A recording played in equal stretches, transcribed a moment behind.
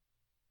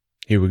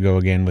Here we go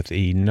again with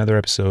another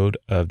episode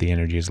of the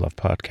Energy is Love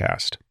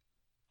podcast.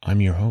 I'm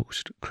your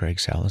host, Craig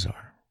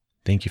Salazar.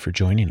 Thank you for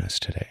joining us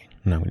today.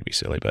 I'm not going to be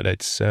silly, but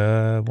it's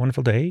a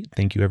wonderful day.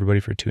 Thank you everybody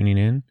for tuning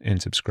in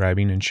and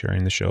subscribing and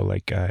sharing the show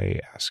like I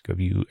ask of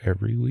you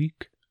every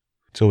week.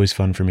 It's always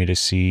fun for me to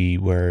see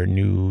where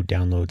new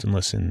downloads and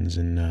listens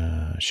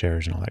and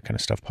shares and all that kind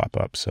of stuff pop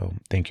up. So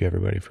thank you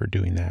everybody for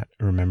doing that.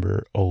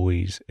 Remember,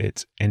 always,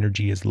 it's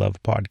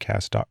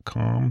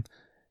energyislovepodcast.com.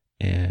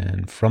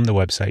 And from the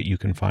website, you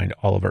can find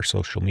all of our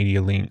social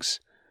media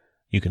links.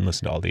 You can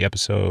listen to all the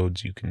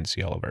episodes. You can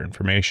see all of our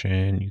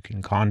information. You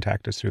can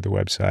contact us through the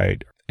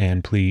website.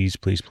 And please,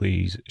 please,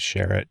 please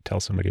share it.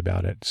 Tell somebody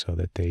about it so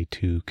that they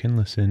too can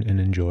listen and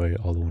enjoy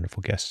all the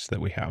wonderful guests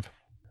that we have.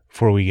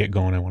 Before we get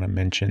going, I want to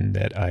mention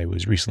that I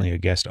was recently a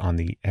guest on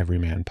the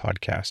Everyman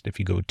podcast. If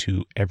you go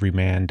to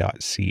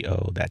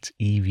everyman.co, that's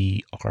EVRYMAN.co,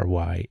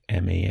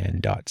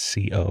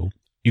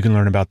 you can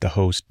learn about the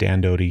host,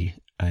 Dan Doty,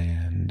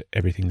 and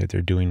everything that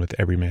they're doing with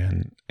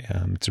Everyman.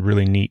 It's a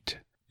really neat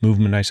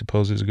movement, I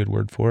suppose is a good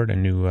word for it, a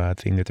new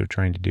thing that they're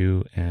trying to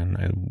do,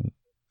 and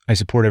I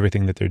support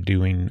everything that they're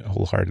doing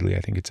wholeheartedly.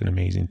 I think it's an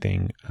amazing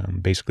thing.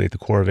 Basically, at the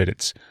core of it,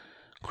 it's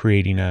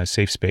creating a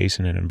safe space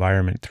and an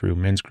environment through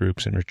men's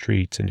groups and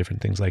retreats and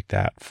different things like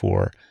that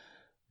for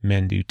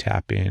men to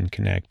tap in,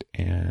 connect,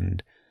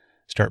 and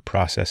start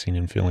processing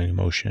and feeling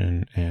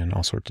emotion and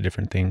all sorts of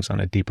different things on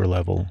a deeper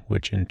level,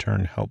 which in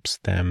turn helps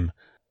them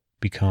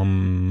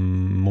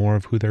become more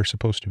of who they're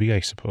supposed to be, I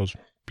suppose.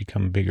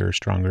 Become bigger,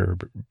 stronger,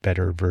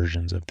 better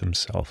versions of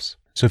themselves.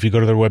 So if you go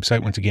to their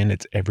website, once again,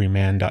 it's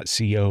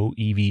everyman.co,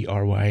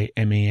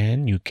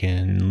 EVRYMAN. You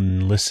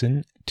can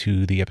listen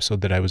to the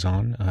episode that I was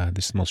on.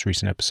 This is the most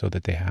recent episode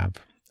that they have,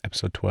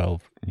 episode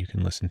 12. You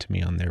can listen to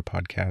me on their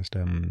podcast,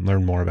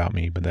 learn more about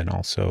me, but then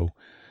also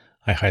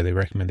I highly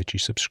recommend that you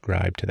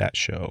subscribe to that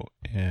show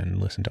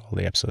and listen to all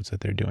the episodes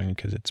that they're doing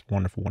because it's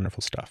wonderful,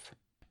 wonderful stuff.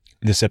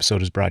 This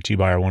episode is brought to you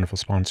by our wonderful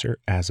sponsor,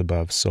 As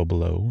Above, So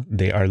Below.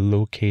 They are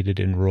located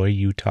in Roy,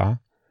 Utah.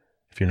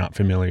 If you're not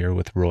familiar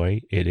with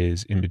Roy, it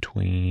is in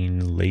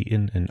between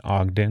Layton and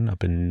Ogden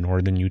up in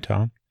northern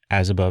Utah.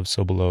 As Above,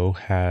 So Below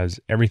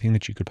has everything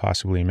that you could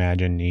possibly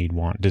imagine, need,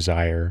 want,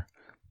 desire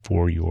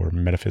for your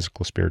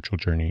metaphysical spiritual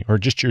journey or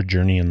just your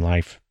journey in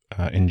life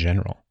in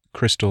general.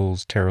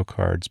 Crystals, tarot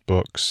cards,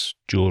 books,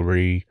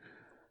 jewelry,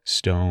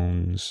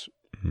 stones,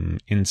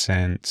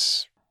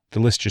 incense. The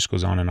list just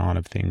goes on and on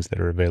of things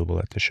that are available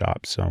at the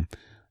shop. So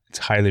it's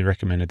highly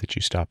recommended that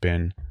you stop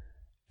in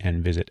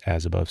and visit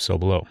As Above, So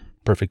Below.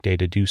 Perfect day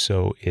to do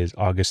so is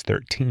August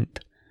 13th.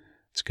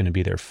 It's going to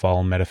be their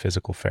fall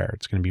metaphysical fair.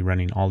 It's going to be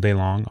running all day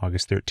long,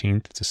 August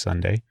 13th. It's a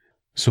Sunday.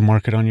 So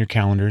mark it on your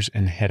calendars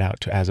and head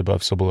out to As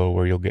Above, So Below,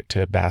 where you'll get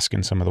to bask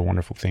in some of the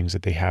wonderful things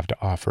that they have to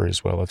offer,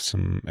 as well as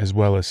some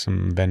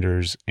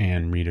vendors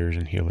and readers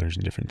and healers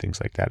and different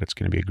things like that. It's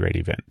going to be a great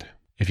event.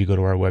 If you go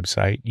to our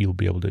website, you'll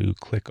be able to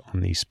click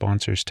on the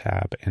sponsors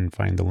tab and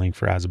find the link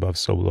for As Above,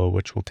 So Below,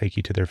 which will take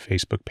you to their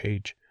Facebook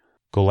page.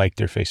 Go like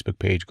their Facebook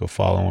page, go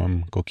follow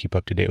them, go keep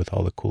up to date with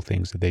all the cool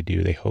things that they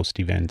do. They host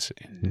events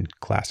and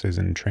classes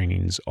and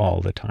trainings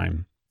all the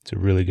time. It's a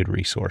really good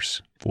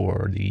resource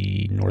for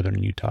the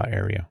northern Utah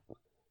area.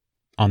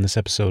 On this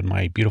episode,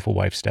 my beautiful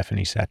wife,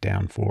 Stephanie, sat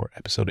down for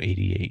episode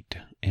 88.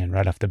 And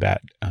right off the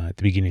bat, at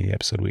the beginning of the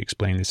episode, we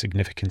explained the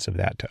significance of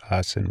that to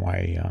us and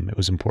why it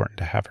was important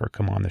to have her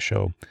come on the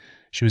show.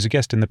 She was a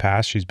guest in the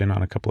past. She's been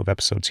on a couple of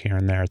episodes here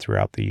and there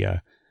throughout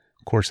the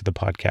course of the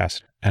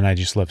podcast. And I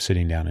just love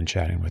sitting down and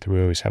chatting with her.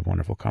 We always have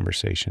wonderful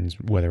conversations,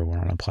 whether we're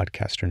on a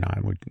podcast or not.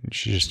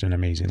 She's just an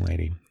amazing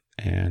lady.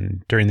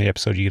 And during the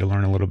episode, you get to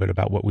learn a little bit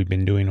about what we've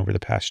been doing over the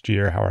past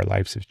year, how our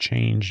lives have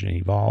changed and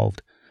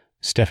evolved.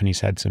 Stephanie's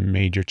had some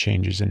major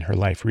changes in her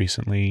life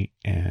recently,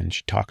 and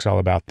she talks all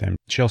about them.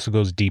 She also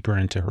goes deeper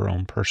into her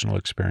own personal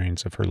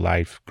experience of her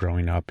life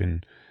growing up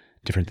and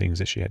different things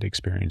that she had to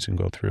experience and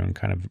go through, and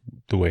kind of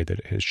the way that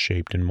it has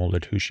shaped and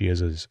molded who she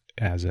is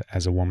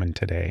as a woman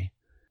today.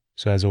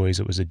 So as always,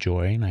 it was a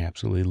joy, and I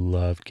absolutely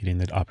loved getting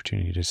the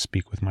opportunity to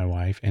speak with my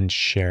wife and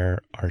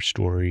share our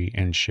story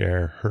and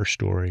share her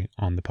story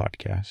on the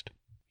podcast.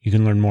 You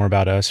can learn more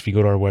about us if you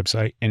go to our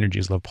website,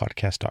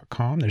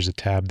 energyislovepodcast.com. There's a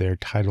tab there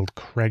titled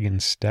Craig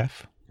and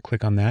Steph.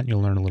 Click on that and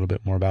you'll learn a little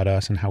bit more about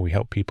us and how we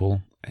help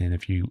people. And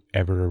if you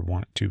ever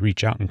want to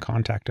reach out and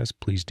contact us,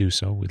 please do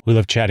so. We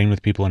love chatting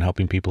with people and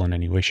helping people in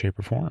any way, shape,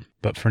 or form.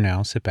 But for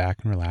now, sit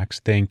back and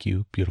relax. Thank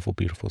you, beautiful,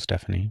 beautiful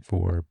Stephanie,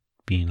 for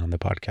being on the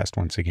podcast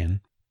once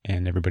again.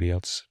 And everybody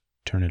else,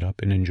 turn it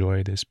up and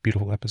enjoy this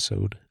beautiful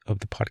episode of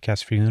the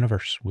Podcast for the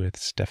Universe with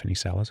Stephanie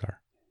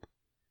Salazar.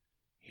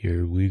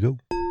 Here we go.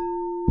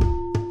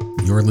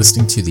 You're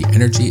listening to the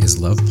Energy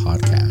is Love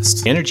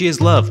podcast. Energy is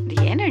love. The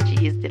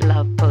Energy is the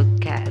Love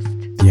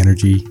podcast. The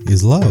Energy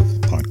is Love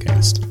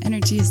podcast.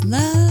 Energy is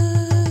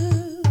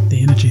love. The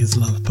Energy is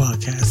Love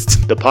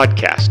podcast. The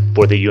podcast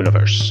for the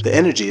universe. The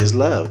Energy is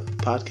Love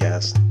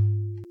podcast.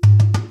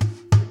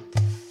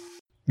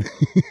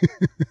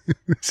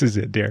 This is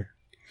it, dear.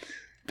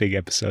 Big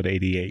episode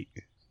 88.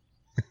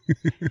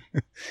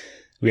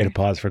 We had to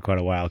pause for quite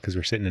a while because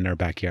we're sitting in our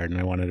backyard, and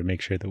I wanted to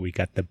make sure that we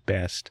got the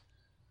best,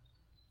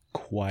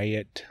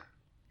 quiet,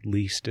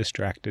 least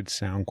distracted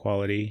sound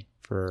quality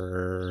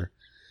for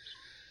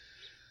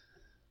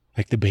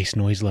like the bass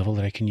noise level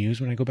that I can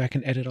use when I go back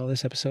and edit all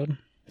this episode.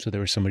 So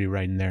there was somebody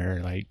riding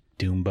their like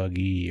dune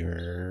buggy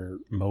or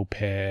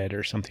moped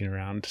or something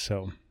around.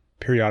 So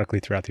periodically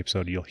throughout the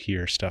episode, you'll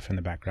hear stuff in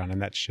the background,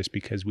 and that's just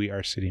because we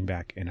are sitting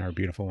back in our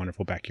beautiful,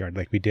 wonderful backyard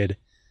like we did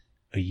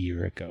a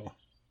year ago.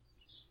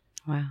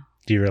 Wow.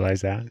 Do you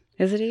realize that?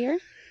 Is it a year?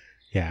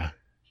 Yeah.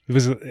 It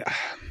was,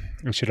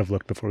 I should have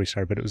looked before we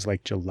started, but it was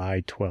like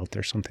July 12th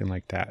or something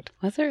like that.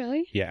 Was it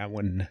really? Yeah,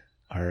 when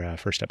our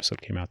first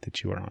episode came out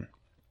that you were on.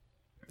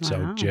 Wow.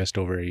 So just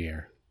over a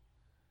year.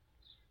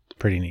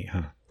 Pretty neat,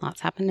 huh?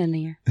 Lots happened in a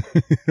year.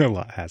 A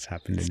lot has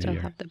happened in a Still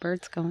year. have the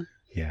birds going.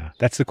 Yeah,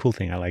 that's the cool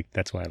thing.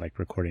 That's why I like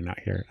recording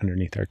out here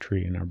underneath our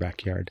tree in our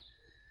backyard,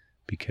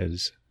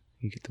 because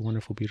you get the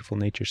wonderful, beautiful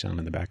nature sound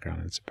in the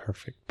background. It's a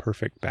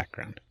perfect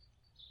background.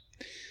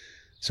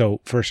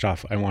 So first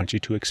off, I want you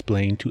to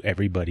explain to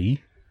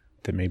everybody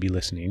that may be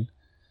listening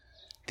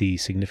the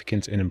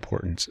significance and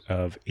importance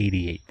of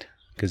 88,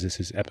 because this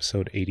is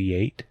episode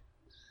 88.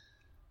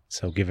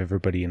 So give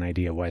everybody an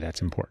idea why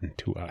that's important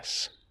to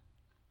us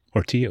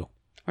or to you.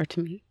 Or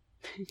to me.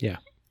 Yeah.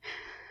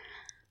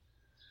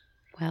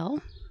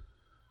 Well,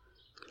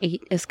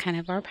 8 is kind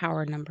of our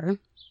power number.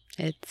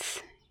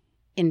 It's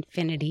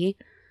infinity.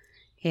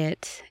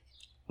 It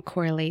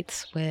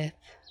correlates with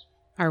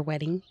our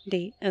wedding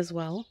date as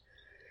well.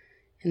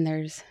 And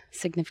there's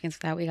significance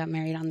to that. We got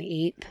married on the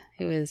 8th.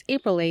 It was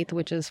April 8th,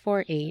 which is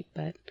 4/8,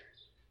 but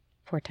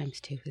 4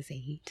 times 2 is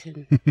 8.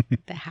 And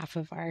the half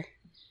of our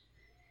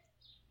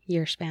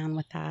year span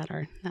with that,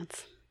 or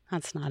that's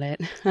not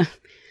it. There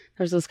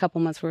was those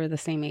couple months where we were the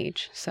same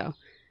age. So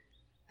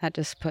that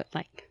just put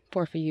like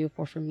 4 for you,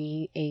 4 for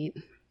me, 8.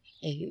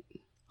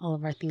 All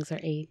of our things are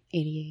 8,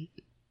 88.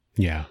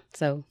 Yeah.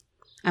 So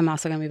I'm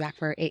also going to be back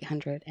for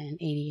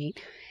 888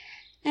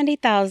 and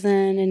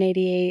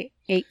 8,088,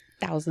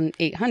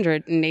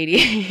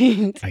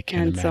 8,888. I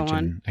can't and imagine. So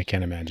on. I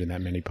can't imagine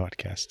that many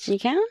podcasts. You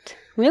can't?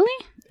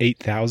 Really?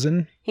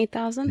 8,000?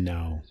 8,000?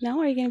 No. No?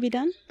 Are you going to be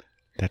done?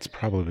 That's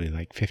probably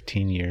like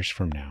 15 years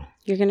from now.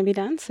 You're going to be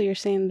done? So you're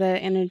saying the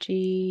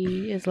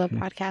Energy is Love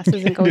podcast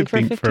isn't going for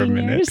 15 for a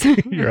minute.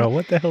 years? You're all,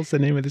 what the hell's the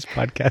name of this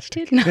podcast?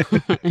 No.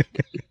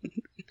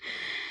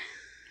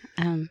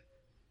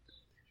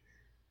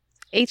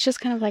 8's just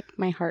kind of like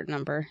my heart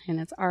number,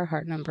 and it's our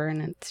heart number,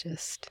 and it's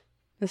just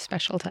it's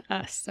special to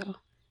us. So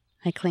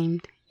I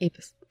claimed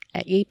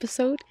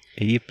episode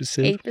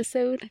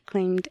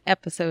claimed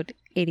episode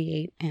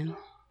 88 and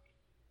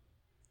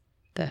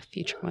the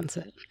future ones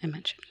that I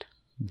mentioned.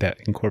 That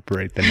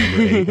incorporate the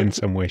number 8 in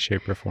some way,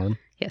 shape, or form.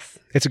 Yes.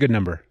 It's a good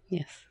number.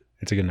 Yes.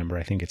 It's a good number.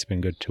 I think it's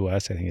been good to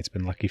us. I think it's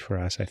been lucky for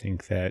us. I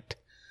think one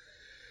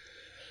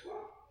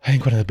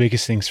of the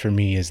biggest things for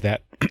me is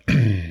that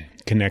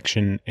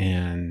connection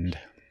and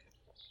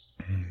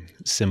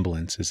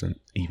semblance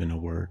isn't even a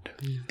word.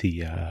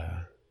 The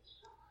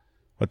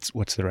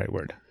what's the right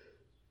word?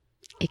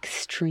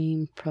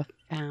 Extreme,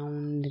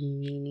 profound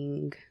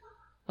meaning.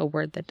 A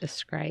word that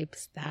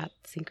describes that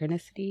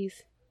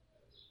synchronicities.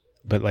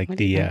 But like What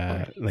do you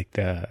know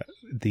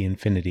the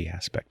infinity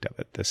aspect of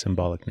it, the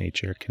symbolic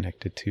nature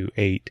connected to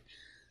 8.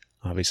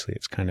 Obviously,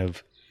 it's kind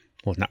of,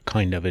 well, not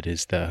kind of, it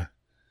is the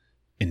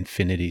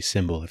infinity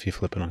symbol if you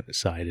flip it on its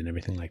side and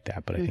everything like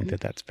that. But I think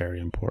that that's very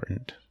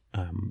important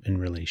in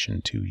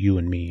relation to you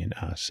and me and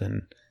us.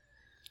 And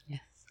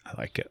Yes. I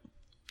like it.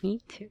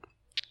 Me too.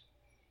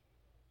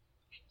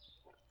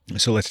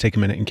 So let's take a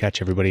minute and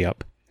catch everybody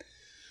up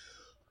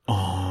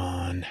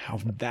on how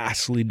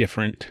vastly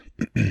different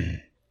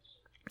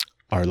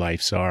our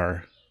lives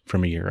are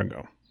from a year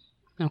ago.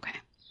 Okay.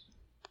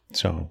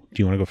 So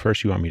do you want to go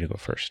first? You want me to go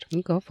first?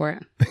 You go for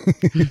it.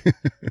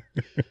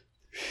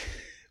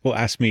 Well,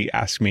 ask me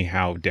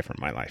how different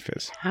my life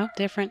is. How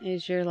different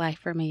is your life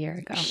from a year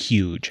ago?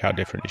 Huge. How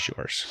different is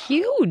yours?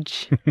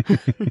 Huge.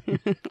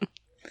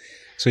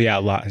 So yeah,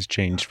 a lot has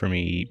changed for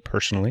me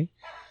personally.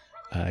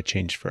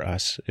 Changed for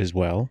us as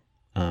well.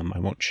 I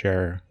won't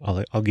share.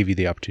 I'll give you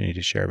the opportunity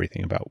to share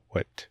everything about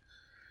what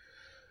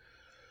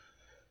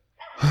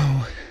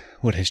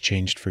has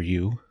changed for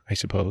you, I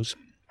suppose.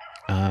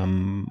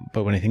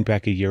 But when I think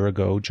back a year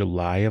ago,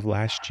 July of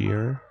last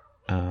year,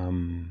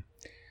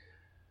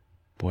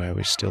 I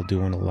was still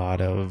doing a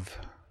lot of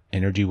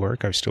energy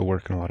work. I was still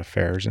working a lot of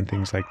fairs and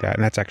things like that.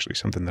 And that's actually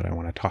something that I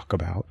want to talk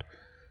about.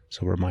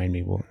 So remind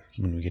me when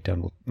we get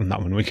done.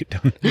 Not when we get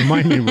done.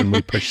 Remind me when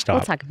we push stop.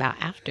 We'll talk about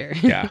after.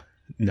 Yeah.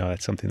 No,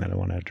 that's something that I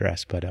want to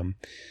address. But I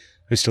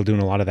was still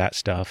doing a lot of that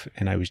stuff.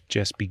 And I was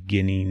just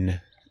beginning.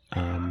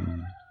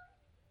 I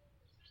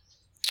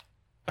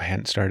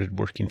hadn't started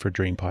working for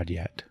DreamPod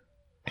yet.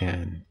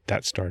 And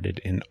that started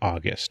in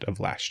August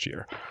of last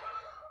year.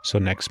 So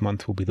next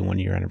month will be the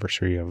 1-year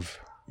anniversary of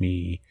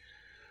me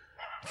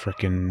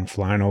frickin'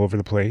 flying all over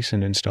the place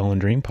and installing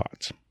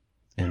DreamPods.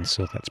 And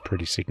so that's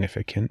pretty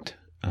significant.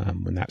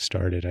 When that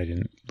started, I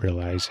didn't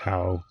realize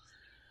how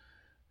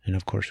And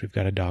of course, we've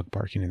got a dog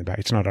barking in the back.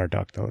 It's not our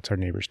dog, though. It's our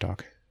neighbor's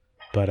dog.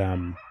 But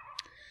I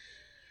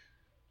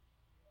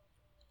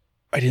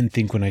didn't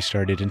think when I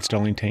started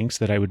installing tanks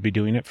that I would be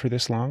doing it for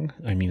this long.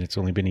 I mean, it's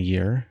only been a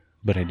year,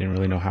 but I didn't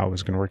really know how it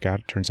was going to work out.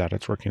 It turns out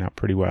it's working out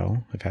pretty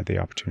well. I've had the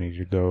opportunity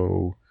to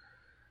go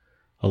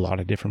a lot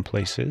of different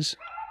places,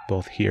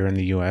 both here in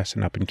the U.S.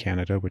 and up in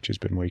Canada, which has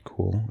been way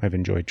cool. I've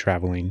enjoyed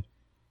traveling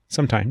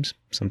sometimes.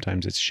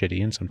 Sometimes it's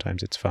shitty and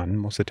sometimes it's fun.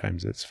 Most of the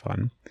times it's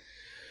fun.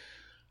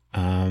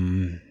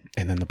 And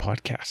then the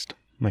podcast.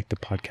 Like, the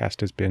podcast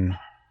has been...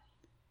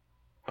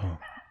 Oh,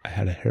 I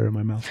had a hair in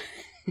my mouth.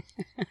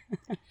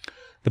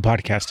 The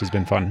podcast has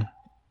been fun.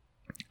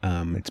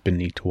 It's been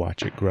neat to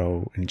watch it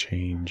grow and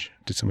change.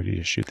 Did somebody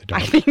just shoot the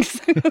dog? I think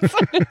so. That's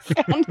what it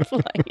sounds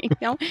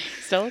like. No,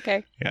 still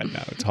okay. Yeah,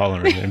 no, it's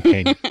hollering in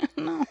pain.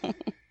 No.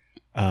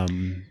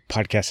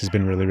 Podcast has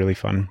been really, really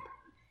fun.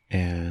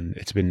 And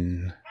it's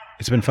been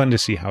fun to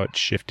see how it's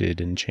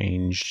shifted and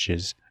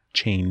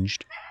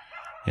changed,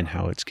 and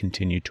how it's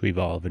continued to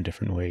evolve in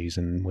different ways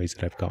and ways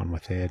that I've gone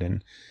with it.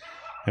 And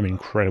I'm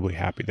incredibly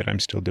happy that I'm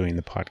still doing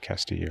the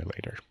podcast a year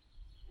later.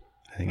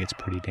 I think it's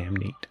pretty damn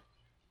neat.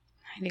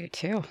 I do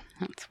too.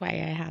 That's why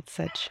I had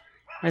such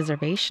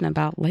reservation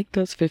about like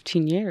those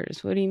 15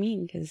 years. What do you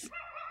mean? Because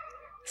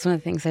it's one of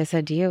the things I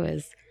said to you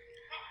is,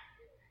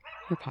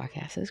 your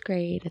podcast is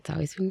great. It's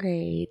always been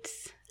great.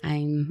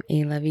 I'm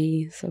a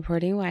lovey,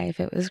 supporting wife.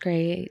 It was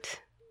great.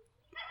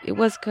 It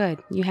was good.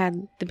 You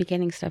had the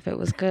beginning stuff. It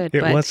was good.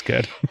 It was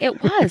good.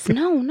 It was.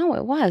 No,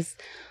 it was.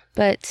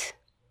 But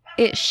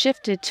it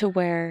shifted to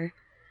where,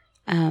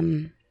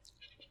 of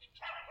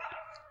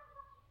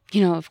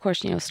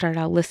course, started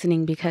out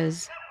listening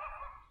because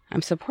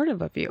I'm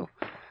supportive of you.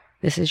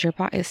 This is your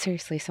podcast. It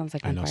seriously sounds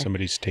like I know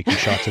somebody's taking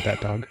shots at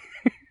that dog.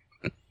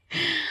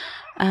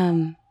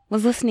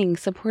 Was listening,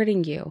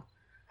 supporting you,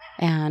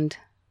 and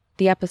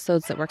the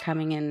episodes that were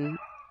coming in,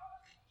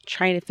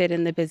 trying to fit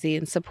in the busy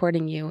and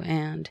supporting you.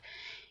 And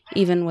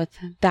even with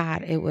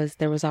that,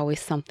 there was always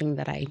something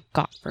that I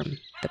got from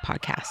the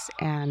podcast.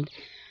 And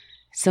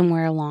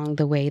somewhere along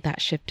the way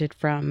that shifted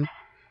from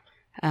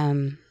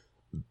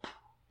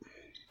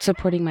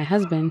supporting my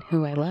husband,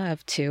 who I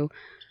love, to,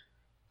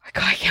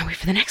 God, I can't wait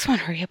for the next one.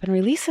 Hurry up and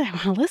release it. I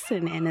want to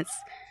listen. And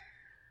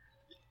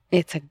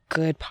it's a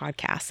good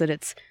podcast. That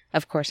it's,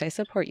 of course, I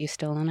support you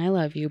still and I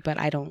love you, but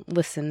I don't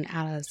listen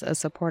as a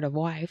supportive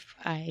wife.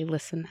 I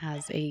listen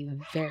as a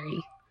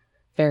very,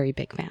 very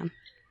big fan.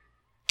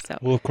 So,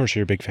 well, of course,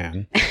 you're a big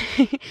fan.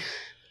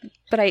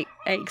 But I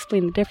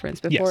explained the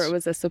difference. Before, yes, it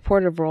was a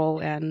supportive role,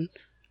 and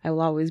I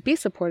will always be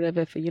supportive.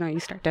 If you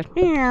start to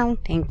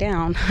tank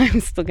down,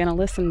 I'm still gonna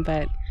listen.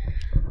 But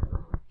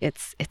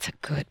it's a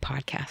good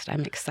podcast.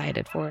 I'm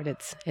excited for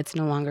it. It's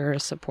no longer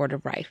a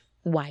supportive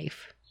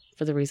wife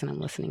for the reason I'm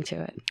listening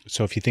to it.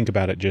 So if you think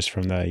about it, just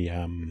from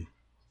the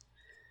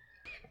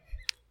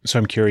so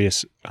I'm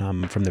curious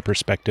from the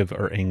perspective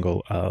or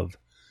angle of,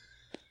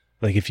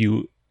 like, if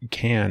you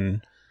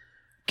can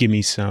give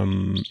me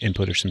some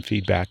input or some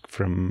feedback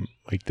from,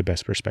 like, the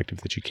best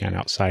perspective that you can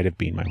outside of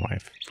being my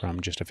wife, from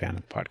just a fan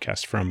of the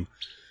podcast, from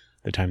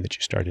the time that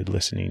you started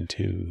listening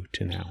to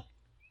now.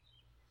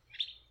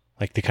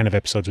 Like the kind of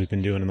episodes we've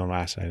been doing in the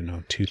last,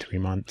 2-3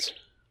 months,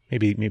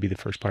 maybe the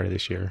first part of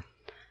this year.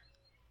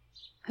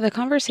 The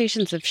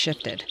conversations have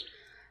shifted.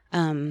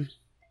 I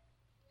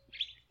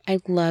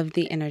love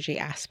the energy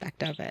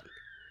aspect of it,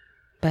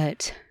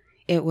 but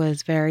it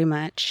was very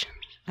much,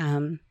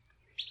 trying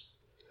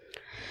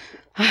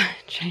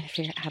to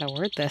figure out how to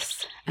word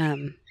this.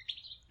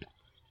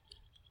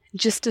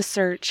 Just a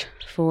search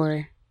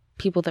for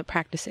people that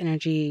practice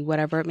energy,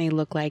 whatever it may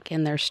look like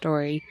in their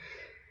story,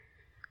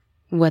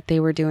 what they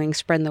were doing,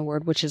 spreading the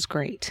word, which is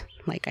great.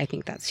 Like, I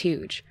think that's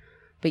huge.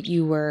 But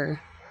you were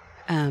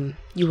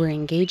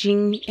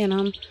engaging in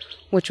them,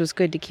 which was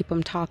good to keep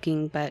them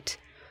talking. But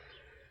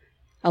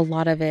a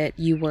lot of it,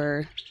 you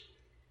were,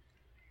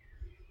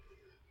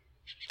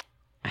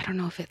 I don't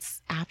know if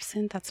it's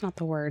absent. That's not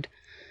the word.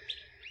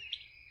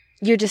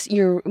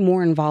 You're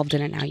more involved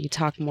in it now. You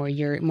talk more,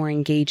 you're more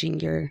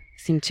engaging. You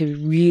seem to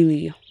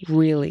really,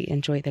 really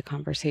enjoy the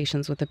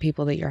conversations with the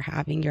people that you're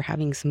having. You're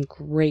having some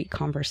great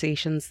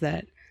conversations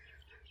that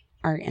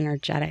are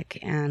energetic,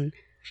 and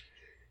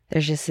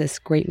there's just this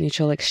great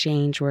mutual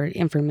exchange where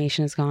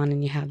information is gone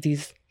and you have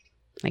these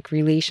like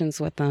relations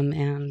with them,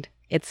 and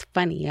it's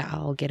funny.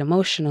 I'll get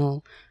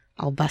emotional.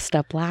 I'll bust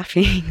up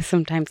laughing.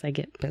 Sometimes I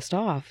get pissed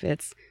off.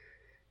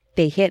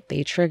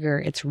 They trigger.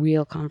 It's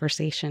real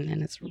conversation,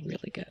 and it's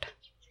really good.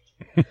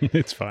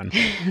 It's fun.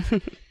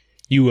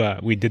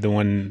 We did the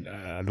one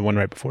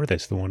right before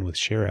this, the one with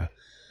Shira,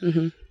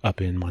 mm-hmm, up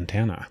in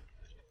Montana,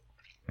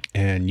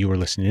 and you were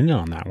listening in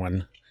on that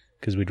one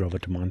because we drove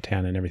it to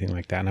Montana and everything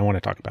like that. And I want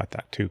to talk about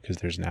that too, because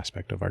there's an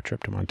aspect of our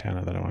trip to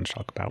Montana that I want to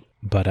talk about.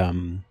 But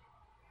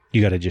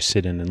you got to just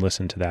sit in and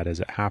listen to that as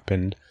it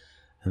happened.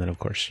 And then, of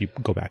course, you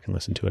go back and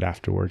listen to it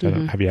afterwards.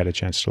 Mm-hmm. Have you had a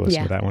chance to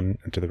listen to that one,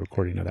 to the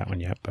recording of that one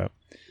yet? But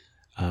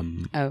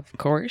of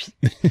course.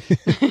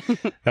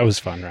 That was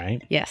fun,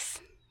 right?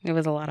 Yes, it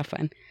was a lot of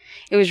fun.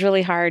 It was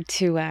really hard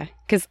to,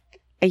 because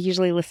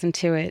usually listen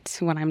to it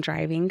when I'm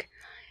driving.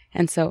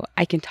 And so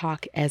I can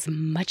talk as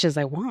much as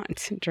I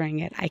want during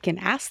it. I can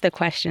ask the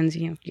questions.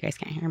 You guys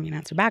can't hear me and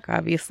answer back,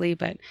 obviously,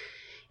 but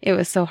it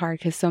was so hard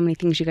because so many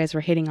things you guys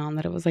were hitting on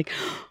that it was like,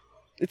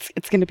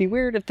 it's going to be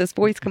weird if this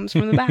voice comes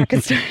from the back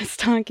and starts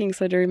talking.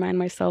 So to remind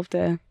myself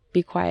to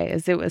be quiet,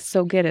 as it was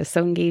so good, it's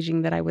so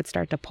engaging that I would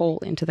start to pull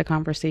into the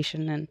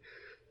conversation and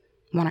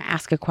want to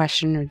ask a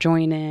question or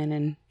join in,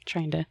 and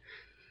trying to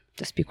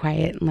just be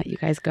quiet and let you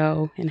guys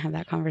go and have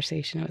that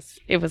conversation.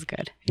 It was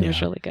good. It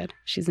was really good.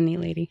 She's a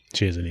neat lady.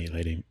 She is a neat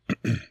lady.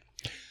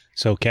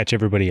 So catch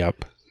everybody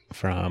up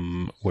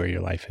from where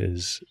your life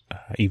has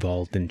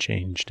evolved and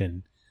changed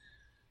in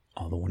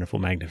all the wonderful,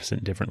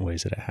 magnificent, different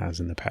ways that it has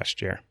in the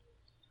past year.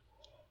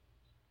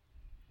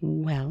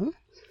 Well,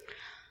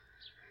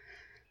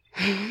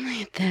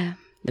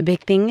 the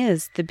big thing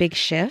is the big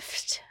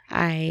shift.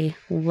 I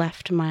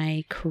left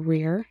my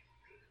career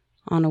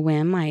on a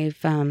whim.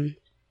 I've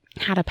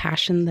had a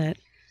passion that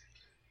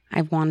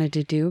I've wanted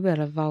to do, but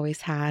I've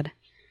always had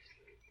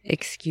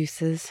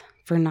excuses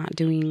for not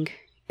doing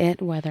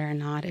it, whether or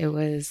not it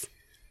was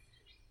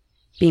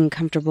being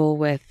comfortable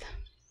with,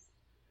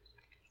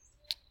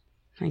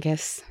 I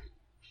guess,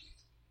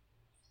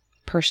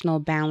 personal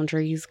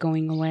boundaries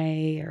going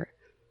away, or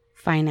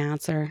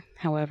finance, or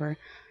however.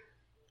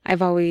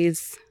 I've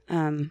always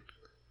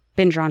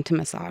been drawn to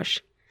massage,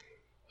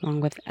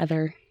 along with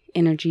other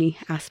energy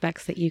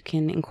aspects that you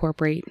can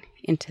incorporate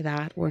into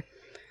that, or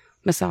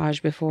massage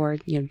before,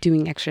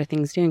 doing extra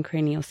things, doing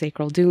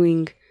craniosacral,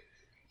 doing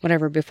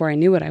whatever before I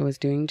knew what I was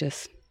doing.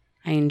 Just,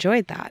 I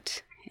enjoyed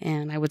that.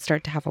 And I would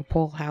start to have a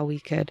pull how we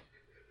could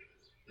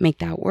make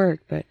that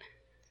work. But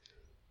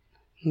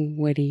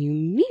what do you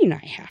mean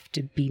I have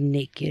to be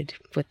naked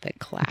with the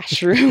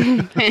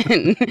classroom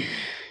and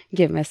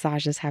give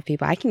massages, have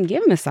people? I can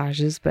give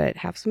massages, but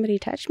have somebody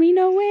touch me?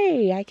 No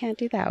way. I can't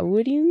do that.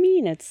 What do you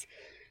mean? It's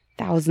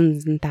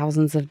thousands and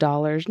thousands of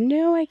dollars.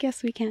 No, I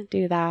guess we can't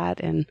do that.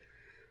 And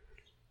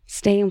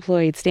stay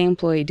employed,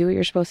 do what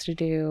you're supposed to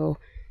do.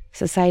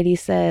 Society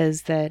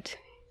says that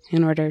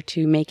in order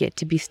to make it,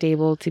 to be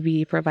stable, to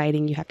be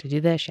providing, you have to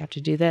do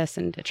this,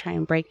 and to try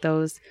and break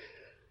those,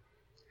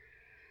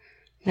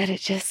 that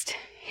it just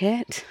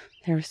hit.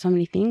 There were so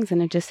many things,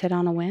 and it just hit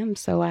on a whim.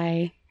 So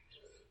I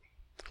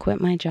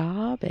quit my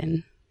job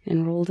and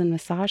enrolled in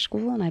massage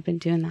school, and I've been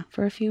doing that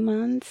for a few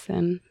months,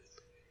 and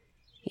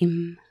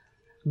I'm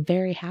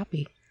very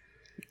happy.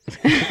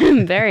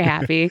 I'm very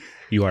happy.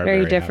 You are very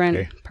very different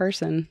happy.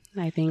 person,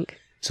 I think.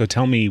 So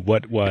tell me,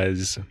 what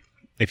was,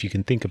 if you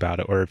can think about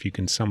it, or if you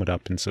can sum it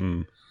up in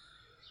some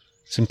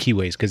key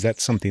ways, because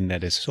that's something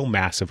that is so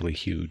massively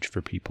huge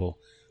for people,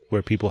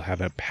 where people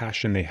have a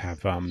passion, they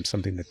have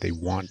something that they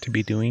want to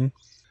be doing,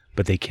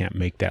 but they can't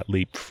make that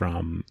leap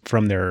from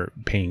their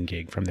paying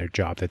gig, from their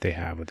job that they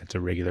have, whether it's a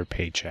regular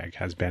paycheck,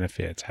 has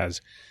benefits, has,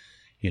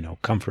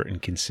 comfort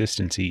and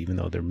consistency, even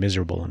though they're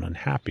miserable and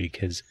unhappy.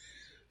 Because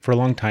for a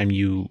long time,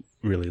 you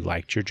really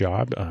liked your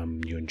job.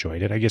 You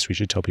enjoyed it. I guess we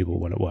should tell people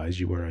what it was.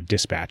 You were a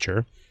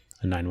dispatcher,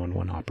 a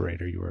 911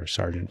 operator. You were a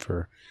sergeant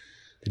for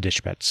the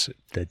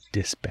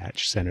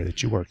dispatch center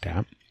that you worked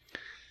at.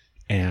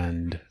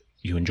 And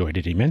you enjoyed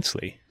it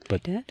immensely.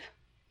 But I did.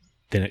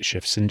 Then it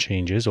shifts and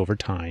changes over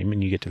time,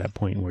 and you get to that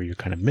point where you're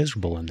kind of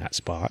miserable in that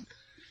spot.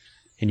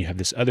 And you have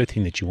this other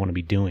thing that you want to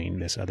be doing,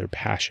 this other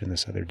passion,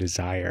 this other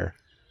desire.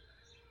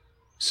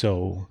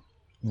 So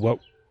what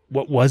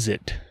was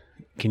it?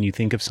 Can you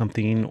think of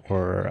something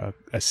or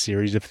a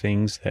series of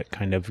things that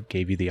kind of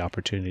gave you the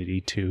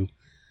opportunity to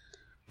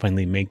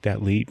finally make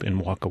that leap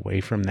and walk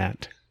away from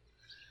that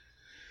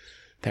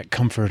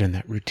comfort and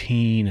that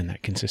routine and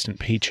that consistent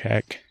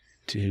paycheck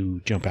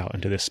to jump out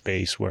into this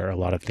space where a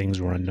lot of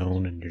things were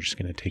unknown and you're just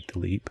going to take the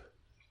leap?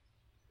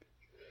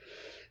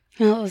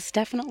 Well, it was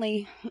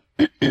definitely,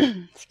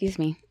 excuse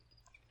me,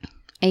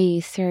 a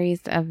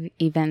series of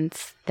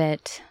events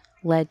that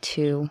led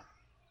to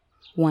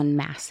one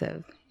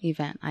massive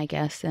event, I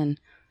guess. And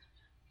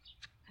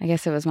I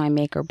guess it was my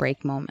make or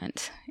break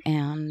moment.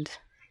 And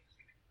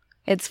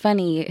it's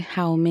funny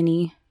how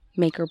many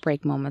make or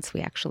break moments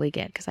we actually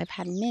get, because I've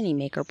had many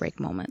make or break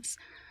moments.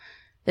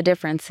 The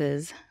difference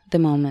is the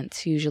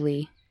moments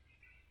usually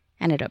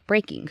ended up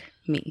breaking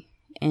me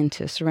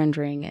into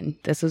surrendering, and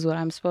this is what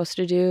I'm supposed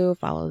to do,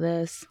 follow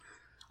this.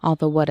 All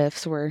the what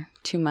ifs were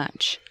too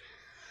much.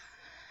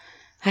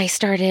 I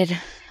started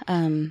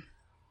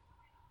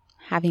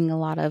having a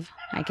lot of,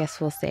 I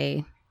guess we'll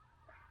say,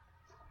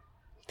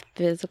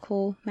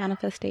 physical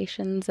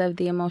manifestations of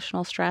the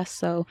emotional stress.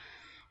 So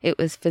it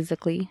was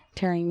physically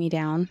tearing me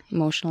down,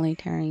 emotionally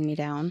tearing me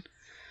down.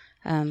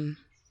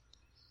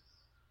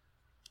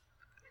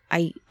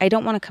 I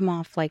don't want to come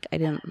off like I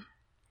didn't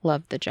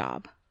love the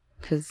job,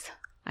 because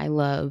I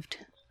loved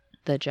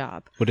the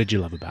job. What did you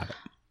love about it?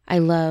 I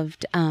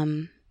loved,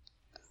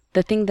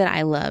 the thing that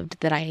I loved,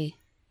 that I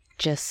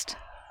just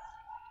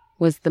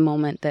was the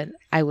moment that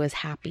I was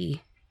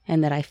happy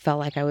and that I felt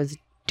like I was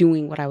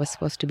doing what I was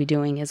supposed to be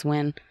doing, is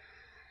when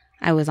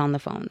I was on the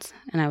phones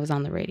and I was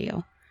on the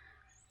radio.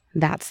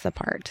 That's the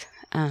part.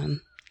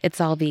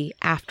 it's all the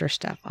after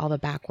stuff, all the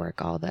back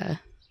work, all the,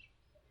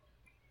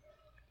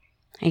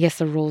 I guess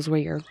the rules where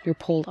you're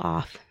pulled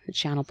off the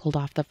channel, pulled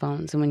off the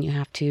phones, and when you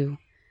have to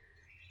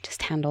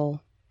just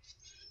handle,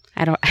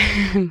 I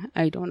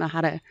don't know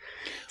how to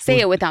say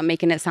it without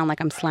making it sound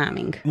like I'm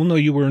slamming. Well, no,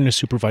 you were in a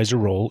supervisor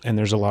role, and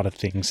there's a lot of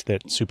things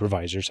that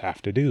supervisors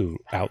have to do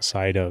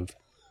outside of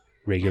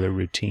regular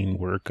routine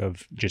work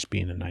of just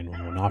being a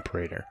 911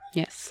 operator.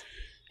 Yes.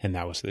 And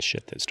that was the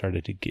shit that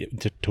started to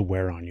get to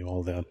wear on you,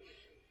 all the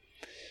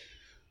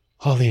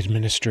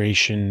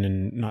administration,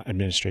 and not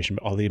administration,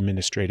 but all the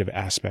administrative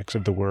aspects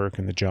of the work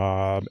and the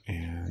job,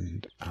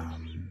 and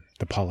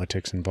the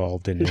politics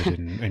involved in it.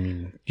 And I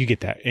mean, you get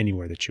that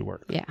anywhere that you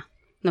work. Yeah.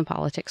 The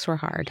politics were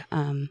hard.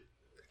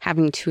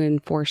 Having to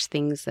enforce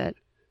things that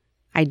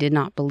I did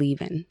not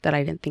believe in, that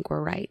I didn't think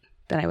were right,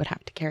 that I would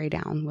have to carry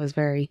down, was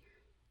very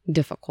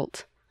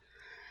difficult.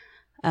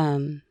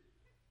 And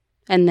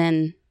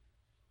then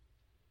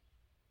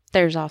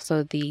there's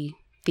also the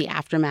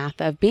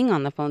aftermath of being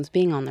on the phones,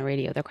 being on the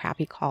radio, the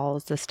crappy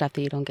calls, the stuff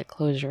that you don't get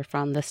closure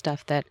from, the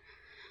stuff that,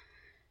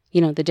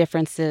 the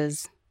difference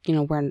is,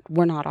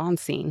 we're not on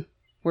scene.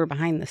 We're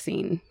behind the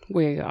scene.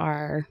 We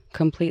are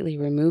completely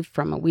removed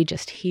from it. We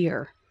just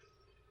hear.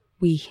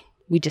 We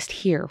just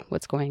hear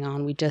what's going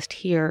on. We just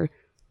hear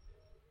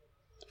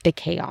the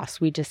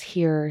chaos. We just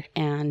hear,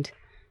 and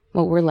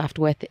what we're left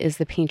with is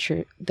the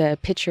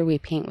picture we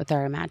paint with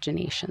our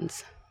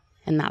imaginations.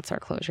 And that's our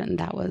closure. And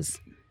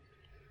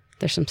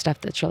there's some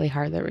stuff that's really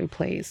hard that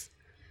replays.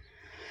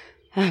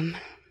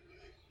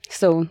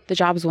 So the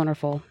job is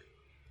wonderful.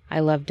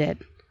 I loved it.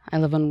 I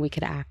love when we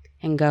could act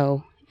and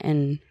go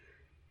and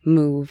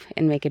move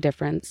and make a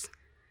difference.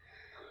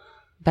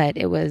 But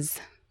it was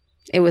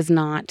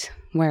not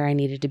where I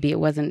needed to be. It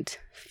wasn't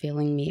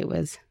filling me. It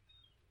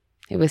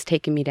was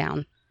taking me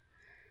down.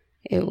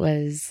 It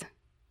was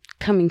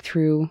coming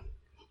through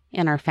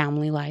in our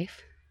family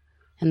life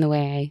and the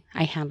way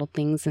I handled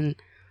things, and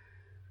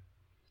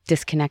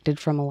disconnected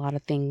from a lot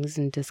of things,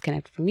 and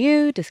disconnected from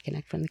you,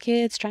 disconnect from the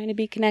kids, trying to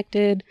be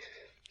connected,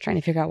 trying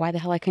to figure out why the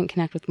hell I couldn't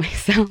connect with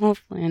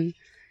myself. And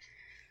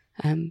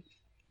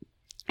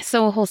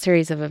so a whole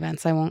series of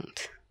events. I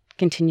won't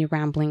continue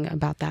rambling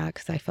about that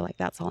because I feel like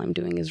that's all I'm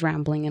doing is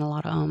rambling and a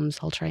lot of ums.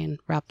 I'll try and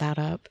wrap that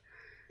up.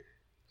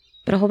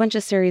 But a whole bunch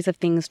of series of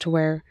things to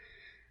where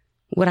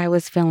what I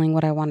was feeling,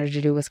 what I wanted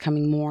to do was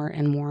coming more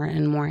and more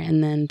and more.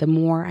 And then the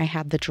more I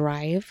had the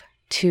drive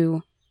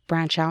to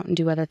branch out and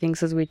do other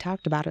things, as we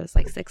talked about, it was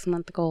like 6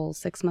 month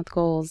goals,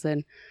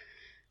 and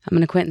I'm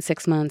going to quit in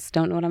 6 months.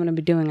 Don't know what I'm going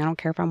to be doing. I don't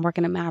care if I'm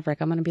working at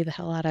Maverick. I'm going to be the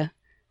hell out of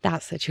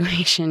that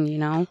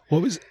situation,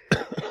 What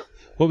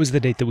was the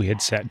date that we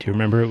had set? Do you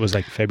remember? It was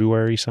like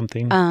February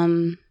something?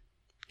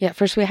 Yeah,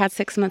 first we had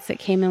 6 months that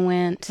came and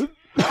went,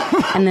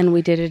 and then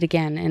we did it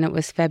again, and it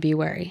was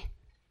February.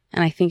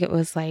 And I think it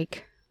was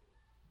like,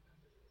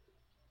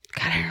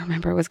 God, I don't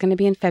remember. It was going to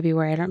be in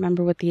February. I don't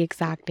remember what the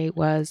exact date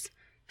was.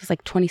 It was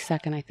like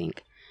 22nd, I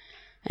think.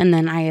 And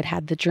then I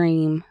had the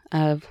dream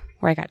of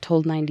where I got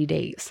told 90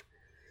 days.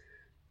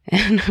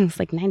 And I was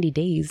like, 90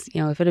 days?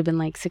 If it had been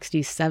like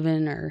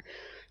 67 or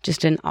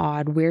just an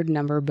odd, weird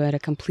number, but a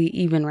complete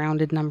even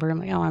rounded number, I'm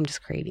like, oh, I'm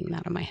just creating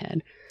that in my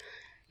head.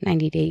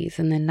 90 days.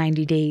 And then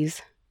 90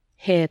 days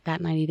hit that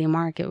 90-day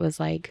mark. It was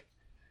like,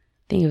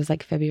 I think it was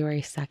like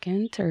February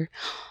 2nd, or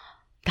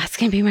that's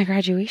going to be my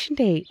graduation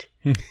date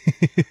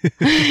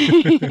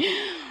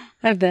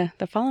of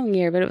the following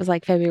year. But it was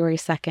like February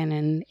 2nd,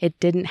 and it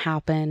didn't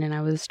happen. And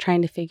I was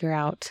trying to figure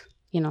out,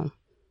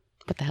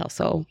 what the hell.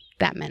 So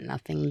that meant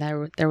nothing.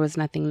 There was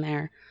nothing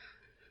there.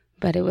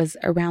 But it was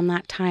around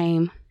that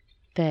time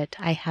that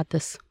I had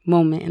this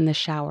moment in the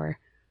shower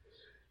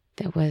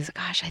that was,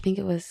 gosh, I think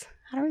it was,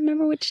 I don't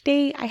remember which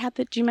day I had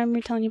do you remember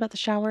me telling you about the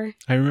shower?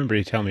 I remember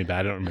you telling me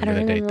about it. I don't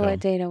remember the date, though. What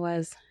date it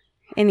was.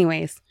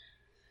 Anyways,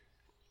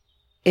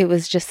 it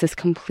was just this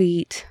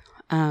complete,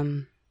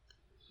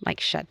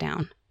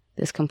 shutdown.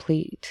 This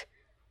complete,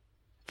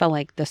 felt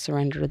like the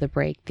surrender, the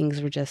break.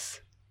 Things were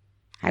just,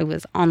 I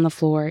was on the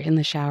floor in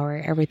the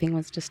shower. Everything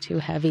was just too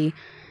heavy.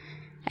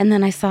 And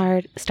then I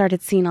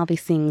started seeing all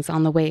these things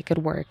on the way it could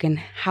work, and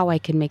how I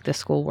could make the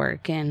school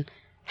work, and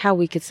how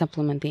we could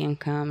supplement the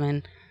income,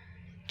 and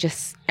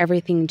just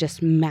everything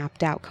just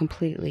mapped out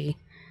completely.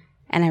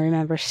 And I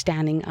remember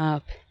standing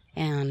up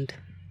and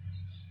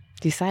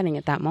deciding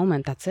at that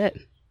moment, that's it.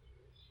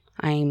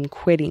 I'm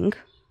quitting.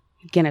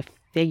 I'm going to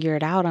figure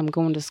it out. I'm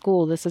going to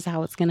school. This is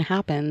how it's going to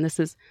happen.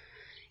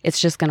 It's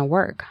just going to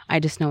work.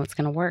 I just know it's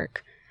going to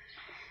work.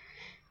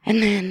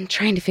 And then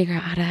trying to figure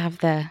out how to have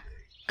the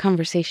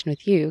conversation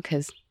with you,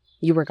 because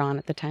you were gone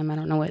at the time. I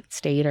don't know what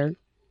state, or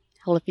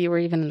hell, if you were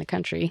even in the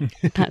country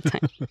at that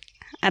time.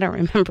 I don't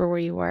remember where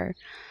you were.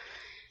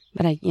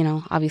 But I,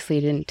 obviously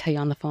didn't tell you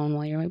on the phone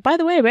while you're like, by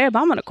the way, babe,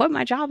 I'm going to quit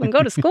my job and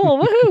go to school.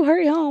 Woohoo,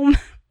 hurry home.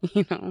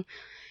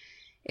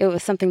 It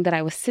was something that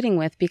I was sitting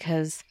with,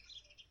 because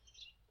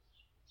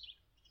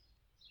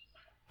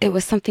it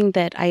was something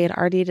that I had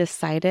already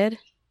decided,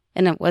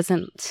 and it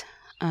wasn't,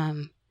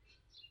 I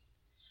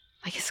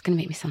guess it's going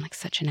to make me sound like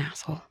such an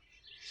asshole.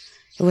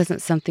 It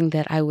wasn't something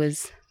that I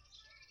was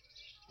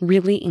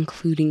really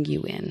including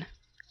you in.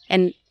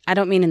 And I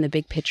don't mean in the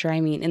big picture,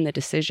 I mean in the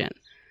decision.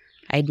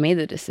 I'd made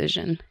the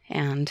decision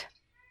and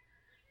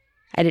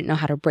I didn't know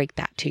how to break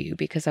that to you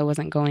because I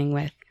wasn't going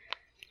with,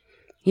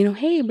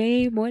 hey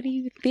babe, what do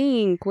you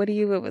think? I'm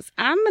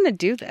going to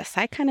do this.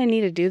 I kind of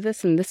need to do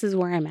this and this is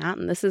where I'm at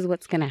and this is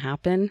what's going to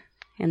happen.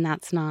 And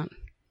that's not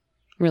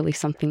really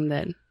something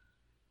that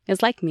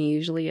is like me.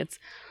 Usually it's,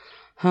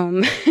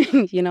 I'm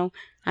going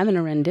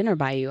to run dinner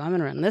by you. I'm going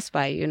to run this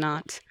by you.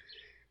 Not,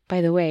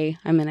 by the way,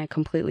 I'm going to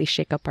completely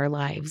shake up our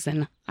lives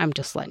and I'm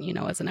just letting you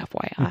know as an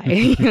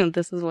FYI,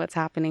 this is what's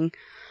happening.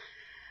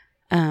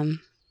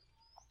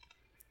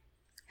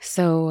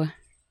 So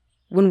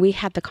when we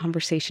had the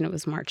conversation, it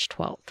was March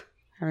 12th.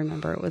 I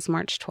remember it was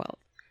March 12th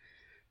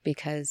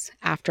because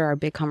after our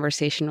big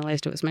conversation, I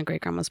realized it was my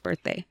great grandma's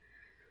birthday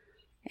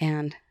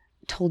and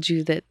told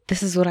you that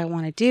this is what I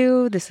want to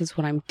do. This is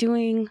what I'm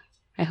doing.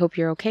 I hope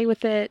you're okay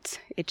with it.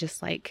 It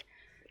just I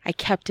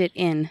kept it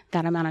in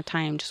that amount of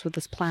time just with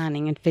this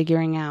planning and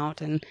figuring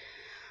out and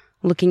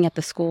looking at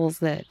the schools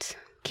that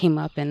came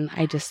up. And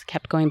I just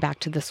kept going back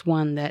to this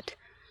one that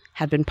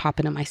had been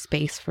popping in my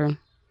space for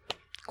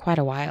quite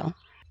a while.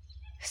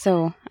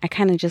 So I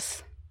kind of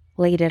just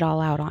laid it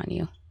all out on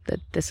you that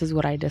this is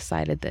what I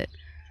decided, that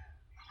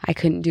I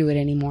couldn't do it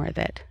anymore,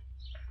 that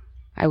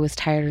I was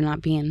tired of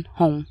not being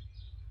home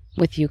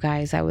with you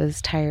guys. I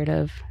was tired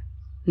of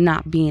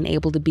not being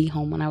able to be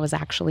home when I was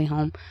actually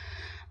home.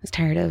 I was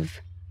tired of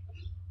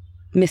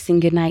missing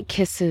goodnight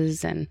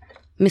kisses and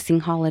missing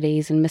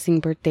holidays and missing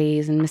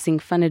birthdays and missing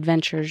fun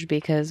adventures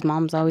because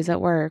mom's always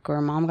at work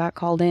or mom got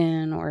called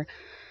in or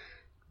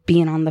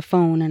being on the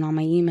phone and on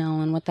my email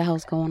and what the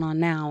hell's going on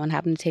now and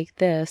having to take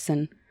this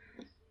and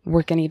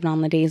working even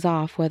on the days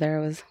off, whether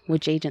it was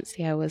which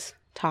agency I was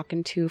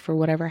talking to for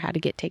whatever had to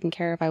get taken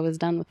care of. I was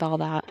done with all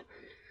that.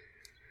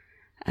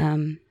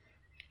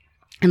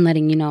 And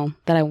letting you know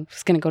that I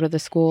was going to go to the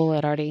school.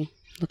 I'd already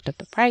looked up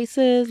the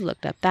prices,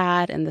 looked up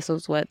that, and this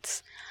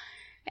was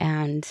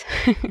and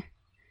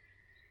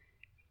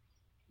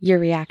your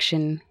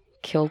reaction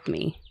killed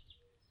me.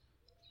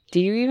 Do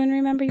you even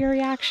remember your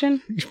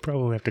reaction? You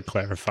probably have to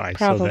clarify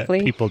Probably. so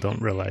that people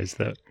don't realize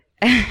that.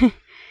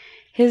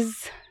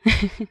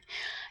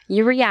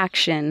 Your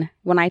reaction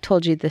when I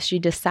told you this, you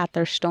just sat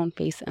there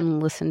stone-faced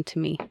and listened to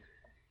me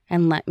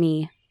and let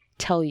me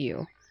tell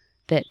you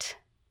that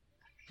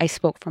I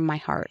spoke from my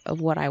heart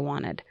of what I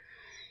wanted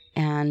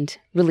and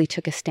really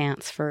took a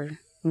stance for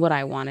what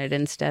I wanted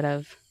instead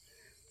of,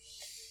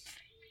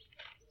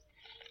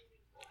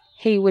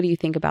 hey, what do you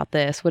think about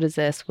this? What is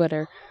this? What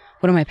are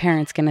my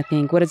parents going to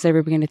think? What is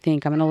everybody going to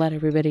think? I'm going to let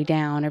everybody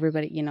down.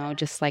 Everybody,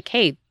 just like,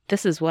 hey,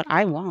 this is what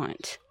I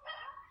want.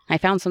 I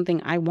found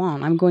something I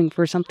want. I'm going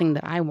for something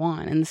that I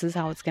want, and this is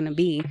how it's going to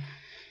be.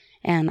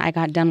 And I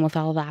got done with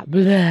all that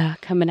blah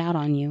coming out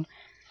on you,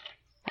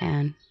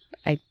 and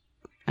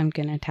I'm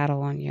going to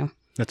tattle on you.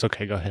 That's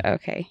okay. Go ahead.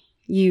 Okay.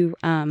 You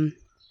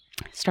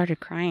started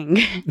crying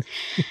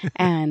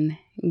and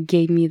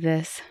gave me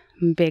this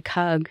big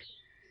hug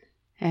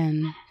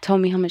and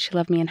told me how much you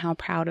loved me and how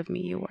proud of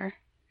me you were.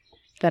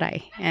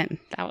 And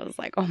that was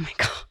like, oh my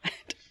God.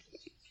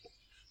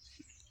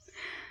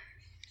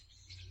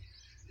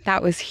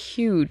 That was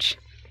huge.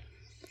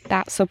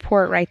 That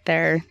support right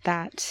there,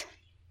 that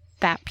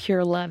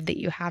pure love that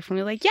you have from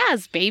me. Like,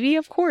 yes, baby,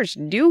 of course.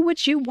 Do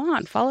what you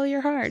want. Follow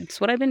your heart. It's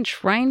what I've been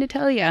trying to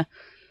tell you.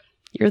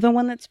 You're the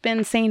one that's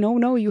been saying, oh,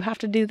 no, you have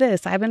to do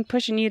this. I've been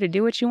pushing you to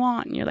do what you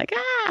want. And you're like,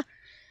 ah.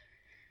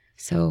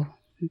 So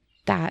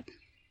that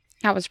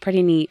was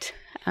pretty neat.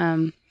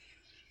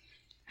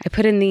 I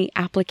put in the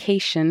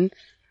application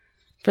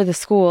for the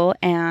school,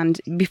 and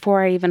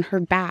before I even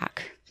heard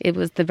back, it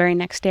was the very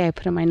next day I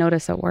put in my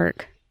notice at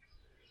work.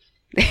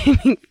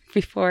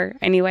 Before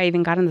I knew I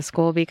even got in the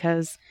school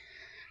because,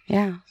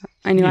 I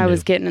knew I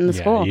was getting in the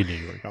school. You knew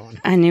you were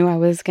going. I knew I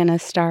was going to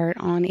start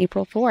on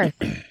April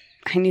 4th.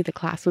 I knew the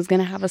class was going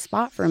to have a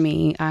spot for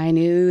me. I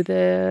knew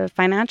the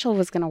financial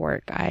was going to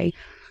work. I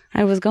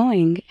was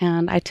going,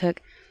 and I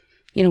took,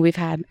 we've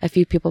had a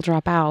few people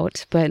drop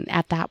out, but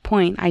at that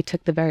point, I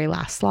took the very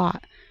last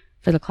slot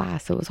for the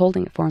class that was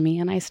holding it for me,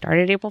 and I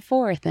started April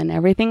 4th, and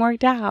everything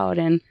worked out,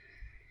 and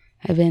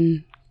I've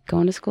been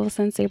going to school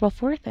since April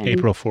 4th.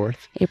 April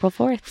 4th? April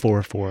 4th.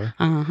 4-4.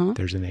 Uh-huh.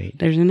 There's an 8.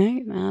 There's an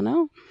 8, I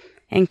know.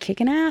 And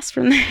kicking ass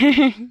from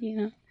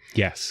there,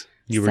 Yes,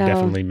 you were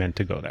definitely meant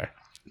to go there.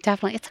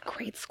 Definitely. It's a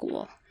great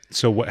school.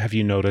 So what have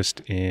you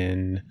noticed because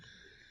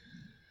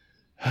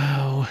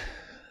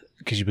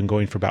you've been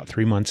going for about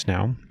 3 months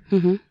now,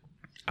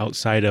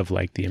 outside of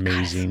like the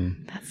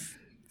amazing... That's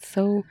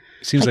so...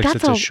 It seems like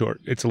such a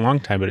short... It's a long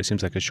time, but it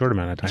seems like a short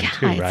amount of time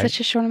too, right? Yeah, it's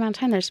such a short amount of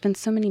time. There's been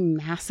so many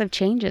massive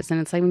changes, and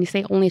it's like when you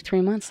say only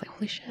 3 months, like,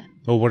 holy shit.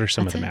 Well, what are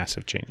some of the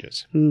massive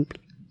changes?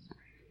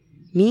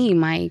 Me,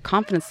 my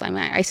confidence, I'm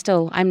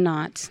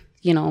not,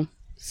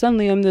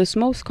 suddenly I'm this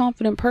most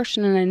confident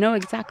person and I know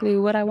exactly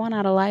what I want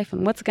out of life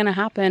and what's going to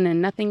happen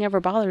and nothing ever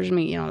bothers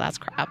me. That's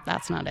crap.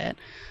 That's not it.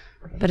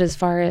 But as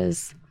far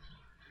as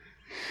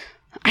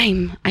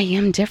I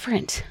am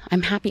different.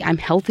 I'm happy. I'm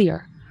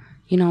healthier.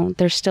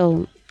 There's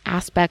still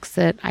aspects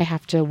that I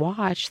have to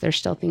watch. There's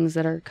still things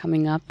that are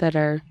coming up that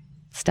are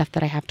stuff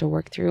that I have to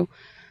work through.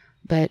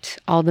 But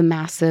all the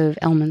massive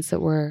elements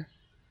that were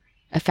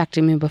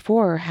affecting me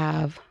before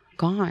have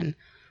gone.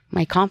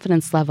 My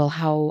confidence level,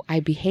 how I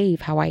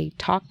behave, how I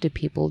talk to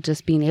people,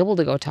 just being able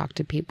to go talk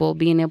to people,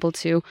 being able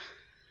to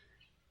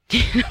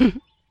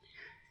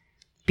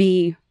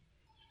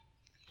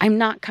I'm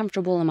not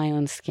comfortable in my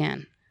own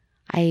skin.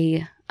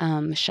 I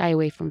shy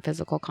away from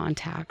physical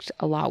contact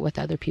a lot with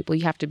other people.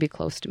 You have to be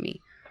close to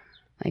me.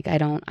 Like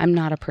I'm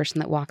not a person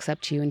that walks up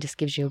to you and just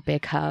gives you a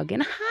big hug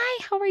and,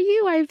 hi, how are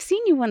you? I've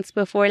seen you once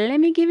before. Let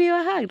me give you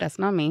a hug. That's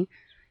not me.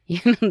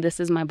 This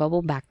is my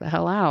bubble. Back the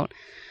hell out.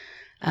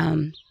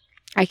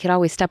 I could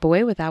always step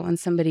away with that when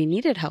somebody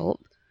needed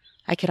help.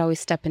 I could always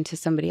step into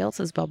somebody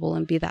else's bubble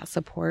and be that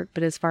support.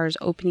 But as far as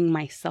opening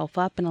myself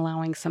up and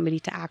allowing somebody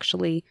to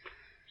actually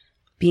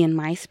be in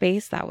my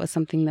space, that was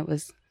something that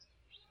was,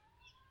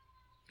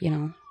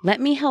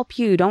 let me help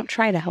you. Don't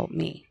try to help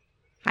me.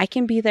 I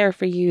can be there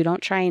for you.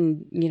 Don't try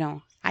and,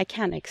 I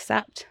can't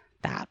accept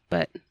that,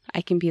 but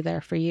I can be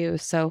there for you.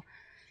 So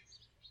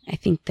I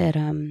think that,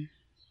 I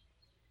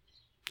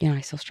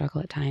still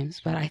struggle at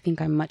times, but I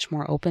think I'm much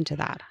more open to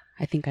that.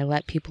 I think I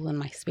let people in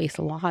my space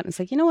a lot. It's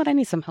like, you know what? I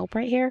need some help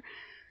right here.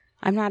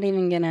 I'm not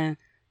even going to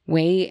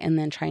wait and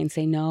then try and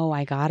say, no,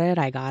 I got it.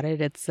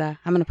 It's, I'm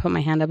going to put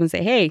my hand up and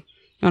say, hey, you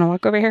want to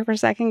walk over here for a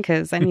second?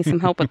 Because I need some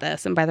help with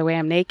this. And by the way,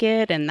 I'm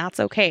naked and that's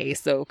okay.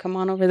 So come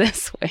on over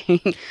this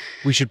way.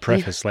 We should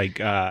preface,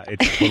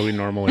 it's totally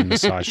normal in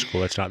massage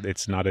school.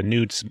 It's not a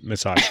nude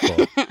massage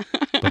school.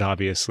 But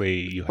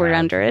obviously we're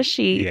under a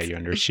sheet. Yeah, you're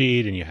under a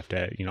sheet and you have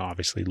to,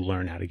 obviously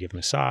learn how to give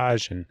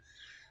massage. And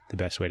the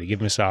best way to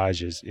give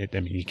massage is,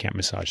 you can't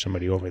massage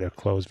somebody over their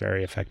clothes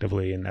very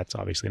effectively. And that's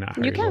obviously not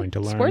how you're going to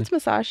learn. Sports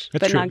massage,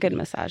 that's but true. Not good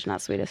massage,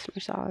 not Swedish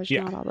massage,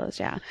 Yeah. not all those.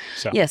 Yeah.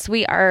 So. Yes,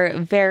 we are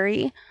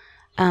very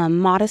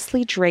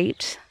modestly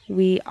draped.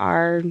 We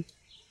are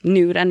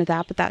nude under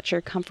that, but that's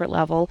your comfort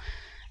level.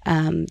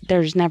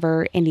 There's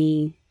never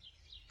any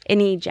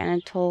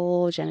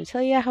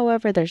genitalia.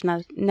 However, there's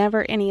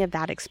never any of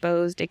that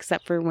exposed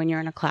except for when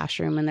you're in a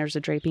classroom and there's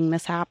a draping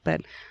mishap,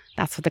 but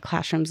that's what the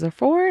classrooms are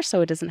for.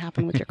 So it doesn't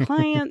happen with your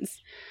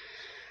clients.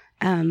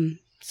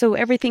 So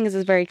everything is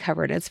very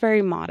covered. It's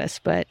very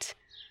modest, but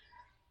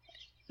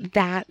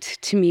that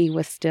to me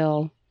was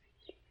still,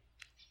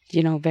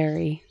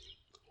 very,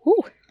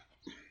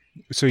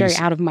 very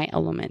out of my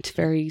element,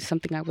 very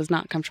something I was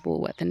not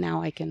comfortable with. And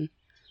now I can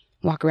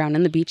walk around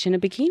in the beach in a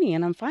bikini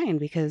and I'm fine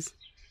because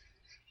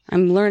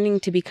I'm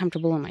learning to be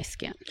comfortable in my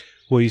skin.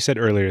 Well, you said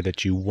earlier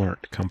that you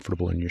weren't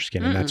comfortable in your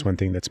skin, and that's one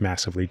thing that's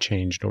massively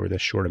changed over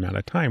this short amount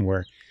of time,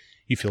 where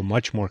you feel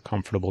much more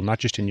comfortable, not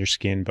just in your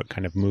skin, but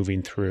kind of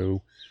moving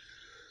through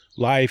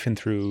life and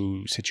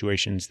through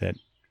situations that,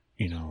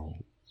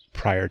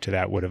 prior to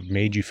that would have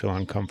made you feel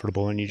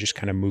uncomfortable, and you just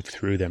kind of move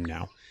through them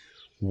now.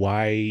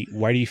 Why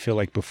do you feel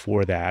like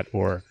before that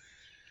or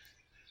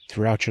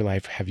throughout your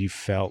life have you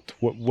felt,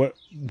 why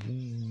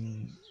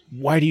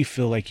do you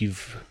feel like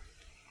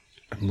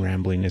I'm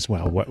rambling as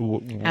well.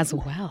 As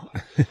well.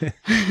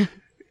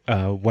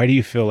 Why do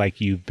you feel like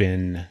you've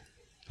been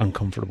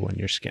uncomfortable in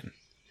your skin?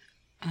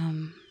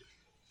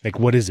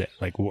 What is it?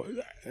 I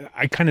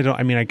kind of don't,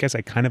 I guess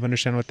I kind of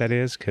understand what that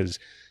is because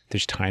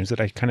there's times that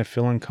I kind of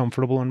feel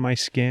uncomfortable in my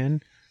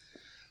skin,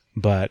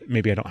 but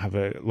maybe I don't have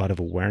a lot of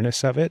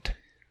awareness of it.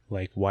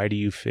 Why do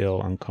you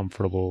feel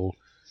uncomfortable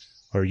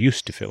or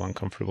used to feel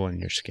uncomfortable in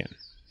your skin?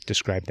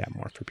 Describe that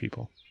more for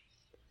people.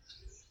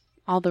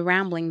 All the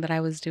rambling that I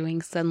was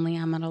doing, suddenly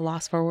I'm at a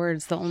loss for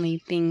words. The only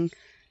thing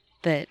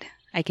that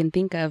I can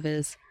think of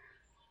is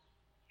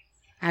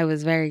I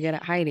was very good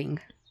at hiding.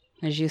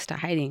 I was used to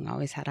hiding.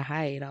 Always had to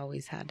hide.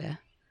 Always had to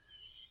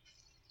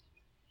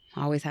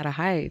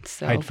hide.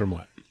 So hide from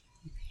what?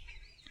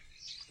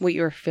 What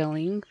you were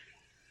feeling,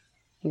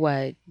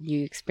 what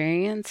you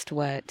experienced,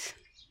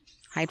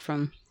 hide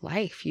from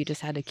life. You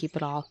just had to keep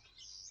it all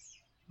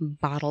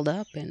bottled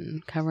up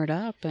and covered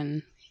up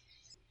and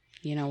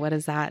what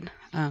is that?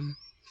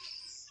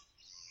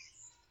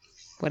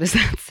 What is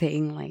that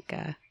saying?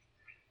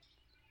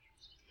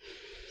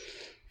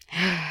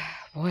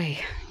 Boy,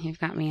 you've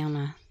got me on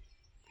a...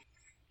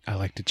 I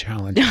like to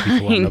challenge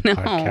people on the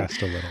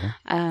podcast a little.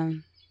 I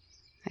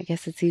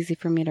guess it's easy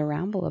for me to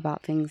ramble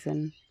about things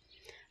and,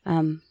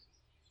 but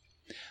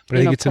I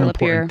think it's an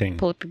important thing.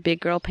 Pull up your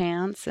big girl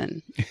pants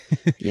and,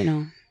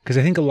 Because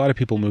I think a lot of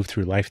people move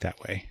through life that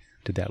way.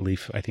 Did that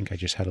leaf? I think I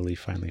just had a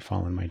leaf finally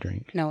fall in my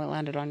drink. No, it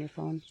landed on your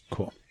phone.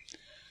 Cool.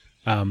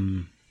 A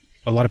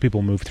lot of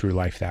people move through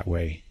life that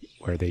way,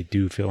 where they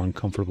do feel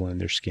uncomfortable in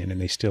their skin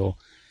and they still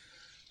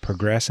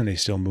progress and they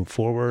still move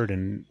forward.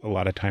 And a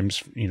lot of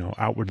times,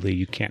 outwardly,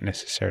 you can't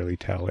necessarily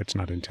tell. It's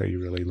not until you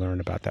really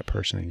learn about that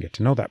person and get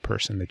to know that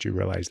person that you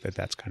realize that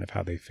that's kind of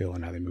how they feel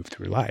and how they move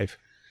through life.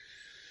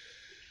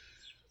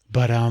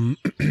 But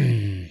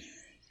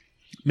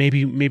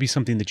maybe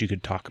something that you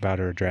could talk about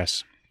or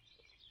address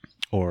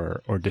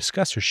or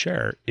discuss or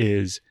share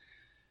is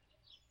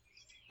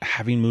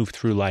having moved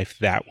through life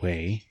that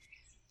way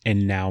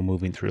and now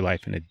moving through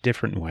life in a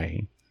different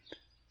way.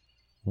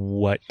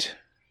 what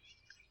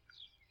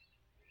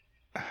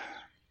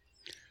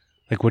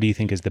do you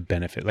think is the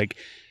benefit? Like,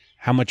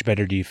 how much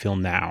better do you feel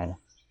now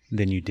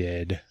than you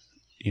did,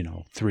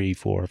 3,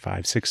 4,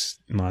 5, 6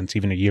 months,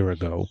 even a year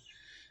ago,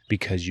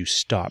 because you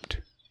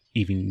stopped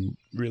even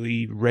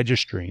really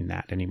registering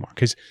that anymore?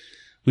 Because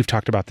we've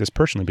talked about this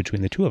personally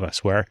between the two of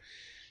us, where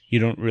you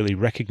don't really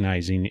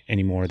recognizing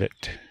anymore that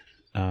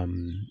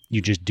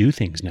you just do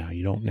things now.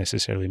 You don't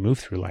necessarily move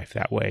through life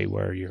that way,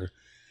 where you're,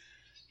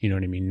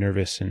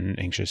 nervous and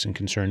anxious and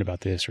concerned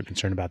about this or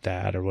concerned about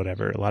that or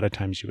whatever. A lot of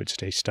times you would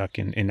stay stuck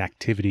in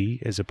activity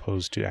as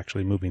opposed to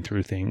actually moving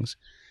through things.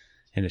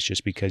 And it's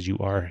just because you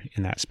are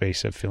in that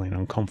space of feeling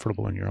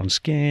uncomfortable in your own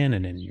skin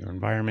and in your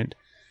environment.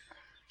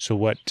 So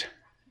what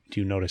do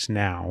you notice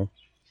now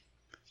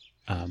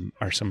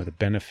are some of the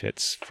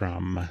benefits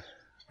from,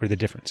 or the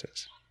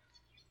differences?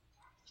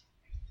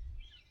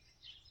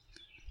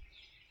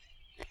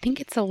 I think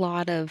it's a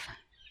lot of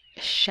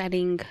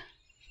shedding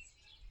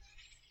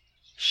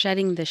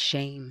the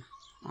shame,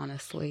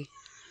 honestly.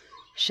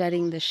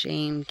 Shedding the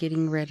shame,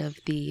 getting rid of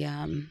the,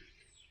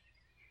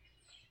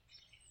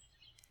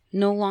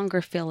 no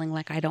longer feeling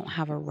like I don't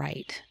have a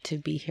right to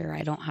be here.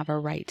 I don't have a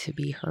right to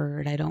be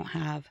heard. I don't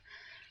have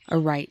a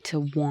right to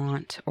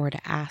want or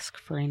to ask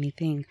for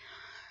anything.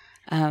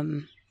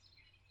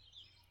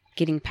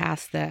 Getting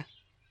past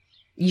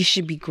you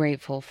should be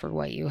grateful for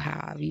what you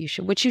have. You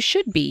should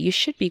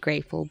be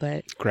grateful,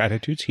 but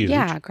Gratitude's huge.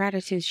 Yeah,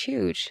 gratitude's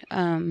huge.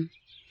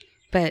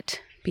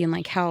 But being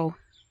like, how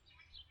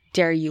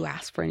dare you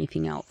ask for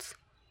anything else?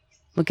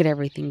 Look at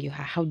everything you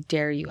have. How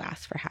dare you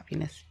ask for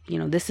happiness?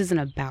 This isn't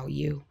about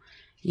you.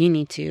 You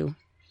need to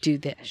do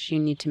this. You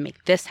need to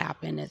make this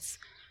happen. It's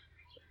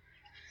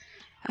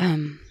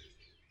a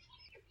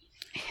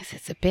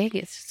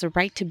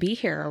right to be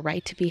here, a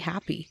right to be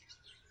happy.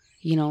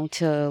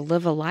 To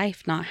live a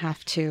life, not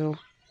have to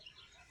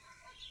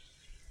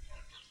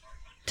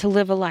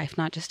live a life,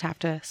 not just have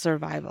to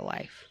survive a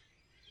life.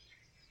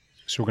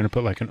 So we're going to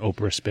put like an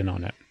Oprah spin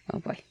on it. Oh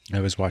boy.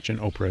 I was watching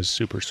Oprah's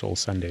Super Soul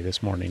Sunday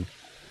this morning.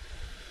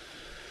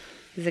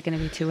 Is it going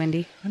to be too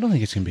windy? I don't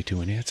think it's going to be too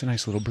windy. It's a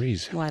nice little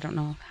breeze. Well, I don't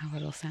know how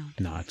it'll sound.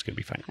 No, it's going to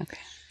be fine. Okay.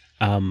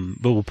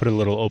 But we'll put a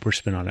little Oprah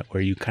spin on it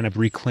where you kind of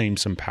reclaim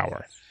some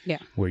power. Yeah.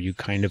 Where you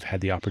kind of had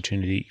the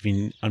opportunity,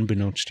 even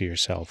unbeknownst to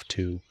yourself,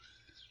 to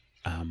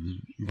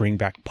bring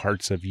back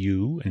parts of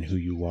you and who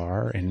you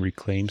are and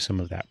reclaim some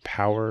of that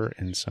power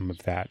and some of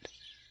that,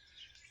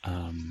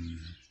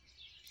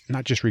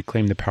 not just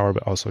reclaim the power,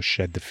 but also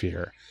shed the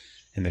fear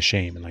and the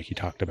shame. And like you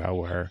talked about,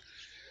 where,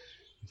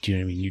 do you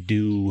know what I mean? You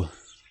do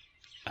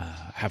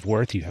have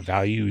worth, you have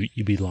value,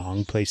 you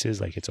belong places,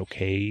 like it's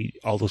okay,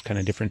 all those kind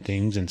of different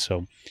things. And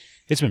so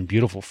it's been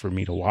beautiful for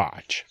me to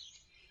watch.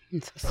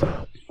 It's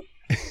so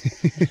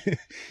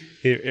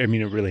It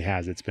really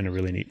has. It's been a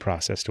really neat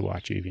process to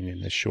watch, even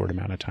in this short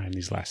amount of time,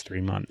 these last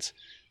 3 months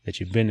that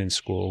you've been in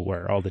school,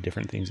 where all the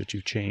different things that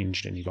you've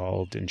changed and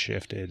evolved and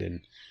shifted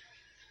and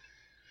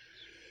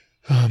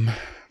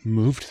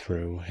moved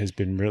through has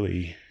been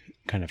really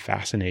kind of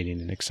fascinating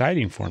and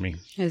exciting for me.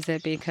 Is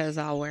it because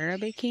I'll wear a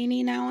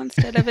bikini now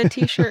instead of a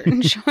t-shirt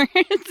and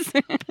shorts?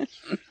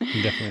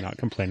 I'm definitely not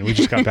complaining. We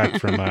just got back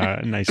from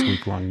a nice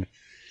week-long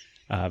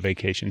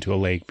vacation to a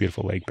lake,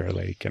 beautiful lake, Bear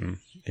Lake, and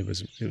it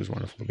was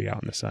wonderful to be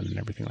out in the sun and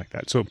everything like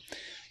that. So,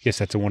 yes,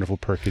 that's a wonderful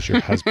perk as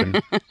your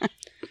husband.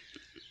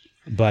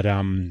 But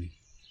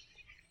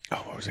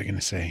what was I going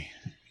to say?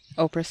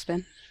 Oprah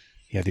spin.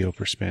 Yeah, the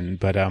Oprah spin.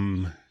 But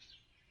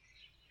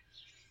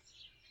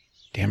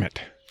damn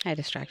it. I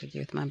distracted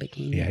you with my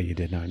bikini. Yeah, you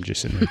did. Now I'm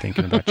just sitting there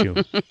thinking about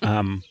you.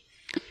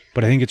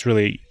 But I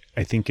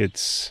think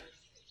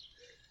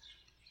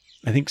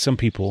some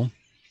people,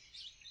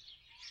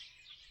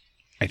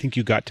 I think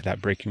you got to that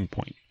breaking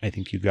point. I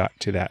think you got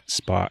to that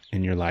spot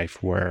in your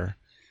life where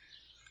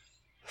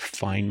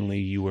finally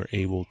you were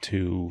able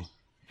to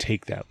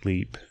take that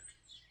leap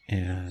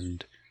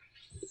and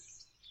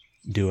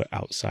do it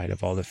outside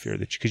of all the fear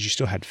because you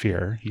still had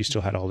fear. You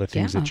still had all the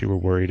things that you were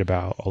worried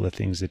about, all the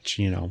things that,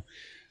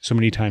 so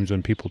many times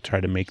when people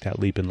try to make that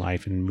leap in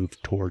life and move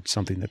towards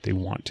something that they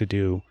want to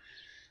do,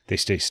 they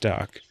stay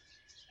stuck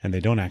and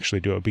they don't actually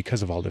do it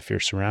because of all the fear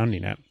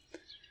surrounding it.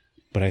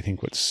 But I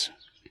think what's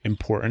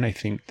important, I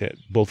think that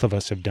both of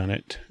us have done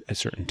it at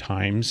certain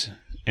times.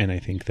 And I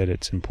think that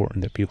it's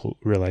important that people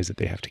realize that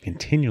they have to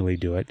continually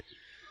do it,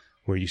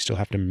 where you still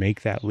have to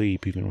make that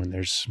leap even when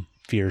there's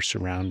fear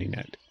surrounding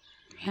it.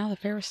 Yeah, the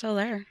fear was still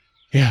there.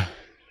 Yeah.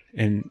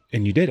 And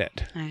you did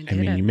it.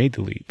 You made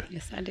the leap.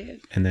 Yes, I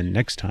did. And then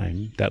next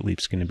time, that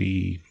leap's going to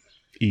be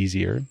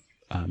easier.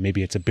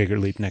 Maybe it's a bigger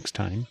leap next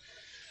time.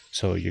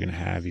 So you're going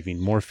to have even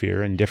more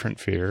fear and different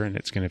fear, and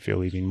it's going to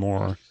feel even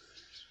more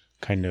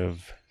kind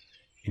of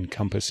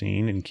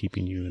encompassing and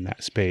keeping you in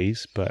that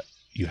space. But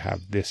you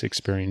have this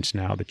experience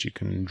now that you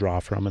can draw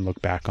from and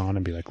look back on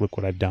and be like, look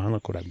what I've done,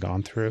 look what I've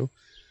gone through.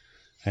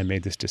 I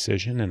made this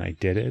decision and I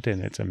did it,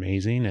 and it's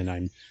amazing, and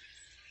I'm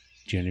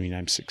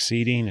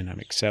succeeding and I'm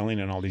excelling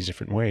in all these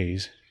different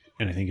ways.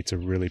 And I think it's a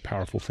really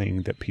powerful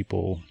thing that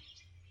people,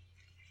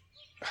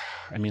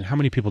 how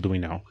many people do we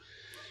know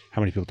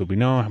how many people do we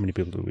know? How many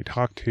people do we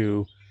talk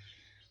to?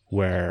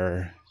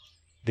 Where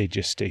they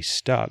just stay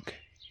stuck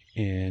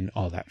in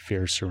all that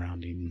fear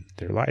surrounding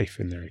their life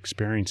and their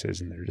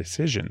experiences and their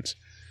decisions.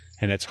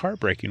 And it's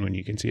heartbreaking when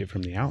you can see it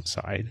from the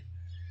outside.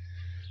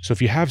 So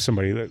if you have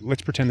somebody,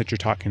 let's pretend that you're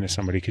talking to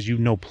somebody, because you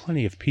know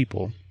plenty of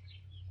people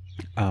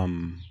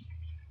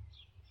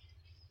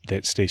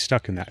that stay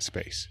stuck in that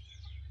space.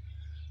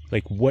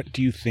 Like, what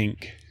do you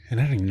think? And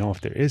I don't even know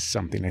if there is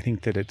something. I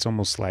think that it's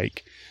almost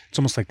like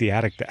the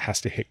addict that has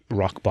to hit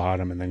rock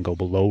bottom and then go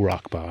below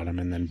rock bottom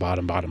and then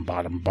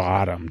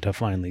bottom to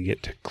finally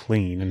get to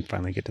clean and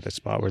finally get to the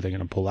spot where they're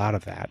going to pull out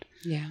of that.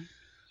 Yeah.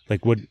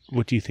 Like, what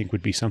do you think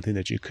would be something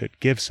that you could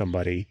give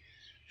somebody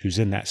who's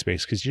in that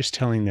space? Because just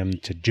telling them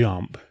to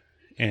jump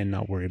and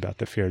not worry about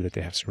the fear that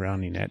they have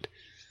surrounding it,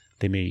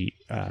 they may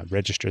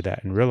register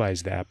that and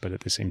realize that, but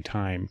at the same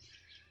time,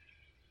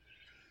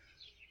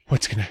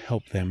 what's going to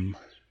help them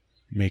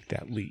make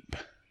that leap?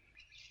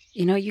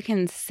 You know, you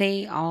can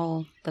say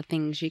all the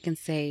things. You can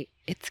say,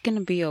 it's going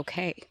to be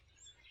okay.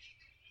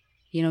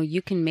 You know,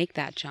 you can make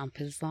that jump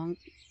as long,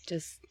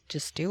 just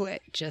do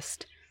it.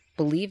 Just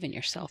believe in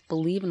yourself.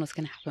 Believe in what's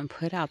going to happen.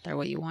 Put out there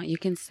what you want. You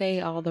can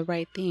say all the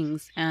right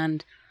things.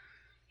 And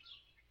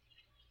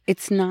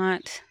it's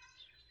not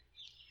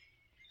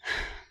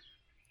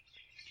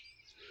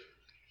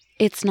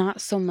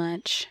so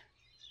much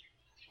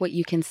what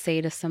you can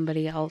say to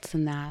somebody else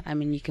in that. I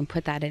mean, you can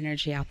put that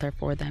energy out there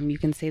for them. You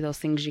can say those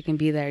things. You can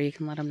be there. You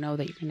can let them know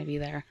that you're going to be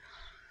there.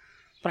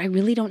 But I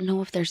really don't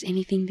know if there's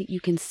anything that you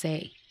can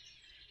say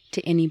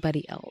to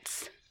anybody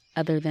else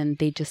other than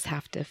they just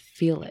have to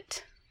feel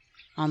it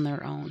on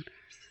their own.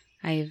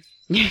 You're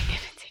going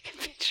to take a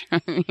picture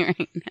of me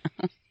right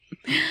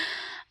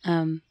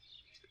now.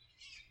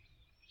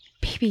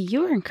 Baby,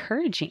 you're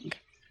encouraging.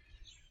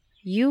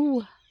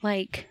 You,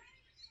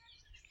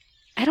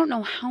 I don't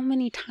know how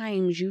many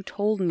times you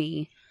told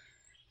me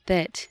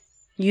that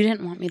you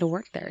didn't want me to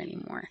work there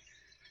anymore.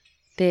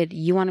 That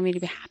you wanted me to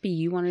be happy.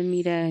 You wanted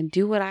me to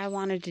do what I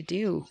wanted to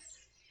do.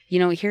 You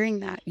know, hearing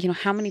that, you know,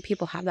 how many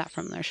people have that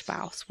from their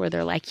spouse where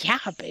they're like, yeah,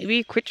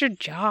 baby, quit your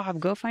job.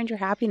 Go find your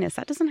happiness.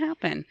 That doesn't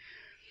happen.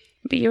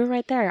 But you were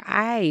right there.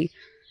 I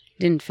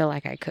didn't feel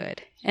like I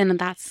could. And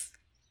that's,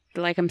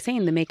 like I'm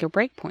saying, the make or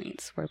break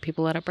points where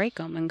people let it break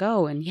them and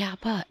go. And yeah,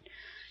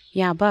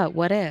 but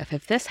what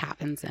if this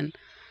happens? And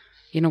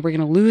you know, we're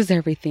going to lose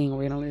everything.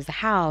 We're going to lose the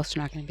house.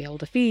 We're not going to be able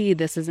to feed.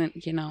 This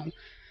isn't, you know,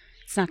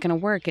 it's not going to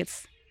work.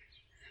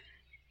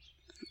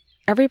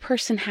 Every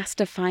person has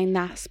to find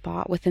that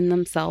spot within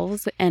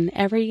themselves. And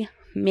every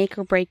make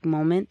or break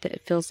moment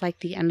that feels like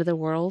the end of the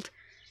world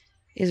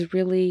is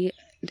really,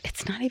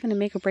 it's not even a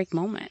make or break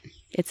moment.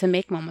 It's a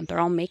make moment. They're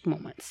all make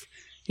moments.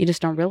 You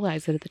just don't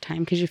realize it at the time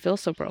because you feel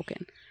so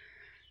broken.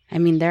 I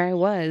mean, there I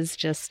was,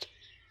 just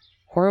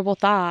horrible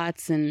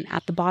thoughts and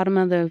at the bottom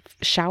of the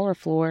shower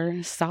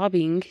floor,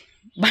 sobbing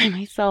by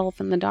myself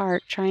in the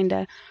dark,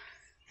 and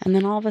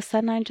then all of a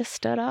sudden I just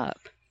stood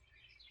up.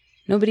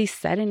 Nobody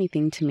said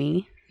anything to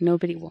me.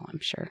 Well, I'm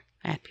sure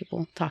I had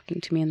people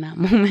talking to me in that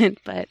moment,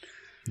 but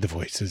the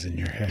voices in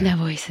your head. The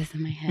voices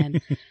in my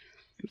head.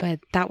 But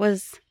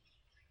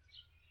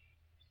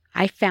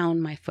I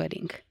found my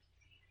footing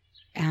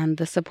and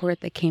the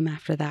support that came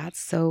after that.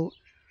 So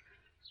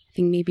I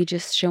think maybe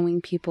just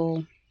showing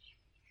people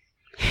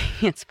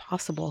it's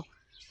possible,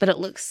 but it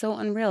looks so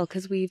unreal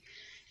because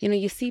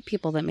you see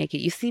people that make it,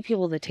 you see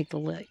people that take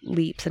the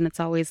leaps, and it's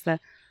always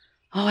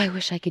I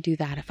wish I could do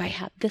that if I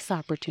had this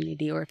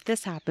opportunity, or if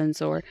this happens,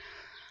 or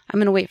I'm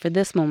going to wait for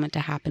this moment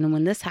to happen. And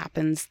when this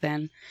happens,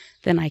 then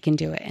I can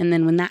do it. And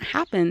then when that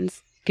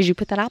happens, because you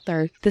put that out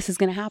there, this is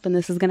going to happen,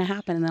 and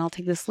then I'll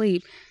take this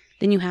leap.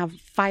 Then you have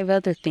 5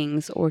 other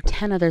things or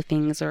 10 other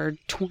things or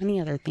 20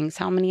 other things.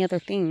 How many other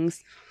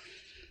things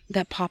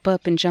that pop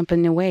up and jump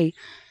in the way?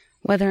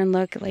 Whether and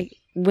look, like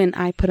when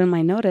I put in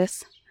my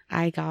notice,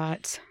 I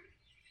got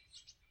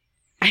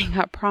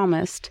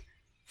promised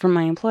from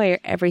my employer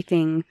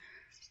everything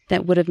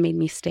that would have made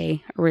me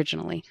stay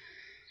originally.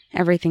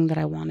 Everything that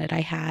I wanted. I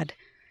had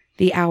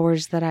the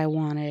hours that I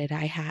wanted.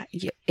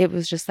 It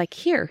was just like,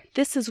 here,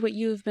 this is what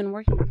you've been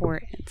working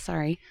for.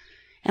 Sorry.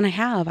 And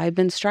I've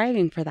been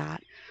striving for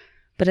that.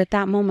 But at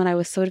that moment, I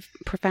was so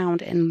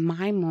profound in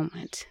my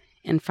moment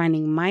and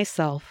finding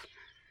myself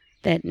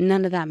that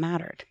none of that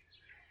mattered.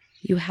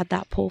 You had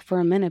that pull for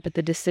a minute, but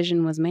the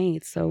decision was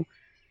made. So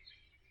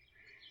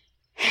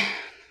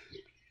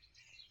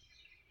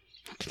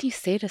what can you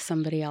say to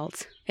somebody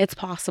else? It's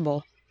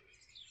possible.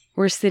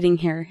 We're sitting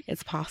here.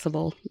 It's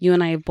possible. You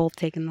and I have both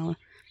taken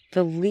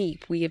the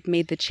leap. We have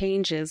made the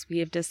changes. We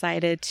have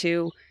decided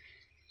to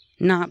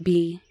not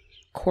be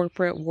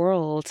corporate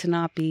world, to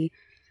not be,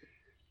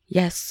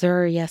 yes,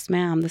 sir, yes,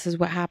 ma'am. This is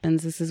what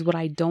happens. This is what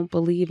I don't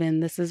believe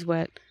in. This is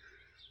what...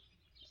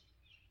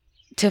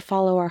 to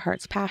follow our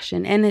heart's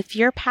passion. And if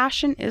your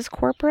passion is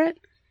corporate,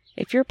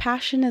 if your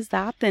passion is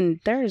that,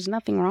 then there is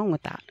nothing wrong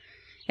with that.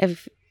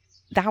 If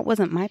that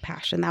wasn't my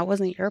passion, that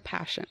wasn't your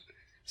passion.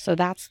 So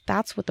that's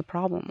what the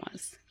problem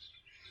was.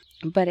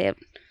 But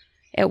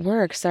it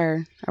works.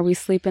 Are we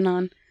sleeping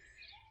on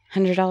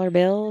 $100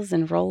 bills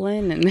and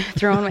rolling and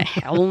throwing them?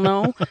 Hell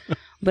no.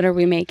 But are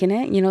we making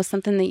it? You know,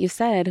 something that you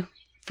said,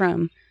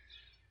 from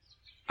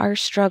our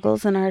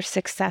struggles and our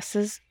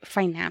successes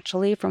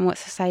financially, from what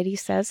society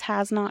says,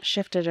 has not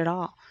shifted at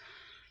all.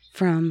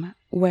 From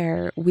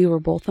where we were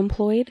both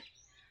employed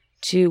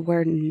to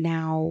where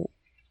now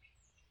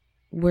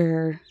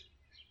we're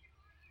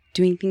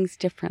doing things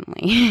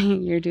differently.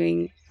 You're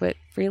doing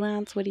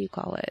freelance? What do you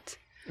call it?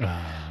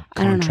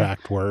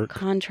 Contract work.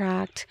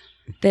 Contract.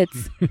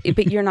 That's,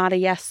 but you're not a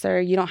yes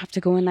sir. You don't have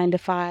to go in 9 to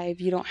 5.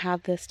 You don't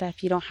have this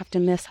stuff. You don't have to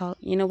miss how,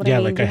 you know what I mean?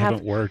 Yeah, like I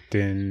haven't worked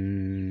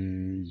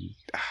in,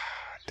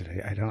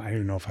 I don't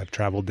even know if I've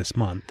traveled this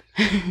month.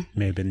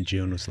 Maybe in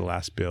June was the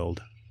last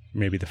build.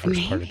 Maybe the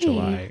first part of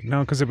July.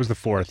 No, because it was the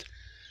 4th.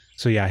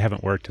 So yeah, I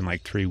haven't worked in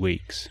like 3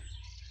 weeks.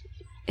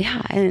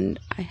 Yeah, and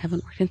I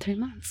haven't worked in 3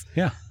 months.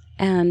 Yeah.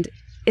 And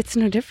it's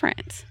no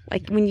different.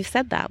 Like when you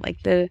said that, like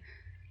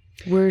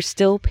we're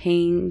still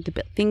paying the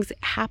bill. Things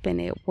happen.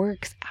 It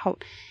works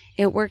out.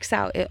 It works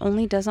out. It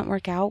only doesn't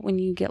work out when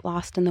you get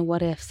lost in the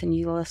what ifs and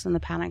you listen in the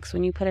panics.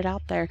 When you put it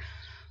out there,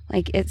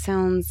 like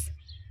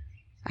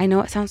I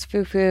know it sounds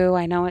foo-foo.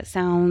 I know it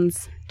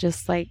sounds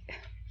just like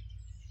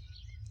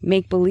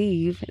make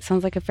believe. It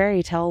sounds like a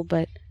fairy tale,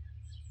 but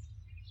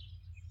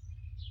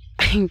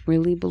I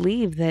really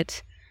believe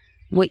that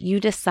what you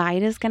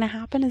decide is going to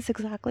happen is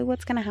exactly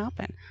what's going to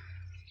happen.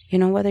 You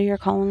know, whether you're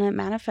calling it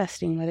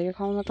manifesting, whether you're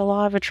calling it the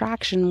law of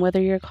attraction,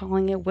 whether you're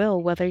calling it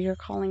will, whether you're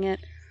calling it,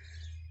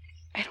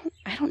 I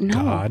don't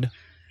know.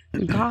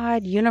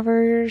 God,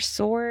 universe,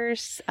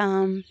 source,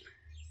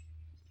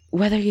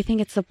 whether you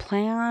think it's a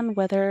plan,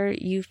 whether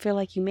you feel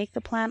like you make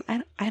the plan,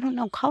 I don't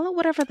know. Call it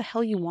whatever the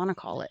hell you want to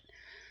call it.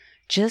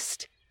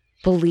 Just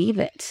believe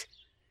it.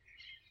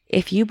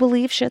 If you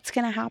believe shit's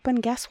going to happen,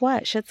 guess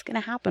what? Shit's going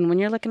to happen. When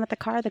you're looking at the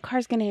car's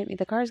going to hit me,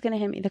 the car's going to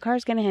hit me, the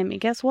car's going to hit me.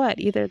 Guess what?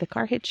 Either the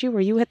car hits you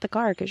or you hit the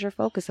car because you're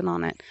focusing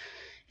on it.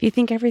 If you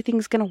think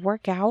everything's going to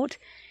work out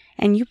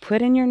and you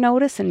put in your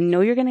notice and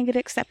know you're going to get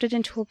accepted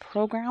into a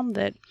program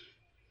that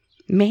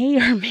may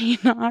or may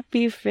not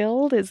be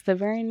filled, it's the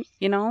very,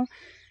 you know,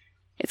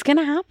 it's going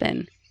to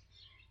happen.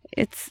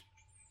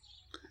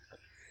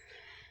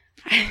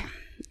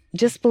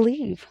 Just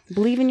believe.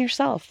 Believe in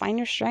yourself. Find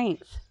your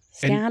strength.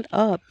 Stand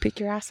up. Pick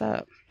your ass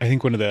up. I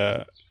think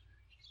I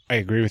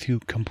agree with you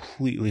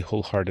completely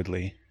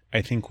wholeheartedly.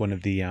 I think one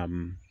of the,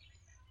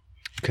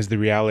 because the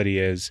reality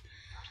is,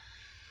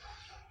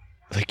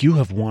 like, you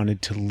have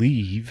wanted to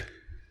leave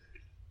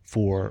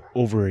for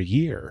over a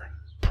year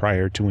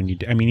prior to when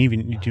I mean,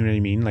 even, do you know what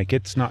I mean? Like,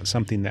 it's not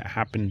something that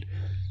happened,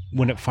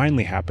 when it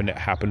finally happened, it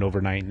happened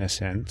overnight in a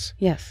sense.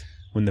 Yes.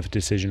 When the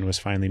decision was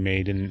finally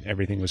made and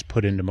everything was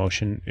put into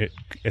motion, it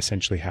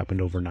essentially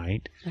happened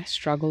overnight. I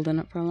struggled in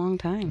it for a long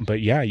time. But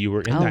yeah, you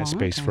were in that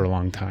space for a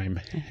long time.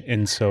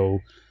 And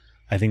so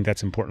I think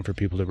that's important for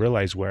people to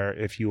realize, where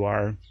if you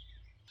are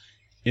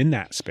in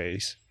that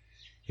space,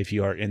 if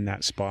you are in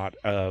that spot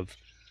of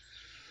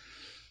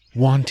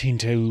wanting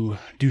to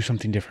do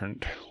something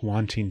different,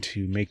 wanting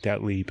to make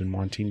that leap and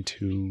wanting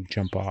to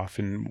jump off,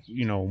 and,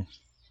 you know,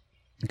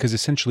 because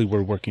essentially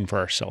we're working for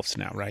ourselves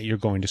now, right? You're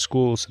going to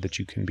school so that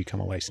you can become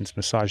a licensed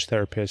massage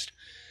therapist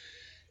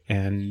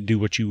and do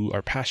what you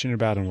are passionate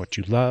about and what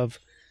you love.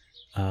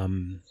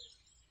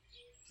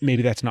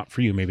 Maybe that's not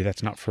for you. Maybe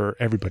that's not for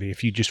everybody.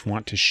 If you just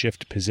want to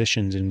shift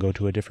positions and go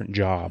to a different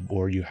job,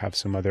 or you have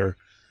some other,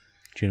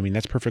 do you know what I mean?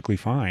 That's perfectly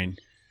fine.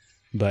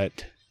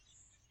 But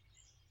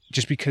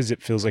just because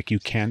it feels like you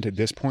can't at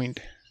this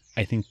point,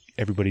 I think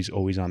everybody's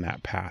always on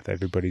that path.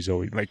 Everybody's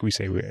always, like we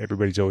say,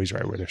 everybody's always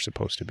right where they're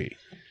supposed to be.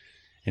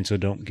 And so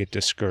don't get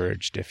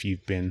discouraged if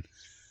you've been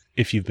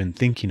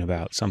thinking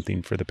about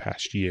something for the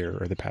past year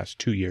or the past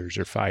 2 years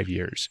or 5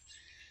 years.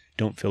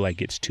 Don't feel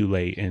like it's too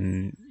late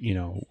and, you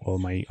know, well,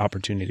 my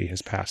opportunity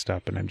has passed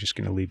up and I'm just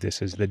going to leave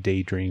this as the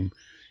daydream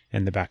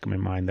in the back of my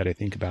mind that I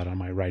think about on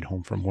my ride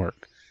home from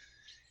work.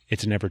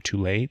 It's never too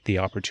late. The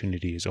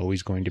opportunity is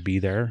always going to be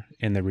there.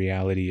 And the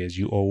reality is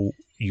you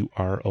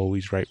are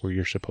always right where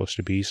you're supposed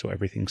to be. So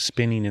everything's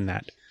spinning in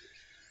that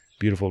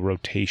beautiful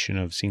rotation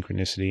of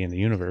synchronicity in the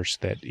universe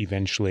that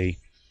eventually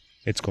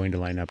it's going to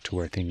line up to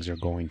where things are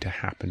going to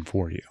happen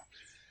for you.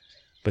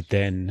 But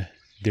then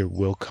there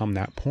will come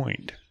that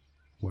point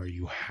where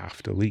you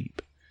have to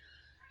leap.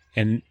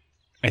 And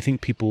I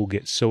think people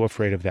get so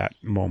afraid of that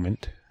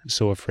moment,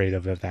 so afraid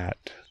of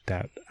that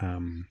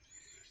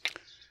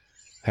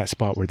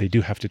spot where they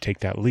do have to take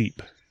that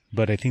leap.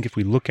 But I think if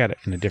we look at it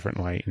in a different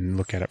light and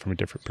look at it from a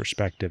different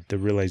perspective, the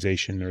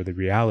realization or the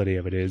reality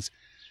of it is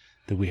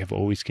that we have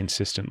always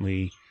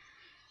consistently,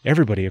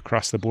 everybody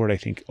across the board, I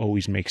think,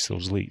 always makes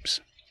those leaps.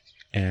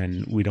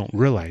 And we don't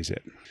realize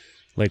it.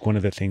 Like, one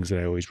of the things that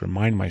I always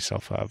remind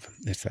myself of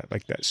is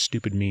that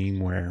stupid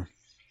meme where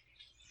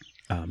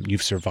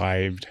you've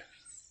survived,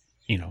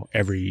 you know,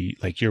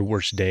 your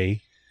worst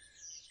day,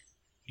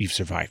 you've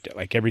survived it.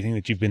 Like, everything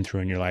that you've been through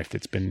in your life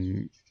that's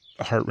been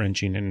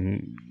heart-wrenching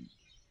and,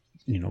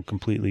 you know,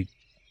 completely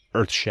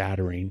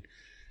earth-shattering,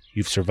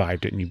 you've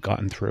survived it and you've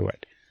gotten through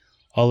it.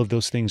 All of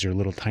those things are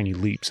little tiny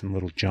leaps and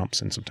little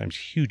jumps and sometimes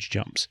huge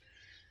jumps.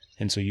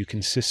 And so you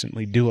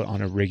consistently do it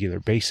on a regular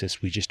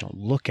basis. We just don't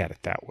look at it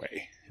that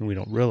way. And we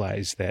don't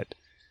realize that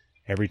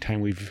every time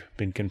we've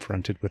been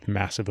confronted with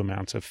massive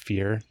amounts of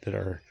fear that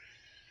are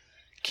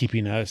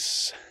keeping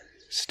us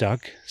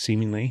stuck,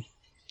 seemingly,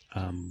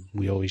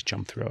 we always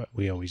jump through it.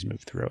 We always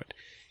move through it,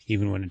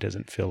 even when it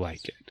doesn't feel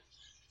like it.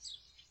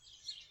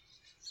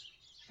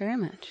 Very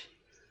much.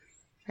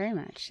 Very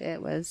much.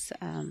 It was,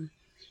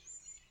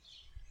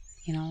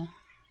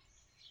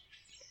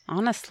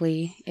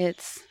 honestly,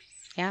 it's,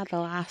 the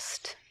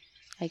last,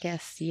 I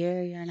guess,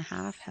 year and a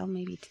half, hell,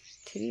 maybe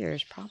 2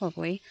 years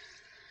probably,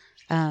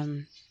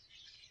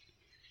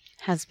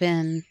 has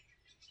been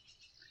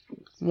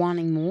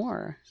wanting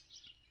more,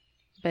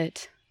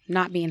 but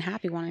not being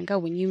happy, wanting to go.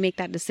 When you make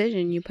that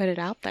decision, you put it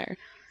out there.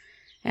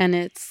 And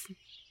it's,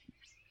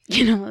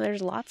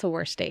 there's lots of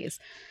worse days.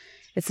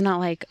 It's not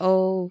like,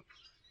 oh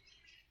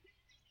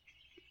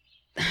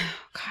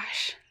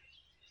gosh,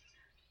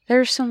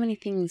 there's so many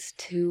things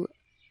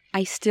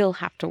I still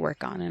have to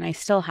work on and I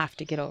still have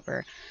to get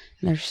over.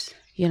 And there's,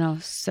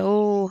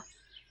 so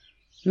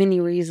many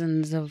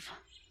reasons of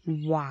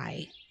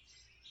why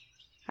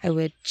I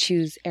would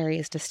choose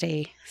areas to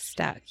stay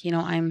stuck.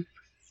 I'm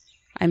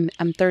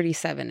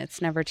 37.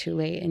 It's never too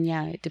late.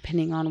 And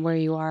depending on where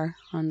you are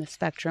on the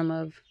spectrum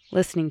of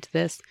listening to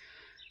this,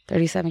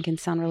 37 can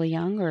sound really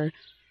young, or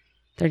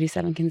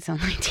 37 can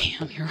sound like,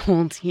 damn, you're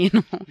old,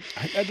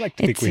 I'd like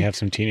to think we have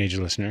some teenage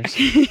listeners.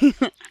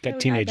 Got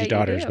teenage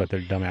daughters, but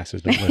their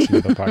dumbasses don't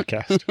listen to the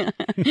podcast.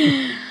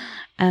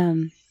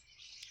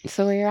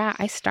 So where you're at,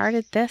 I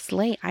started this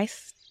late. I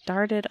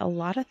started a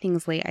lot of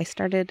things late. I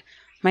started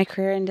my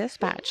career in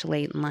dispatch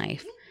late in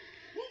life.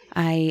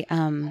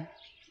 It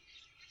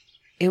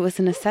was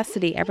a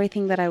necessity.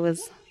 Everything that I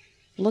was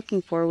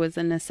looking for was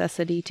a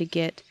necessity to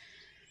get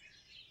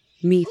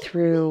me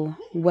through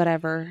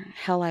whatever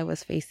hell I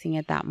was facing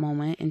at that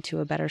moment into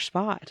a better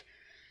spot.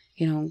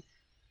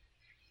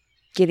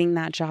 Getting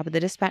that job at the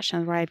dispatch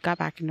center where I got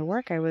back into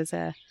work, I was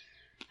a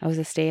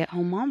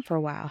stay-at-home mom for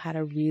a while. Had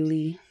a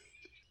really,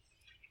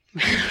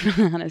 I don't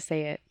know how to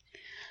say it,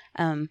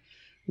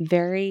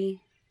 very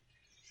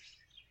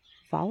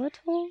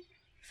volatile.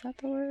 Is that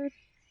the word?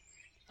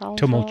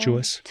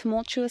 Volatile.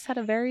 Tumultuous. Had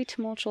a very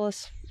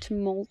tumultuous.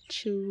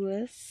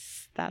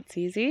 That's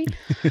easy.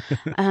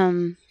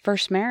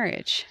 First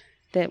marriage.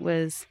 It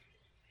was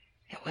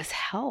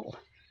hell.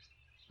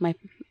 My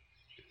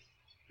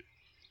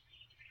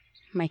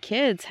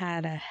kids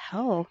had a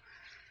hell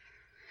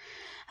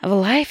of a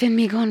life, and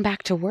me going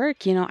back to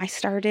work. I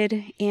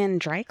started in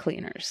dry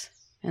cleaners,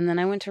 and then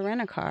I went to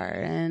rent a car,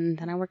 and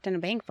then I worked in a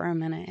bank for a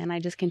minute, and I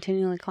just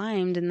continually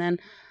climbed, and then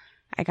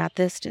I got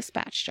this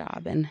dispatch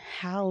job, and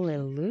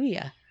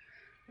hallelujah,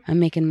 I'm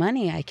making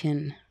money. I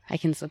can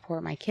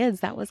support my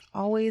kids. That was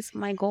always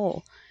my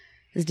goal,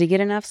 is to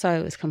get enough so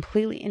I was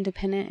completely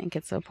independent and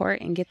could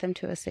support and get them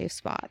to a safe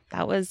spot.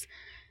 That was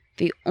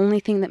the only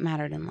thing that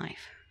mattered in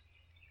life.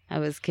 I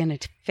was going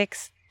to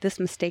fix this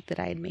mistake that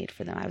I had made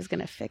for them. I was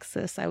going to fix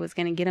this. I was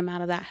going to get them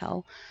out of that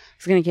hell. I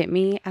was going to get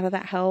me out of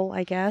that hell,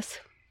 I guess.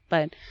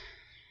 But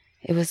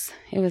it was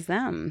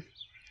them.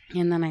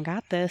 And then I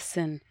got this,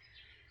 and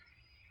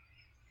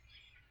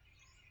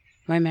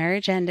my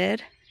marriage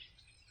ended.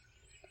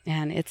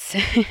 And it's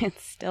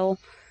still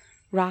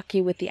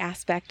rocky with the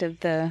aspect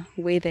of the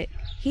way that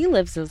he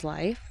lives his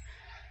life.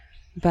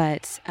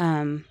 But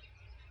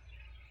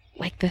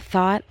like the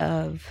thought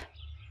of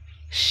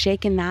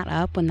shaking that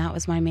up when that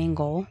was my main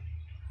goal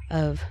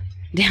of,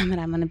 damn it,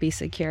 I'm going to be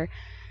secure.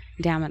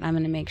 Damn it, I'm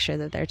going to make sure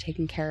that they're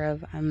taken care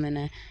of. I'm going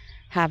to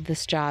have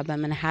this job.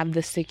 I'm going to have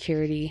this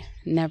security.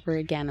 Never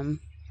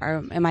again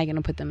am I going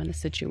to put them in a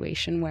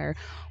situation where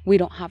we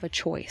don't have a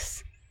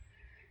choice.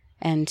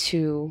 And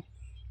to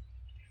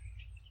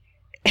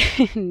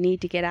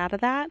need to get out of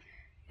that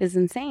is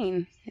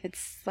insane.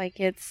 It's like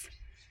it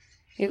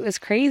was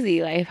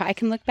crazy. Like, I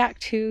can look back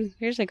 2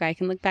 years ago, I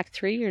can look back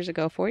 3 years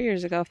ago, 4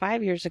 years ago,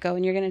 5 years ago,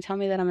 and you're going to tell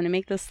me that I'm going to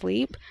make this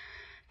leap,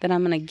 that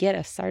I'm going to get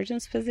a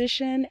sergeant's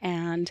position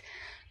and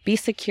be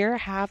secure,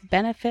 have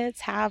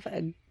benefits, have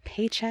a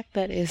paycheck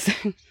that is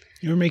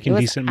you were making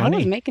decent money. I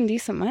was making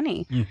decent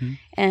money. Mm-hmm.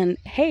 And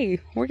hey,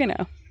 we're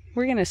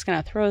just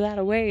gonna throw that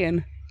away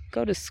and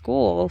go to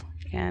school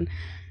and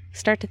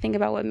start to think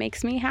about what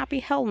makes me happy?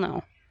 Hell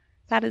no.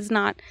 That is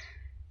not,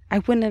 I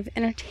wouldn't have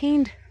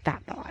entertained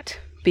that thought,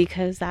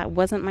 because that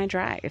wasn't my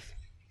drive.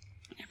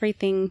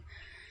 Everything,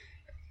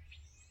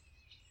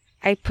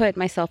 I put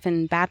myself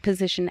in bad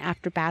position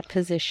after bad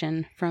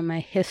position from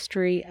a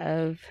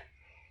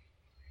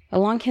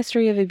long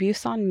history of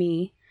abuse on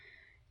me,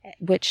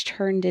 which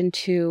turned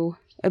into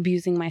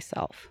abusing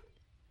myself,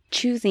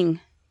 choosing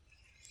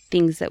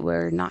things that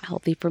were not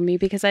healthy for me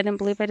because I didn't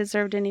believe I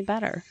deserved any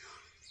better,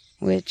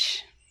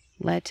 which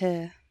led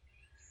to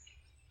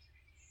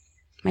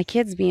my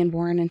kids being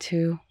born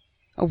into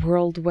a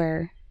world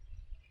where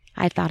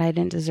I thought I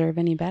didn't deserve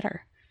any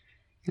better.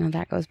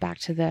 That goes back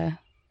to the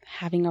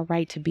having a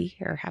right to be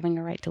here, having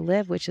a right to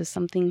live, which is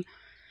something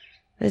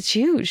that's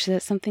huge.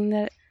 That's something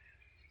that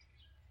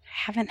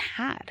haven't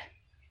had.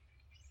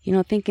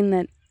 Thinking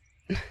that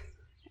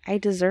I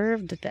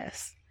deserved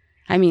this.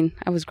 I mean,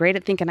 I was great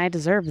at thinking I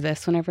deserved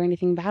this whenever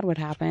anything bad would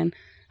happen.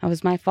 It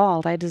was my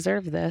fault. I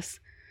deserved this.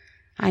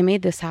 I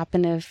made this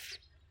happen if,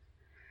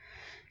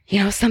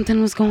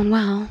 something was going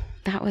well.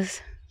 That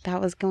was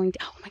going to,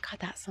 oh my God,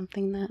 that's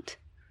something that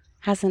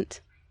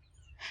hasn't.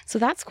 So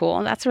that's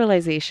cool. That's a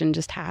realization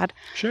just had.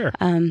 Sure.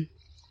 And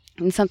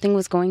something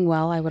was going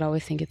well, I would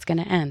always think it's going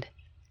to end.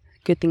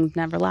 Good things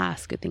never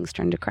last. Good things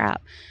turn to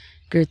crap.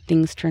 Good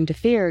things turn to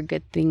fear.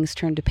 Good things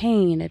turn to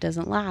pain. It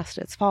doesn't last.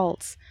 It's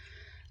false.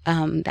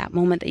 That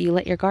moment that you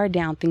let your guard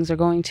down, things are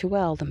going too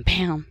well, then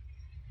bam.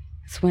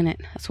 That's when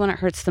it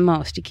hurts the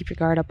most. You keep your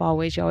guard up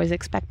always. You always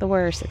expect the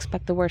worst,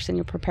 and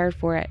you're prepared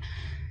for it.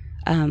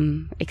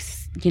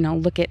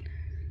 Look at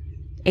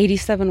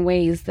 87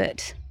 ways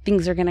that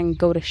things are going to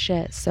go to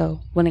shit. So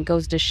when it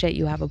goes to shit,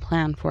 you have a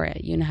plan for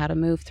it. You know how to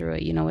move through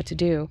it. You know what to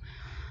do.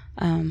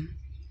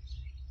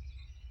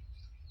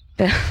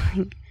 But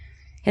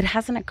it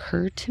hasn't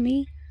occurred to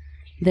me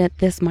that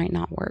this might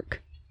not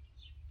work.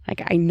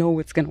 Like, I know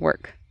it's going to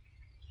work.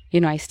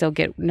 I still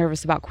get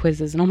nervous about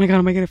quizzes and, oh my God,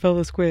 am I going to fail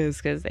this quiz?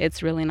 Because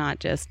it's really not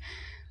just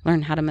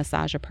learn how to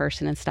massage a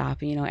person and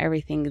stop.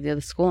 Everything,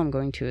 the school I'm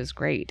going to is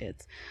great.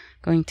 It's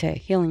going to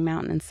Healing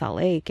Mountain in Salt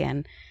Lake,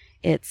 and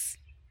it's...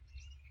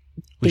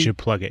 We should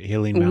plug it,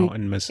 Healing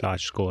Mountain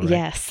Massage School, right?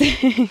 Yes.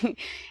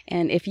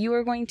 And if you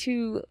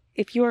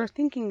are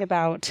thinking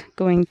about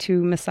going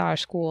to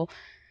massage school,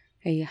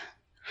 I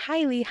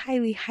highly,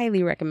 highly,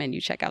 highly recommend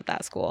you check out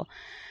that school.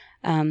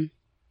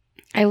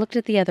 I looked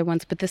at the other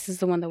ones, but this is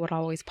the one that would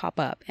always pop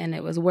up, and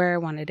it was where I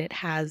wanted. It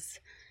has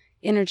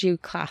energy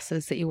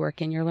classes that you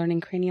work in. You're learning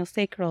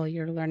craniosacral,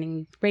 you're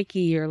learning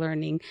Reiki, you're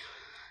learning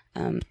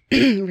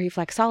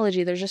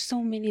reflexology. There's just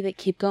so many that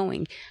keep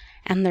going,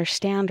 and their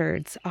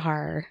standards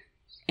are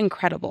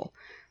incredible.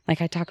 Like,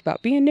 I talk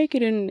about being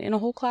naked in a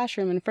whole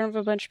classroom in front of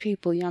a bunch of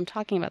people. I'm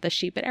talking about the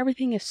sheet, but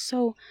everything is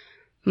so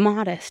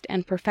modest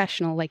and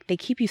professional. Like, they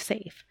keep you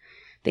safe.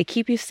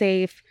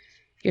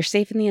 You're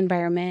safe in the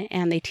environment,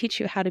 and they teach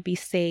you how to be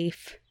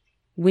safe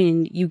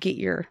when you get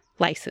your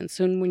license.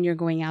 And when you're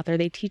going out there,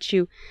 they teach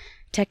you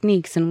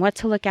techniques and what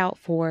to look out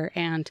for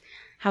and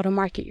how to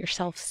market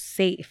yourself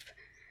safe.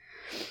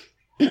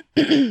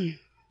 And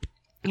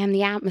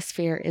the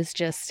atmosphere is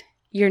just,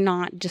 you're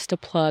not just a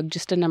plug,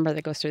 just a number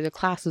that goes through. The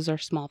classes are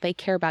small. They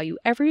care about you.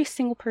 Every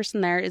single person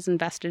there is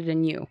invested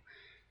in you.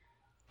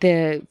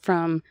 I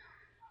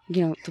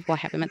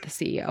haven't met the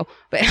CEO,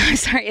 but I'm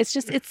sorry. It's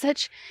just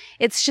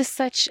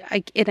such,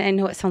 I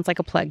know it sounds like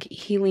a plug.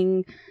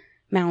 Healing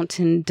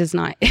Mountain does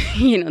not,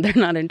 they're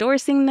not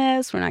endorsing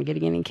this. We're not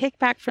getting any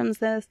kickback from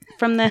this.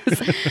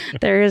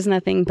 There is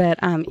nothing, but,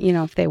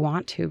 if they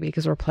want to,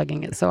 because we're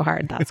plugging it so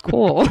hard, that's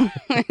cool.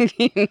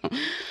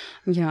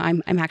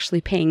 I'm actually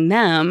paying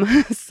them.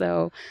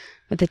 So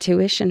with the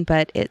tuition,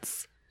 but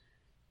it's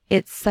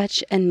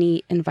such a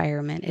neat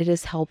environment. It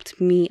has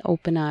helped me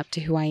open up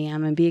to who I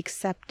am and be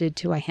accepted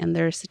to who I am.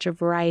 There's such a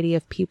variety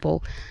of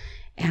people,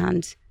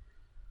 and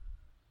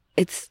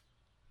it's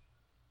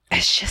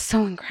just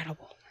so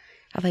incredible.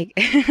 I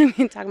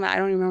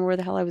don't remember where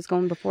the hell I was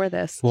going before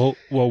this. Well,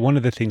 one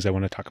of the things I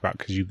want to talk about,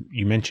 because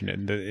you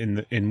mentioned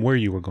it in where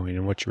you were going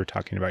and what you were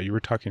talking about. You were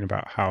talking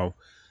about how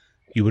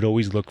you would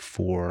always look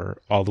for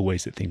all the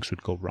ways that things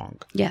would go wrong.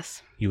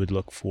 Yes. You would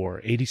look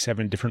for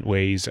 87 different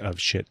ways of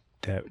shit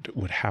that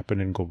would happen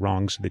and go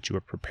wrong, so that you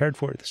were prepared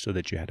for it, so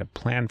that you had a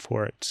plan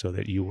for it, so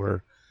that you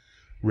were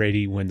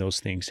ready when those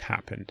things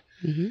happened.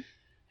 Mm-hmm.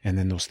 And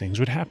then those things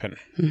would happen.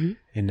 Mm-hmm.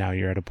 And now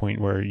you're at a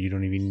point where you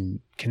don't even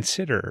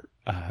consider,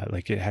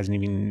 it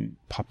hasn't even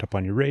popped up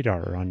on your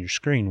radar or on your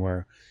screen,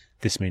 where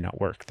this may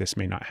not work, this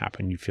may not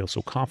happen. You feel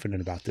so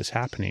confident about this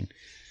happening.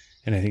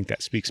 And I think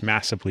that speaks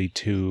massively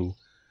to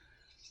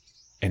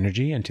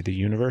energy and to the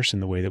universe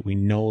and the way that we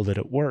know that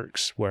it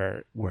works,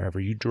 where wherever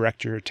you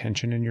direct your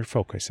attention and your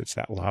focus, it's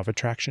that law of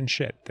attraction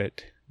shit,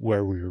 that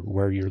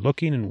where you're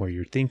looking and where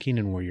you're thinking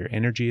and where your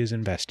energy is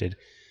invested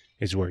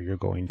is where you're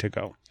going to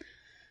go.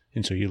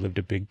 And so you lived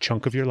a big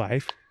chunk of your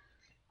life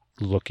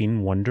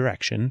looking one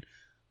direction,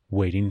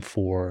 waiting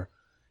for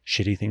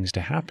shitty things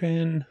to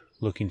happen,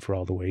 looking for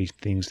all the ways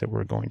things that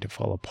were going to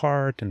fall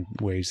apart and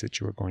ways that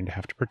you were going to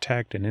have to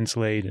protect and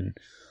insulate and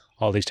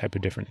all these type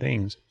of different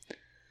things.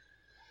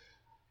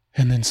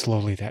 And then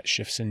slowly that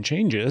shifts and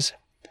changes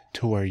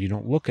to where you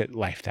don't look at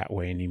life that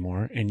way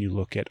anymore, and you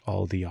look at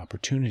all the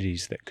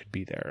opportunities that could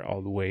be there,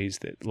 all the ways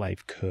that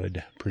life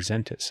could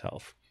present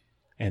itself.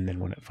 And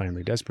then when it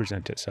finally does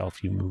present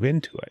itself, you move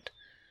into it.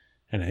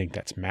 And I think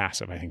that's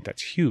massive. I think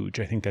that's huge.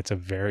 I think that's a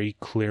very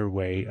clear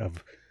way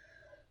of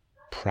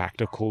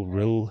practical,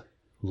 real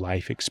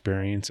life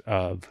experience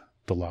of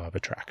the law of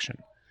attraction.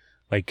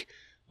 Like,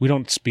 we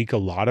don't speak a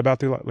lot about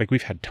the law. Like,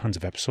 we've had tons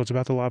of episodes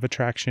about the law of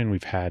attraction.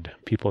 We've had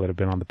people that have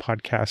been on the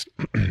podcast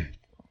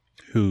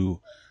who,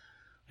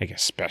 I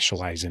guess,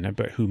 specialize in it,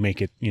 but who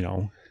make it,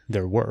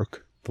 their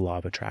work, the law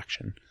of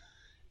attraction.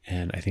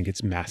 And I think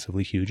it's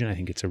massively huge, and I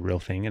think it's a real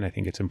thing, and I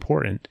think it's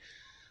important.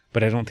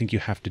 But I don't think you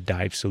have to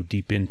dive so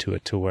deep into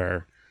it to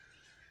where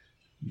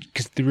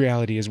because the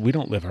reality is we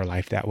don't live our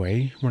life that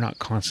way. We're not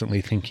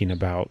constantly thinking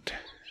about,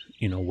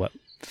 what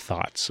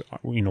thoughts,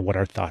 what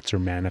our thoughts are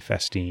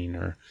manifesting,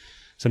 or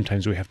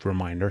sometimes we have to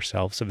remind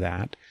ourselves of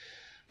that.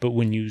 But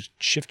when you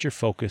shift your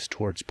focus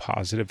towards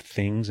positive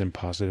things and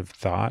positive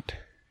thought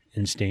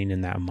and staying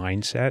in that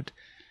mindset,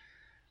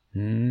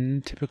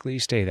 typically you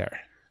stay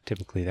there.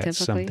 Typically that's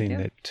something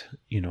that,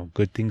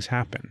 good things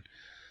happen.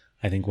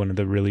 I think one of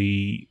the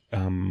really,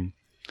 we're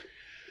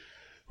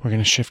going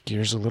to shift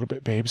gears a little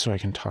bit, babe, so I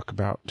can talk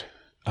about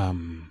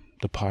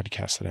the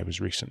podcast that I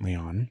was recently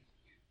on.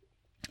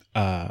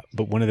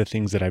 But one of the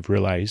things that I've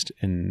realized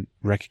and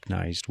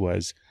recognized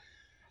was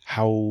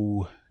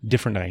how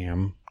different I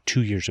am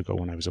 2 years ago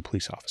when I was a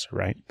police officer,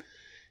 right?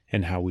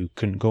 And how we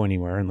couldn't go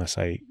anywhere unless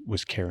I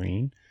was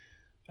carrying.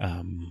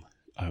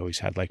 I always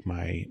had like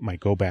my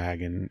go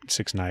bag and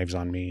 6 knives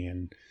on me,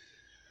 and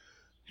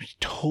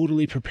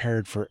totally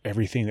prepared for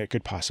everything that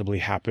could possibly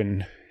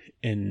happen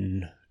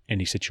in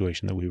any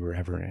situation that we were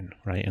ever in,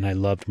 right? And I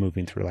loved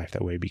moving through life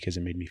that way because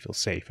it made me feel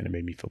safe and it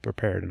made me feel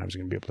prepared, and I was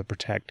going to be able to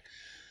protect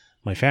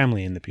my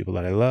family and the people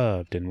that I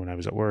loved. And when I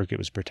was at work, it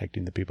was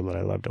protecting the people that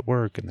I loved at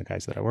work and the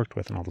guys that I worked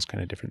with and all those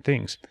kind of different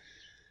things.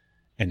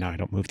 And now I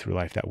don't move through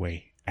life that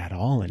way at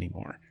all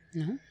anymore.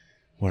 Mm-hmm.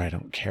 Where I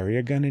don't carry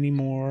a gun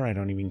anymore. I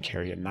don't even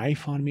carry a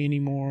knife on me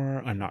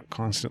anymore. I'm not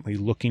constantly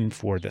looking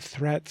for the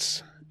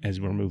threats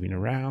as we're moving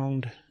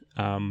around.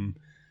 And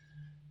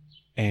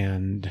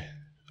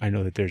I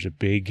know that there's a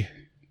big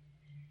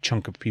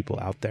chunk of people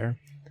out there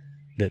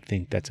that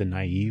think that's a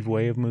naive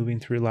way of moving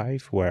through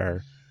life,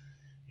 where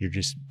you're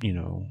just,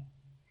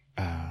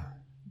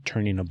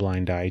 turning a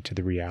blind eye to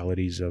the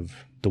realities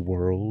of the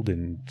world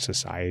and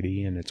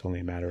society, and it's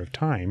only a matter of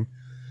time.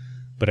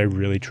 But I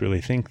really,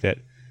 truly think that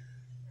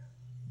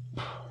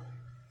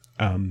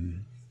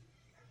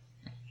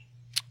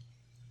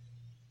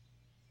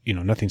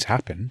nothing's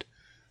happened.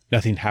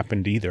 Nothing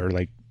happened either.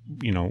 Like,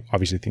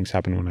 obviously things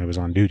happened when I was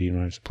on duty,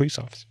 when I was a police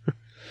officer.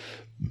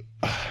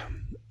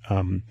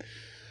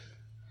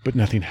 But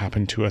nothing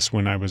happened to us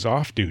when I was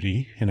off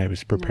duty and I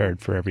was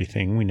prepared for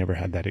everything. We never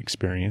had that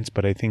experience.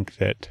 But I think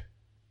that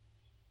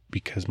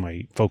because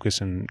my focus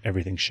and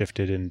everything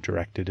shifted and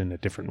directed in a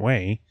different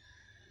way,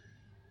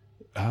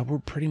 we're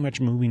pretty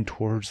much moving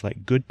towards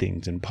like good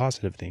things and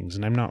positive things.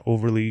 And I'm not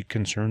overly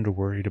concerned or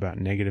worried about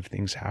negative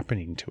things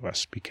happening to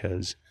us,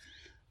 because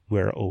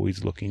we're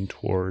always looking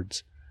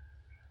towards,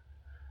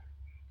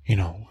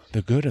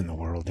 the good in the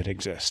world that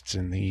exists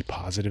and the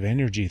positive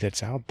energy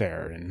that's out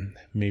there. And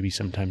maybe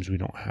sometimes we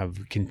don't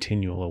have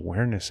continual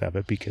awareness of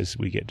it because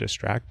we get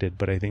distracted.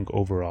 But I think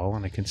overall,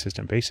 on a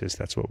consistent basis,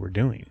 that's what we're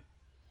doing.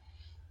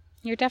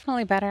 You're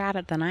definitely better at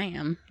it than I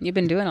am. You've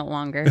been doing it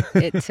longer.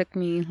 It took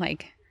me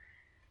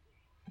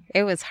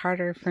it was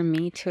harder for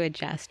me to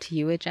adjust to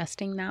you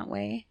adjusting that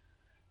way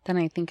than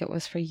I think it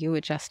was for you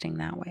adjusting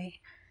that way,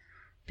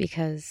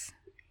 because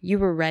you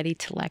were ready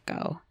to let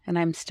go, and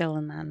I'm still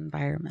in that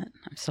environment.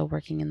 I'm still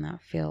working in that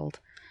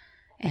field,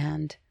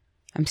 and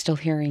I'm still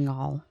hearing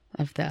all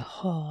of the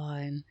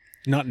and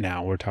not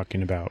now. We're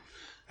talking about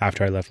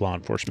after I left law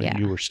enforcement. Yeah.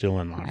 You were still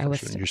in law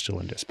enforcement. You're still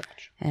in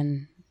dispatch,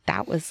 and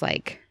that was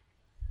like,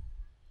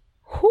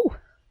 whew,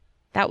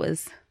 that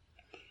was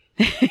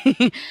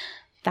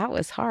that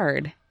was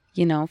hard,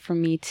 for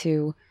me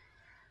to.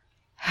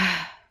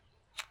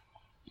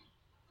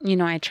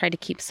 I tried to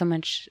keep so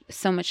much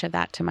of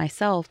that to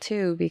myself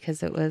too,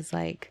 because it was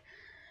like,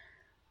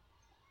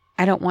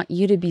 I don't want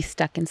you to be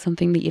stuck in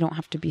something that you don't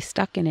have to be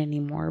stuck in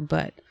anymore,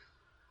 but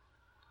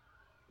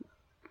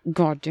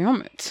God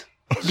damn it.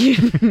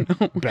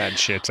 Bad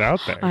shit's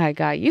out there. I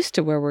got used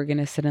to where we're going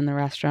to sit in the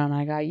restaurant.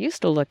 I got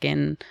used to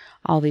looking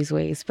all these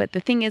ways. But the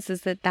thing is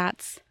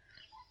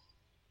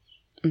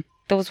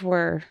those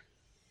were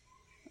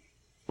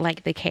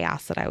like the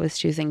chaos that I was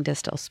choosing to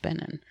still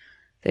spin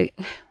in.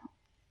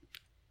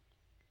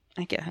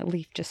 A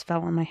leaf just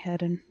fell on my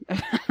head, and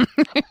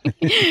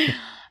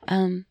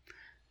I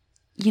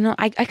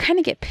kind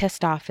of get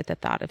pissed off at the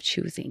thought of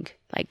choosing.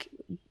 Like,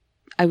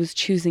 I was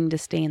choosing to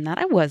stay in that.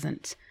 I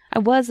wasn't. I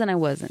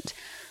wasn't.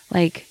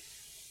 Like,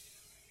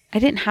 I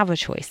didn't have a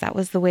choice. That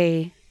was the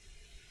way.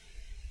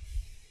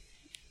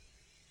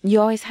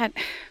 You always had.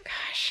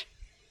 Gosh.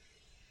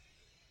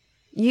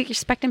 You're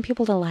expecting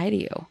people to lie to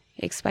you.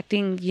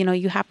 Expecting,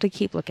 you have to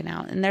keep looking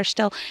out, and they're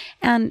still,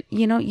 and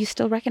you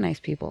still recognize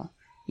people.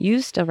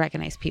 You still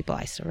recognize people.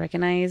 I still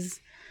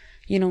recognize,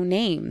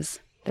 names.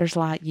 There's a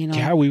lot,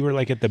 Yeah, we were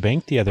like at the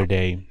bank the other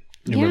day.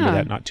 You remember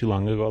that not too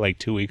long ago, like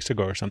 2 weeks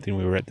ago or something,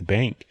 we were at the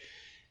bank,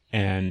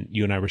 and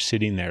you and I were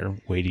sitting there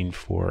waiting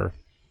for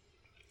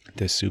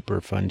this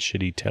super fun,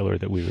 shitty teller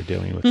that we were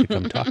dealing with to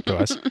come talk to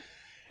us.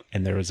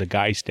 And there was a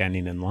guy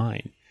standing in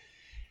line,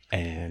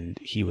 and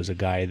he was a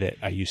guy that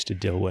I used to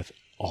deal with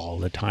all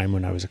the time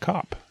when I was a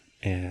cop,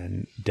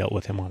 and dealt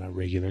with him on a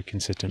regular,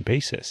 consistent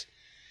basis.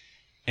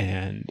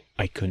 And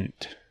I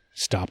couldn't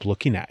stop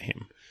looking at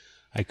him.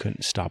 I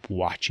couldn't stop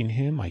watching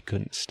him. I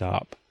couldn't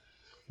stop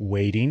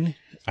waiting.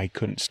 I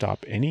couldn't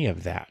stop any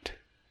of that.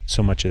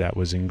 So much of that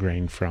was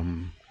ingrained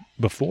from,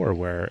 before,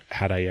 where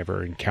had I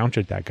ever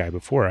encountered that guy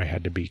before, I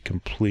had to be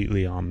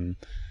completely on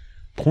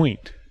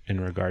point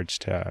in regards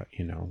to,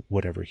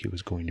 whatever he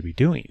was going to be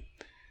doing.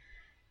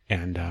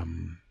 And,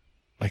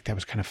 that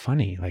was kind of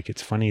funny.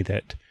 It's funny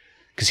that,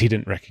 because he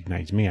didn't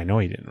recognize me. I know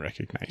he didn't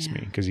recognize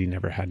me because he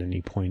never had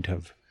any point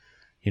of,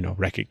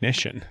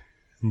 recognition.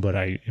 But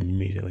I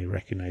immediately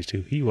recognized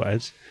who he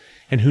was.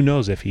 And who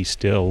knows if he's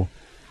still,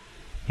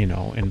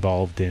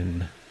 involved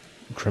in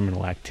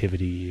criminal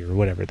activity or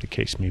whatever the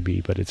case may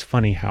be. But it's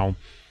funny how,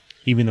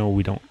 even though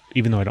I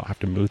don't have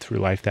to move through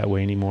life that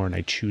way anymore, and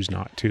I choose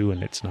not to,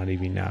 and it's not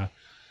even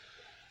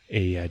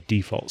a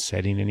default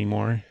setting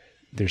anymore,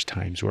 there's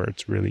times where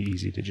it's really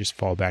easy to just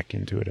fall back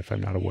into it if I'm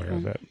not aware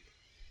of it.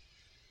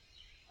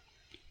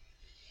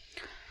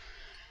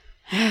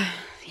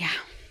 Yeah.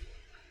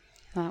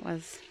 That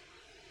was,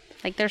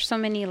 there's so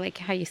many,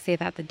 how you say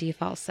that, the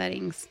default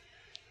settings.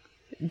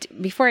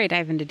 Before I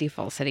dive into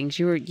default settings,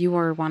 you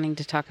were wanting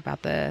to talk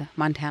about the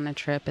Montana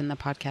trip and the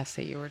podcast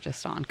that you were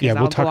just on. Yeah,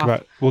 we'll talk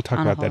about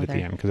that at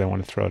the end, because I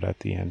want to throw it at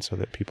the end so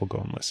that people go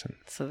and listen.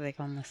 So they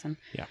go and listen.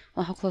 Yeah.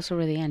 Well, how close are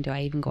we to the end? Do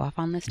I even go off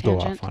on this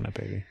tangent? Go off on it,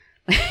 baby.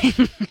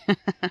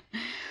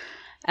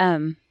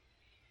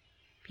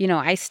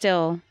 I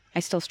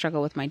still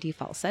struggle with my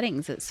default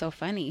settings. It's so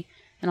funny,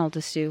 and I'll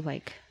just do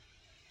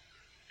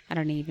I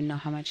don't even know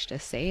how much to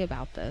say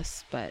about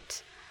this,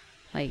 but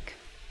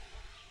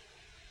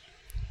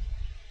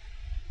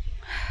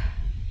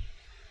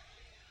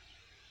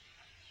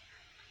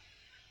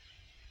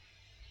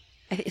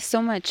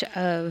so much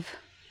of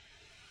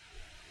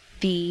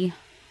the,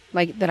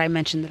 that I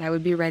mentioned that I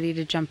would be ready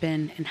to jump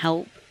in and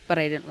help, but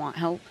I didn't want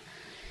help,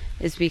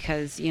 is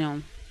because,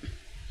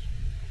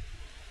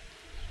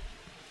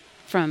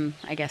 from,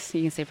 I guess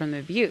you can say, from the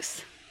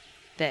abuse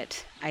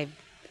that I've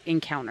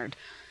encountered,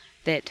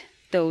 that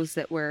those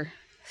that were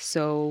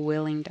so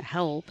willing to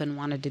help and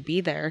wanted to be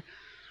there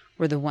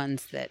were the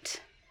ones that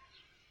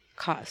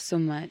caused so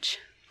much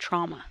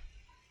trauma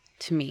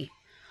to me.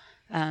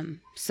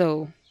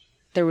 So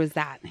there was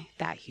that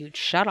huge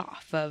shut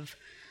off of,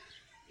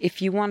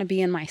 if you want to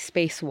be in my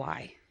space,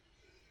 why?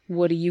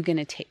 What are you going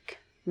to take?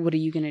 What are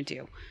you going to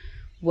do?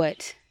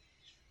 What,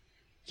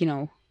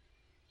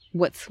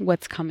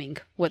 what's coming?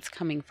 What's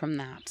coming from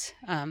that?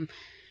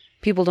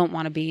 People don't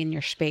want to be in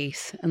your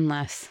space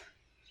unless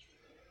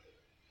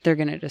they're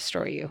going to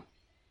destroy you.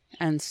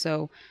 And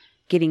so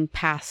getting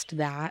past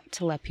that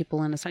to let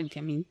people in,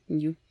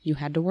 you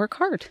had to work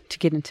hard to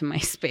get into my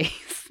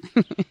space.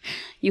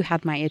 You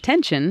had my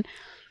attention,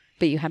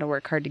 but you had to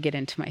work hard to get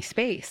into my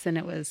space. And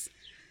it was,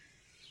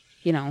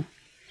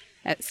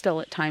 at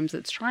times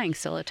it's trying.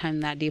 Still at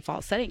times that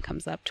default setting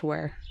comes up to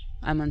where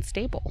I'm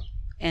unstable,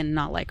 and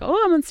not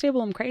I'm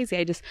unstable, I'm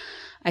crazy.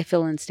 I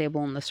feel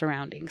unstable in the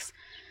surroundings.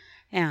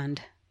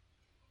 And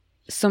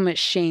so much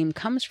shame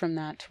comes from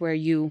that, to where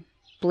you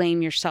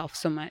blame yourself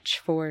so much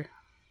for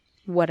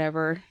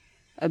whatever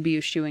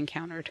abuse you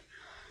encountered.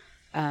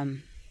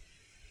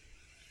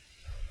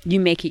 You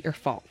make it your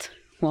fault.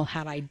 Well,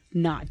 had I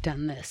not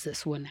done this,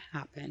 this wouldn't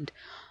have happened.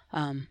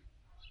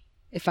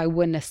 If I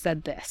wouldn't have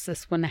said this,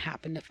 this wouldn't have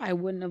happened. If I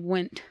wouldn't have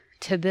went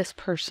to this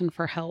person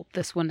for help,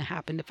 this wouldn't have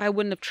happened. If I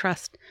wouldn't have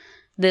trusted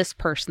this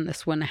person,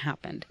 this wouldn't have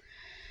happened.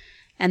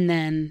 And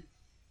then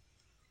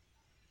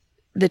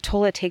the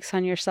toll it takes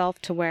on yourself,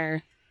 to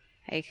where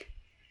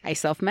I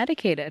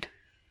self-medicated.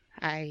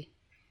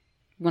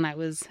 When I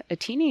was a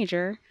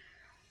teenager,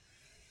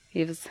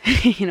 it was,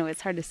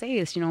 it's hard to say,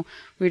 is,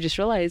 we just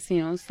realized,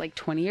 it's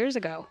 20 years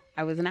ago,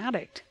 I was an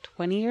addict.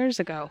 20 years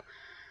ago,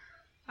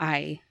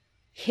 I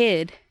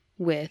hid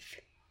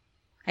with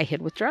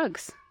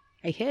drugs.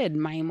 I hid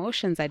my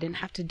emotions. I didn't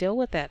have to deal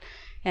with it.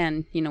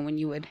 And, when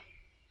you would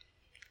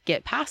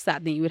get past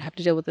that, then you would have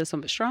to deal with it so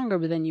much stronger,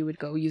 but then you would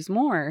go use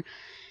more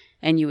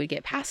and you would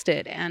get past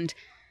it. And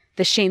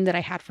the shame that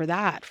I had for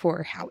that,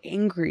 for how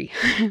angry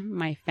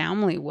my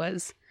family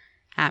was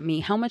at me,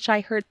 how much I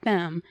hurt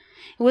them.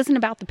 It wasn't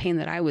about the pain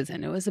that I was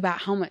in. It was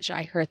about how much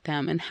I hurt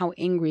them and how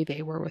angry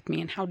they were with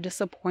me and how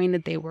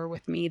disappointed they were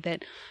with me,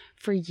 that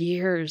for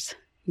years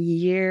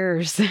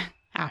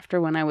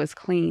after, when I was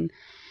clean,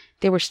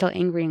 they were still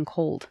angry and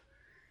cold.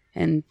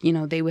 And,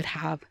 they would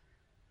have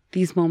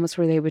these moments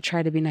where they would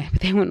try to be nice,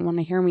 but they wouldn't want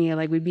to hear me.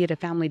 We'd be at a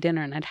family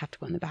dinner and I'd have to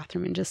go in the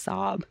bathroom and just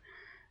sob,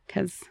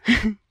 because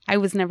I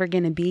was never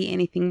going to be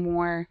anything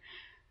more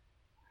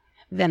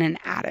than an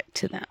addict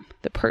to them.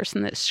 The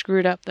person that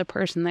screwed up, the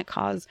person that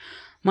caused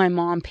my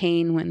mom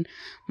pain when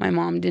my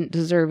mom didn't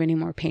deserve any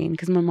more pain,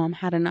 because my mom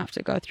had enough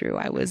to go through.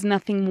 I was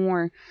nothing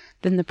more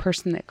than the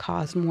person that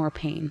caused more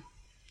pain.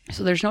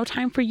 So there's no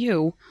time for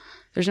you.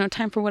 There's no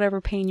time for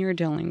whatever pain you're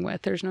dealing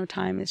with. There's no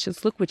time. It's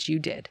just, look what you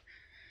did.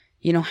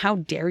 How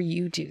dare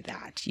you do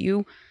that?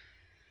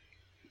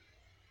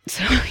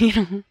 So,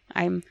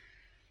 I'm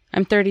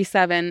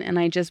 37, and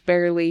I just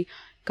barely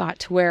got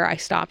to where I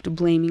stopped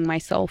blaming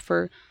myself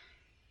for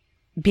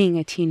being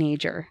a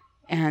teenager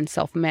and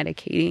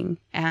self-medicating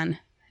and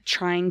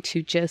trying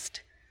to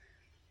just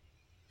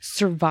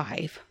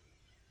survive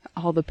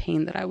all the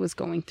pain that I was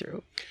going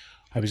through.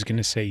 I was going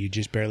to say, you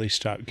just barely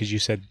stopped, because you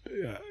said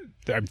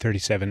I'm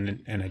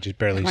 37 and I just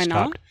barely Why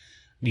stopped.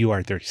 not? You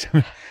are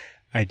 37.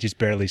 I just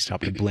barely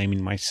stopped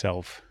blaming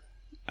myself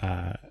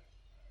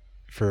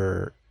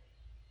for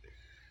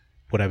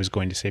what I was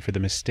going to say, for the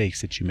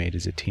mistakes that you made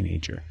as a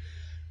teenager.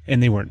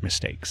 And they weren't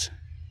mistakes.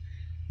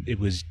 It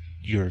was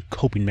your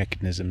coping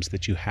mechanisms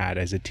that you had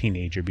as a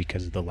teenager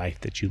because of the life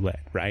that you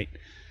led, right?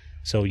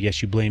 So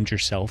yes, you blamed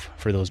yourself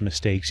for those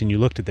mistakes, and you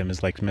looked at them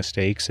as like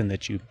mistakes, and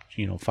that you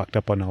fucked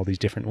up on all these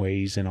different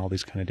ways and all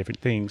these kind of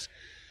different things.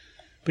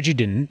 But you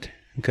didn't,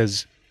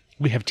 because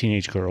we have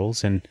teenage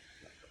girls, and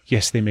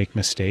yes, they make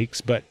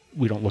mistakes, but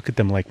we don't look at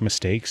them like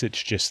mistakes.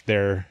 It's just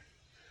their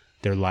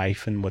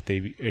life and what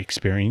they're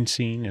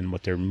experiencing and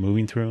what they're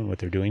moving through and what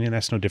they're doing. And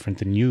that's no different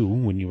than you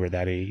when you were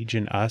that age,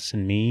 and us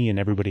and me and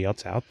everybody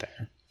else out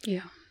there.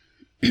 Yeah.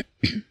 It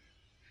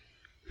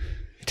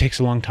takes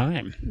a long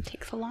time. It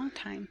takes a long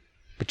time.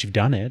 But you've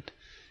done it,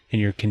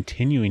 and you're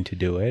continuing to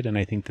do it. And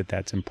I think that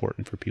that's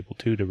important for people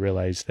too, to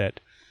realize that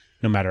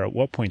no matter at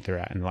what point they're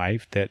at in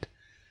life, that,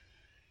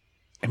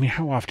 I mean,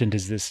 how often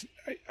does this,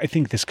 I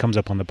think this comes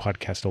up on the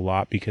podcast a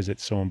lot because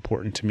it's so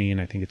important to me. And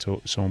I think it's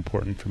so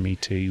important for me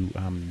to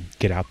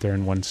get out there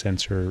in one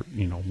sense or,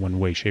 one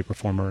way, shape or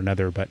form or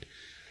another. But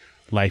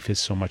life is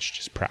so much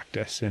just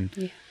practice.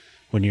 And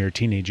when you're a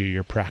teenager,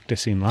 you're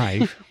practicing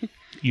life.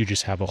 You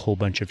just have a whole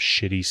bunch of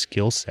shitty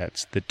skill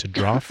sets to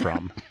draw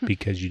from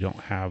because you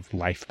don't have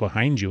life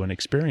behind you and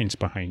experience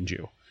behind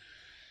you.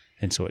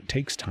 And so it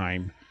takes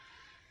time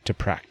to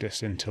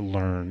practice and to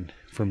learn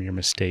from your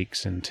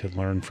mistakes and to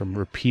learn from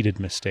repeated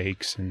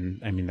mistakes.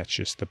 And I mean,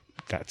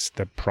 that's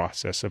the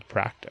process of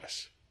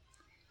practice.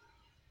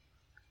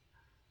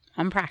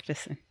 I'm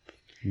practicing.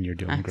 And you're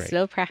doing great. I'm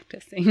still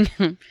practicing.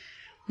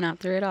 Not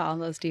through it all.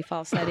 Those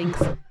default settings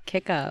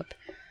kick up.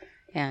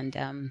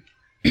 And,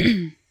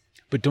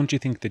 But don't you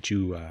think that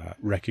you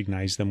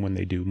recognize them when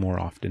they do more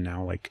often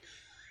now, like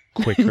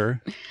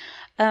quicker?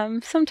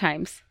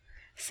 Sometimes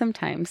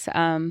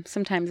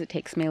it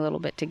takes me a little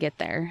bit to get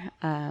there.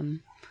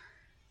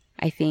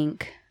 I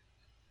think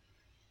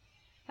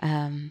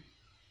I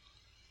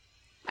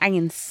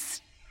can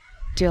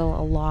still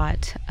a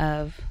lot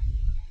of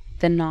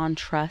the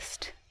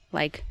non-trust.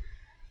 Like,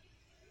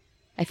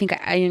 I think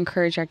I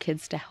encourage our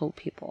kids to help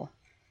people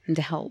and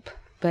to help.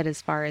 But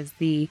as far as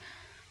the,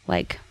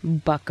 like,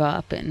 buck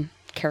up and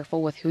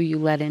careful with who you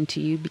let into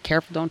you, be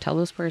careful, don't tell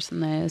this person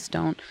this,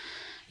 don't,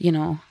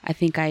 I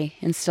think I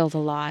instilled a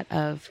lot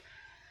of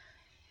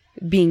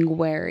being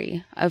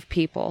wary of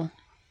people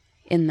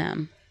in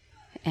them.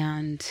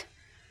 And,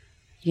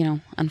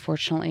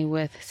 unfortunately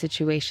with a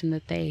situation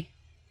that they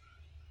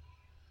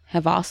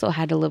have also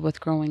had to live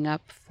with growing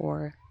up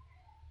for,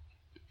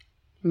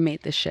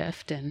 made the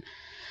shift, and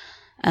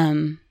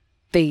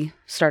they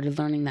started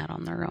learning that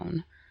on their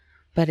own.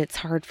 But it's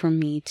still hard for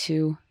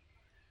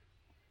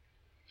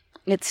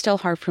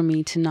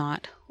me to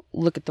not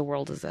look at the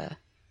world as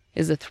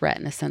a threat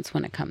in a sense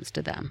when it comes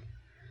to them,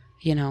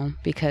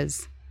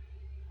 because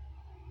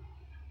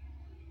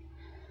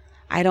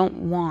I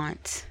don't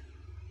want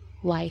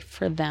life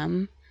for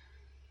them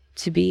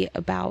to be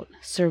about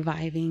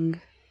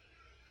surviving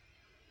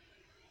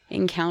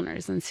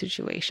encounters and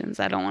situations.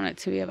 I don't want it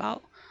to be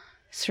about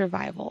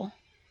survival.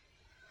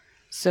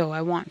 So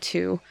I want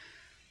to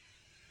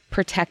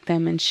protect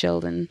them and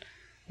shield and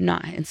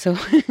not. And so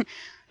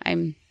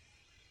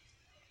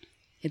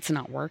it's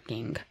not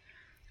working.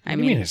 I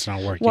mean, it's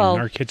not working. Well,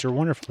 our kids are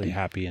wonderfully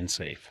happy and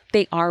safe.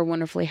 They are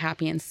wonderfully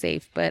happy and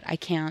safe, but I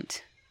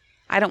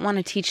don't want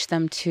to teach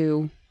them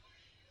to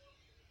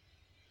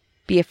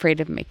be afraid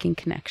of making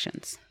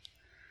connections.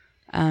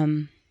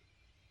 And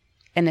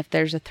if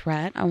there's a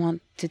threat, I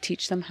want to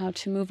teach them how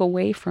to move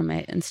away from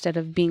it instead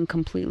of being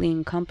completely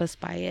encompassed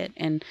by it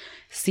and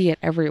see it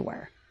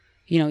everywhere.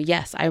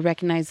 Yes, I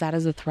recognize that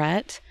as a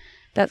threat.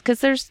 That's because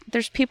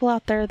there's people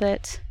out there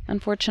that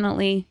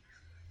unfortunately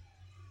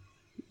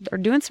are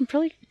doing some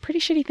pretty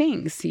shitty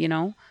things,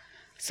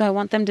 So I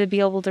want them to be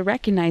able to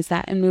recognize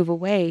that and move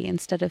away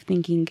instead of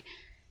thinking,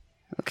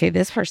 okay,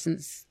 this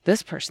person's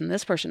this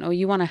person. Oh,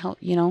 you want to help,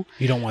 You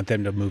don't want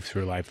them to move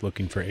through life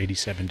looking for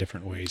 87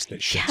 different ways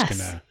that shit's going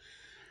to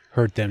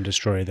hurt them,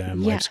 destroy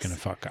them, life's going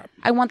to fuck up.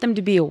 I want them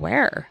to be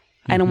aware.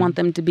 I don't want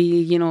them to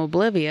be,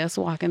 oblivious,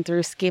 walking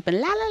through, skipping,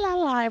 la, la, la,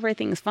 la,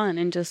 everything's fun,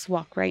 and just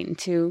walk right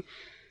into,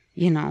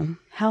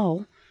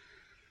 hell.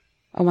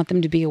 I want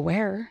them to be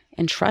aware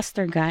and trust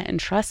their gut and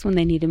trust when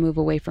they need to move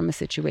away from a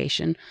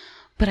situation.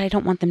 But I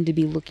don't want them to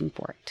be looking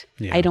for it.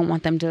 Yeah. I don't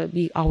want them to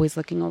be always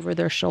looking over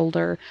their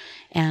shoulder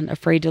and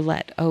afraid to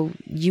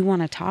you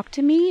want to talk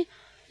to me?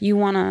 You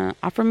want to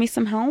offer me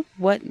some help?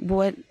 What,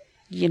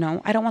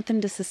 I don't want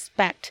them to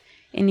suspect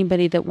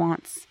anybody that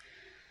wants,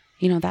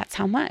 that's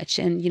how much.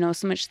 And,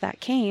 so much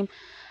that came,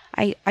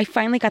 I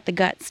finally got the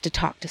guts to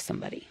talk to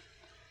somebody.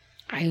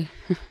 I've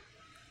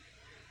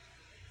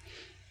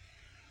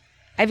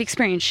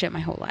experienced shit my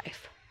whole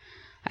life.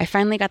 I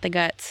finally got the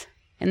guts.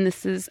 And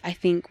this is, I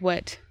think,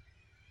 what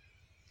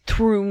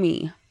threw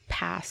me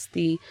past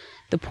the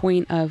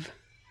point of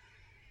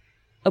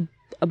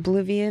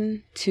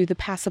oblivion, to the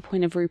past the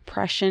point of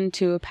repression,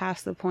 to a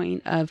past the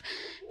point of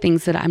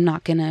things that I'm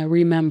not going to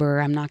remember.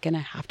 I'm not going to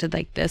have to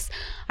like this.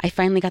 I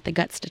finally got the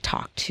guts to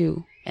talk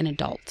to an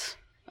adult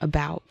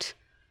about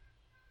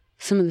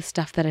some of the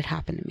stuff that had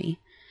happened to me.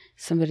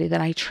 Somebody that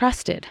I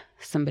trusted,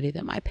 somebody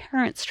that my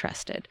parents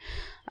trusted,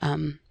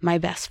 my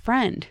best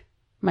friend's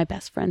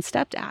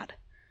stepdad.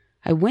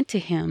 I went to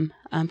him.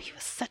 He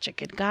was such a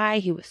good guy.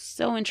 He was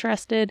so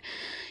interested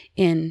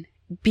in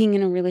being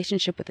in a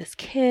relationship with his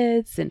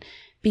kids and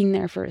being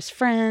there for his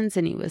friends.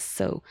 And he was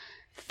so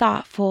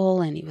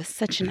thoughtful, and he was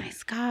such a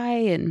nice guy,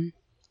 and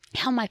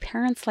how my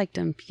parents liked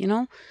him, you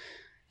know?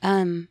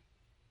 And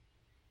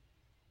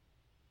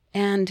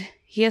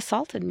he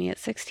assaulted me at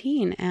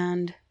 16,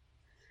 and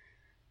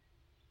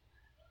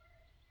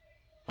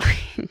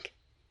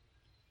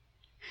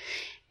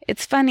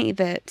it's funny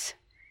that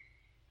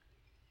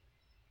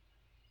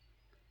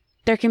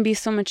there can be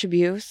so much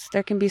abuse.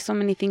 There can be so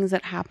many things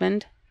that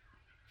happened,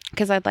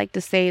 because I'd like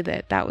to say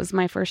that that was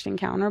my first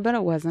encounter, but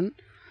it wasn't.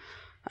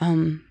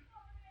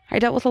 I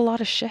dealt with a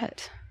lot of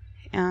shit,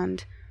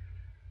 and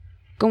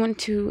going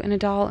to an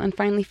adult and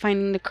finally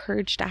finding the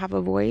courage to have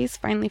a voice,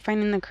 finally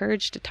finding the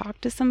courage to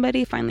talk to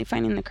somebody, finally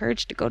finding the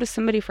courage to go to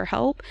somebody for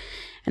help,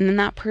 and then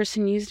that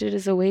person used it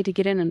as a way to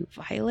get in and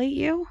violate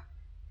you.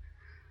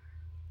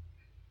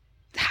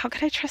 How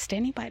could I trust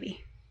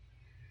anybody?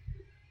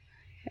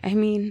 I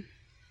mean,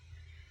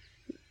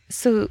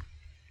 so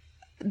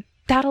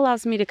that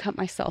allows me to cut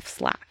myself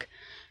slack.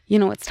 You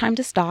know, it's time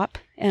to stop,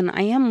 and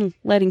I am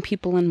letting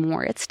people in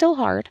more. It's still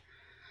hard.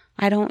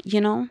 I don't,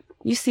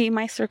 you see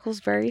my circle's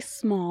very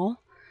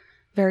small,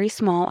 very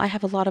small. I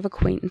have a lot of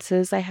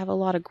acquaintances. I have a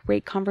lot of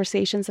great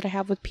conversations that I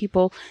have with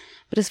people,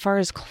 but as far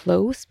as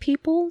close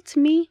people to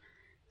me,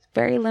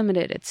 very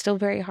limited. It's still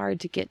very hard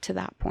to get to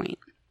that point.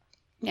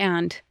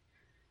 And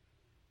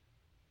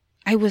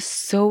I was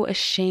so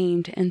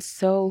ashamed and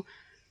so,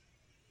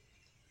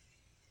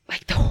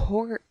 like, the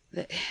horror,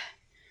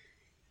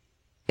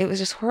 it was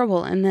just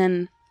horrible. And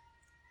then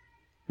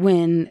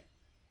when,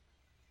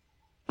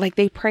 like,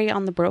 they prey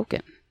on the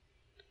broken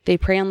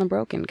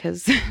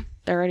because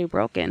they're already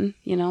broken,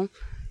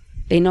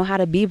 they know how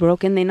to be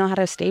broken. They know how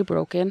to stay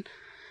broken.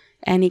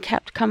 And he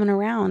kept coming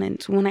around.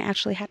 And when I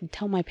actually had to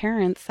tell my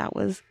parents, it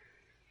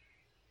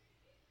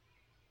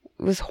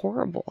was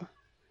horrible.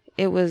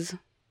 It was,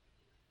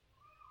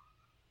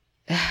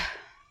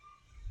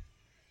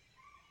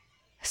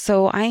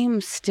 so I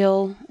am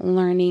still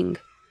learning,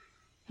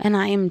 and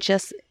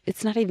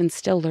it's not even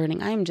still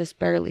learning. I am just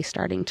barely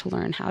starting to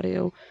learn how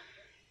to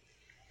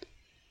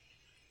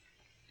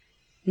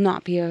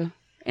not be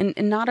and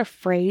not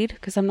afraid,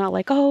 because I'm not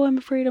like, oh, I'm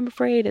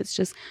afraid. It's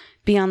just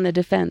be on the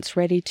defense,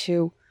 ready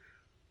to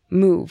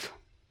move.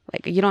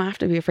 Like, you don't have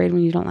to be afraid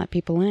when you don't let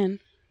people in.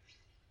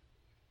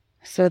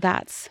 So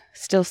that's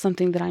still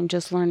something that I'm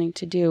just learning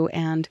to do.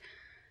 And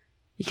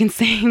you can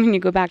say, when you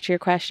go back to your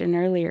question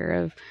earlier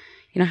of,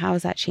 how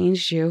has that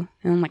changed you?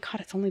 And I'm like,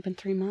 God, it's only been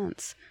 3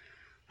 months.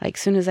 Like,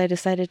 soon as I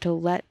decided to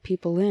let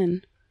people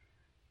in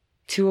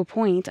to a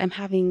point,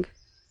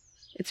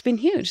 it's been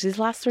huge. These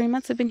last 3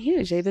 months have been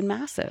huge. They've been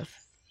massive.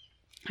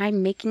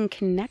 I'm making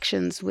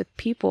connections with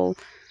people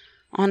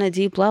on a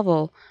deep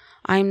level.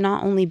 I'm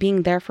not only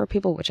being there for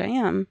people, which I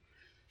am,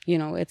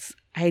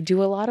 I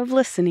do a lot of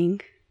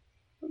listening,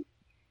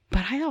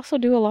 but I also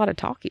do a lot of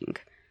talking.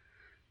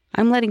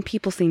 I'm letting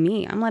people see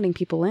me. I'm letting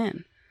people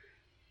in.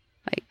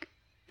 Like,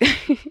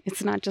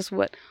 it's not just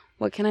what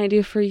can I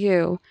do for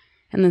you?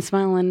 And then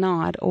smile and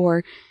nod.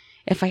 Or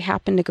if I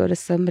happen to go to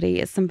somebody,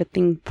 it's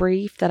something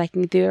brief that I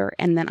can do,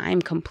 and then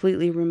I'm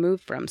completely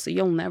removed from, so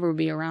you'll never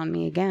be around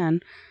me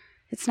again.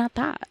 It's not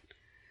that.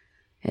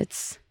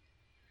 It's,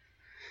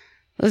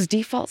 those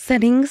default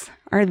settings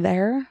are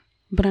there,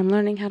 but I'm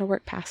learning how to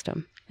work past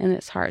them, and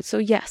it's hard. So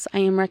yes, I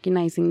am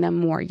recognizing them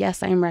more.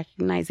 Yes, I am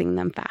recognizing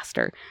them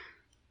faster.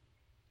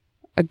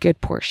 A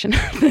good portion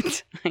of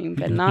the time,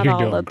 but not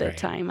all of the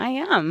time. I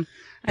am.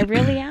 I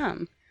really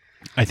am.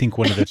 I think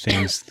one of the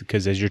things,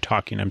 because as you're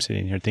talking, I'm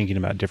sitting here thinking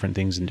about different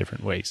things in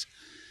different ways.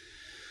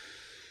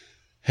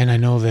 And I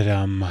know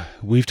that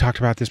we've talked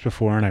about this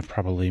before, and I've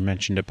probably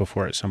mentioned it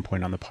before at some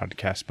point on the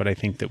podcast, but I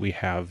think that we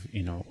have,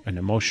 an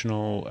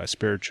emotional, a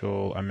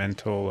spiritual, a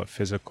mental, a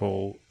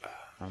physical,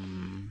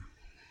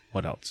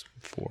 what else?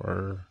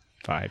 4,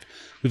 5.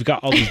 We've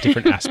got all these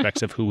different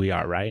aspects of who we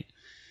are, right?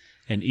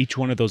 And each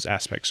one of those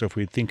aspects, so if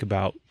we think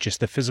about just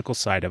the physical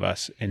side of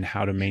us and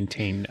how to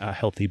maintain a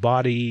healthy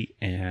body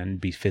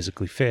and be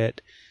physically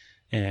fit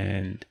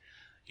and,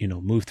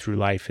 move through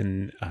life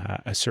in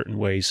a certain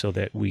way so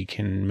that we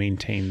can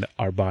maintain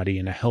our body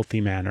in a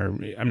healthy manner.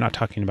 I'm not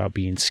talking about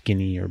being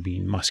skinny or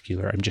being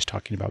muscular. I'm just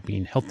talking about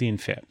being healthy and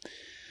fit.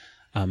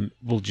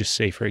 We'll just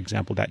say, for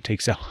example, that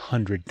takes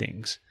 100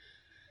 things.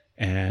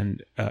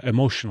 And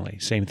emotionally,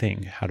 same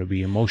thing, how to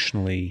be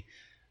emotionally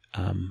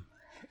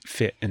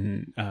fit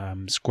and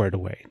squared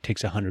away. It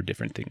takes 100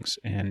 different things.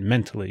 And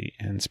mentally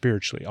and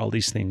spiritually, all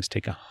these things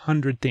take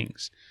 100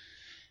 things.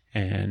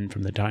 And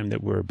from the time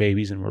that we're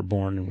babies and we're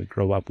born and we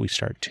grow up, we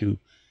start to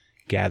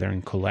gather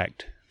and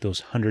collect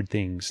those 100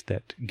 things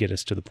that get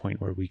us to the point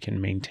where we can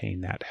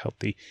maintain that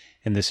healthy.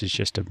 And this is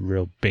just a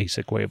real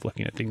basic way of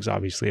looking at things.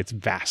 Obviously, it's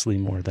vastly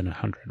more than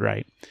 100,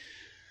 right?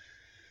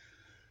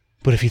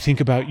 But if you think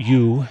about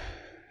you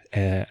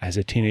as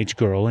a teenage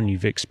girl and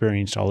you've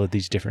experienced all of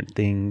these different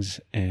things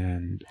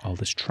and all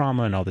this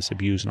trauma and all this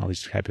abuse and all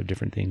these type of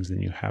different things,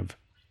 then you have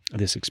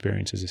this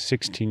experience as a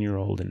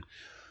 16-year-old. And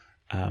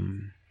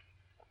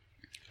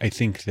I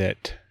think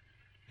that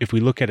if we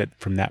look at it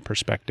from that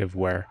perspective,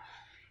 where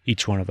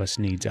each one of us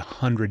needs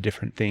 100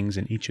 different things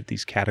in each of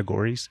these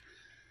categories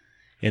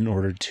in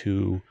order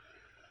to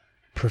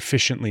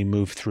proficiently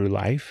move through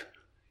life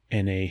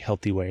in a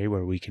healthy way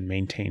where we can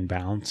maintain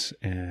balance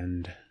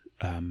and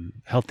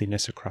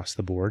healthiness across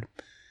the board.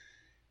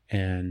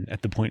 And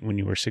at the point when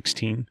you were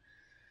 16,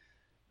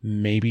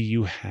 maybe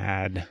you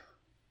had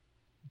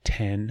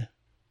 10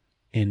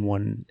 in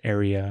one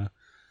area,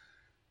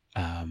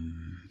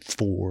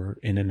 4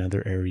 in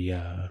another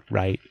area,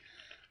 right?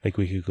 Like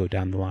we could go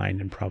down the line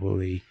and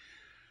probably,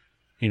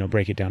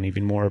 break it down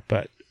even more,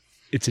 but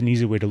it's an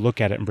easy way to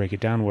look at it and break it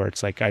down where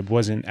it's like I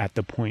wasn't at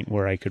the point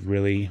where I could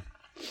really,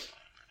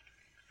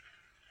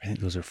 I think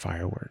those are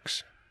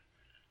fireworks.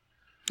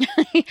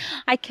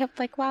 I kept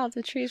like, wow,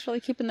 the tree's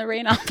really keeping the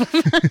rain off of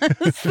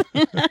us.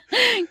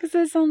 Because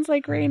it sounds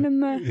like rain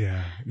in the...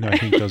 Yeah. No, I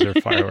think those are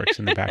fireworks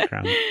in the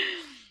background.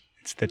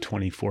 It's the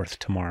 24th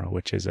tomorrow,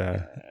 which is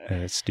a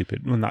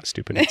stupid, well, not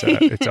stupid.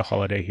 It's a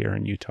holiday here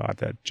in Utah,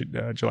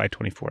 July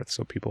 24th.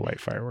 So people light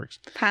fireworks.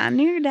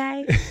 Pioneer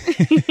Day.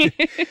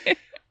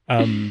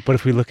 But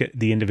if we look at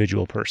the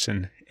individual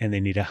person and they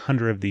need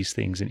 100 of these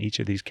things in each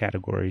of these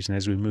categories, and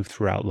as we move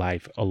throughout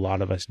life, a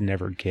lot of us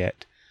never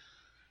get,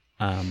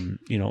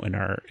 in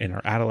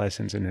our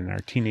adolescence and in our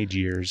teenage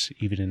years,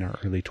 even in our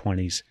early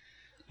 20s,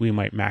 we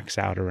might max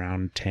out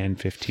around 10,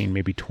 15,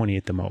 maybe 20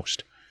 at the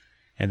most.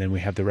 And then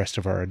we have the rest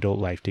of our adult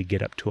life to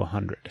get up to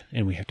 100.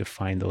 And we have to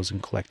find those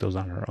and collect those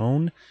on our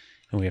own.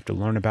 And we have to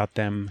learn about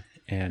them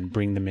and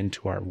bring them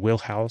into our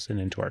wheelhouse and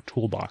into our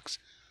toolbox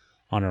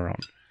on our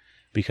own.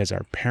 Because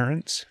our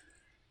parents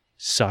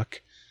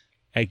suck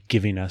at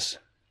giving us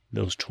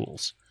those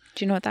tools.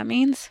 Do you know what that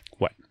means?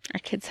 What? Our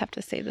kids have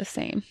to say the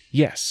same.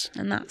 Yes.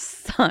 And that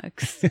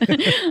sucks.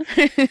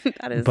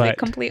 That is the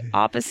complete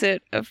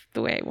opposite of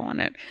the way I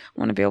want it. I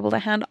want to be able to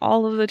hand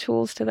all of the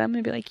tools to them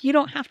and be like, you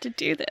don't have to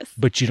do this.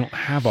 But you don't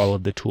have all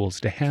of the tools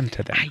to hand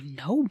to them. I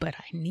know, but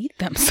I need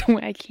them so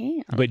I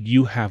can. But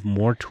you have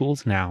more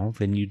tools now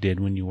than you did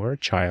when you were a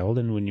child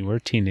and when you were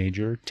a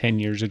teenager, 10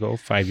 years ago,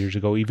 5 years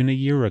ago, even a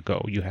year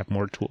ago. You have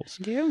more tools.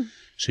 I do.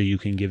 So you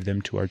can give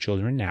them to our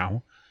children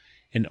now.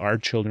 And our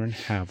children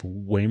have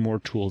way more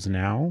tools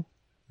now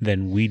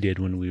than we did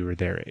when we were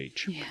their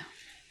age. Yeah.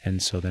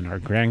 And so then our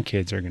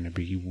grandkids are going to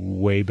be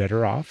way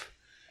better off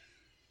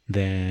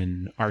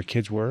than our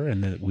kids were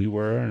and that we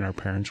were and our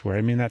parents were.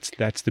 I mean,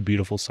 that's the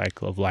beautiful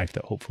cycle of life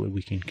that hopefully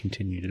we can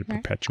continue to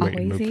perpetuate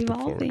and move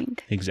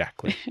forward.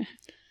 Exactly.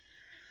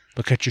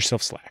 But cut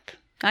yourself slack.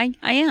 I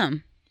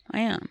am.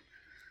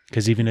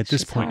 Because even at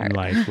this point in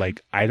life,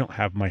 like I don't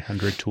have my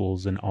 100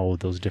 tools in all of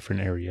those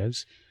different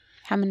areas.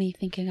 How many do you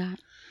think you got?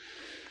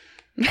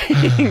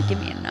 Give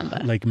me a number.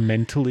 Like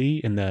mentally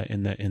in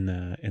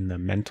the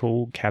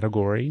mental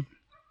category.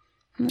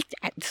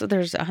 So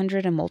there's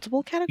 100 in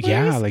multiple categories?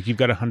 Yeah, like you've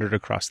got 100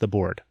 across the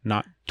board,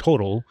 not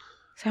total.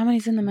 So how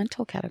many's in the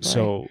mental category?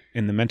 So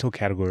in the mental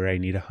category, I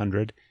need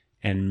 100,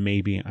 and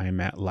maybe I'm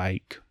at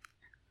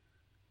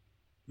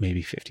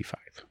maybe 55.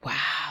 Wow,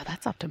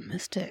 that's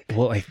optimistic.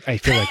 Well, I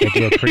feel like I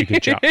do a pretty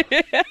good job.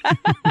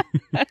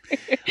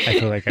 I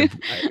feel like and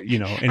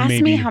Ask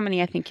maybe me how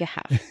many I think you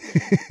have.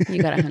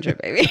 You got 100,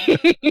 baby.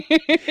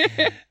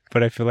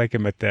 But I feel like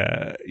I'm at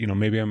the,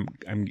 maybe I'm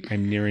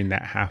nearing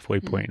that halfway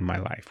point in my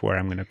life where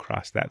I'm going to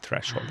cross that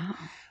threshold.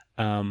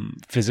 Wow.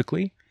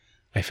 Physically,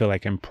 I feel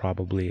like I'm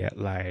probably at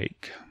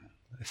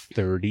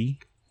 30.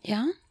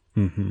 Yeah.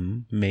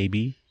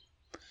 Maybe.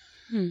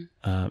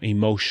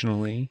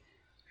 Emotionally,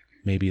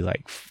 maybe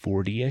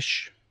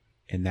 40-ish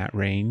in that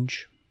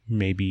range,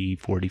 maybe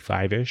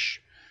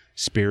 45-ish.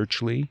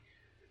 Spiritually,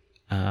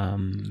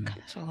 God,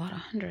 there's a lot of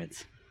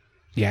hundreds.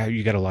 Yeah,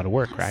 you got a lot of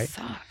work, right?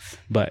 Sucks.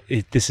 But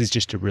this is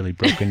just a really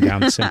broken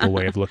down, simple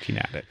way of looking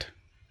at it.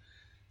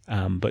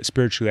 But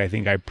spiritually, I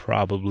think I'm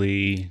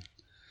probably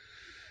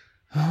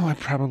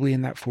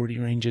in that 40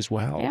 range as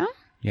well. Yeah.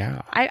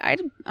 Yeah.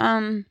 I'd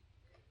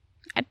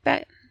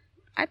bet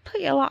I'd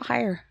put you a lot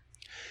higher.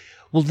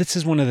 Well, this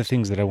is one of the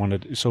things that I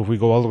wanted. So if we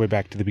go all the way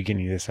back to the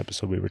beginning of this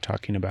episode, we were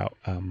talking about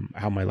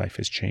how my life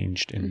has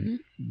changed and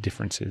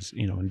differences,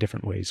 in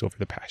different ways over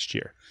the past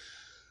year.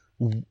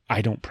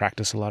 I don't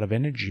practice a lot of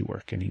energy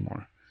work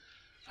anymore.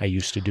 I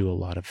used to do a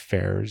lot of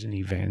fairs and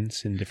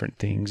events and different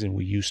things, and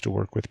we used to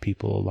work with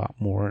people a lot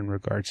more in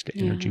regards to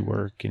energy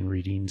work and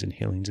readings and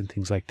healings and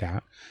things like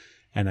that.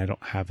 And I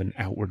don't have an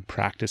outward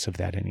practice of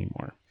that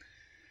anymore.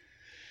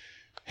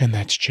 And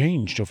that's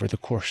changed over the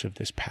course of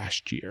this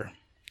past year.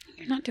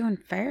 You're not doing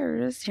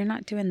fairs. You're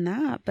not doing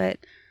that. But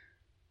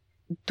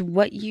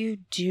what you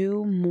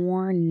do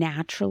more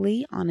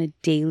naturally on a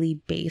daily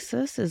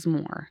basis is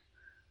more.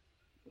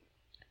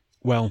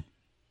 Well,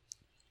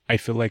 I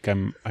feel like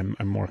I'm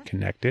more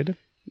connected.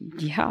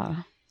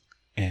 Yeah.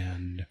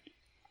 And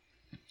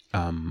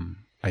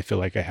I feel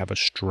like I have a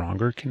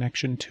stronger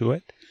connection to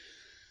it.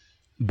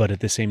 But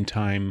at the same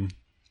time,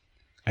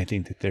 I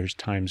think that there's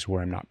times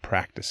where I'm not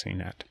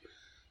practicing it.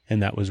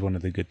 And that was one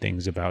of the good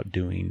things about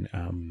doing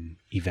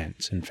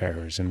events and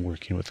fairs and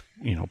working with,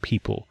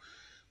 people,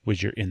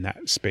 was you're in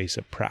that space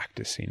of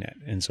practicing it.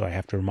 And so I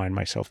have to remind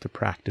myself to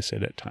practice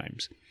it at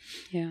times.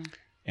 Yeah.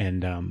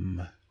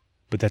 And,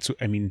 but that's,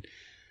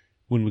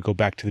 when we go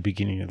back to the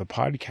beginning of the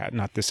podcast,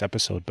 not this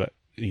episode, but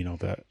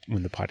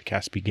when the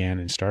podcast began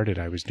and started,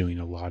 I was doing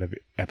a lot of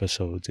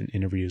episodes and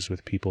interviews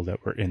with people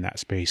that were in that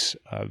space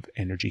of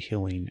energy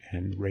healing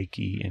and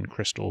Reiki and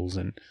crystals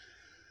and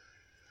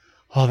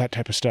all that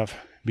type of stuff,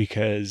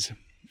 because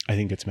I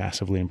think it's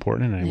massively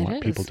important, and I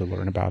want people to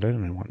learn about it,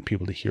 and I want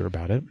people to hear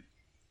about it.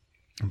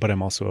 But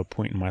I'm also at a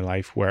point in my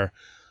life where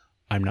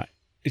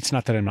it's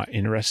not that I'm not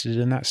interested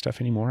in that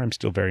stuff anymore. I'm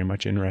still very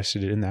much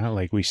interested in that.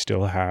 Like, we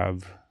still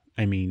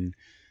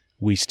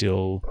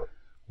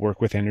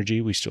work with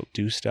energy. We still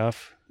do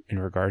stuff in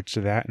regards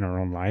to that in our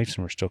own lives,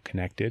 and we're still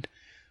connected.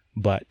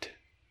 But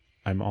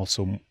I'm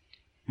also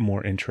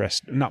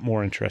not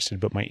more interested,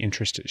 but my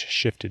interest has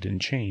shifted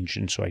and changed.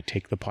 And so I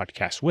take the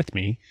podcast with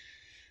me,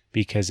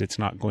 because it's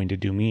not going to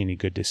do me any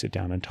good to sit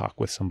down and talk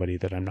with somebody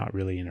that I'm not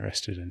really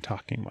interested in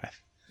talking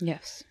with.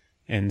 Yes.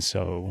 And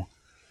so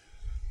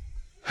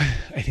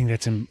I think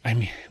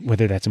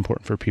whether that's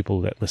important for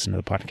people that listen to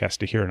the podcast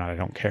to hear or not, I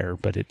don't care,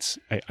 but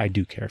I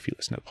do care if you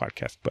listen to the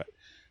podcast. But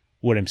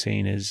what I'm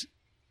saying is,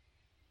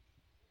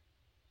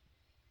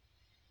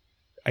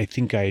 I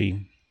think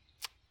I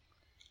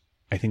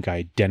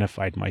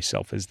identified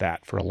myself as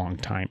that for a long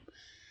time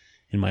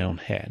in my own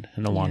head.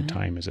 And a long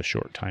time is a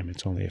short time.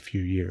 It's only a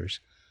few years.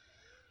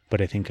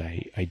 But I think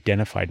I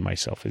identified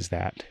myself as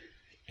that.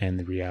 And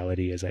the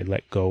reality is I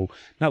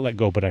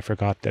but I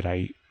forgot that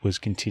I was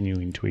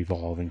continuing to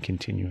evolve and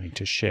continuing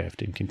to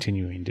shift and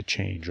continuing to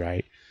change,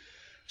 right?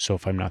 So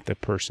if I'm not the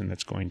person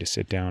that's going to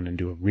sit down and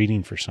do a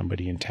reading for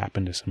somebody and tap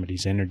into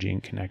somebody's energy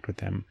and connect with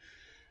them,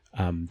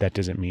 that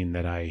doesn't mean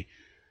that I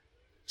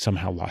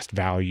somehow lost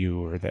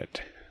value or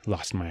that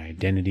lost my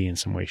identity in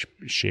some way,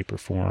 shape, or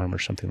form or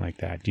something like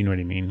that. Do you know what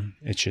I mean?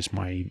 It's just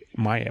my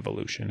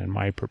evolution and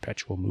my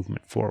perpetual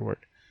movement forward.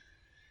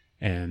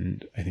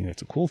 And I think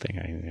that's a cool thing.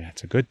 I think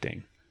that's a good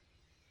thing.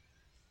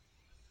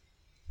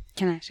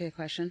 Can I ask you a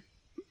question?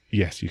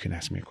 Yes, you can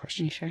ask me a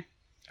question. Are you sure?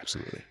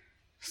 Absolutely.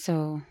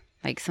 So,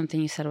 like, something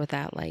you said with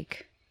that,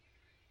 like,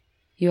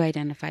 you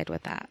identified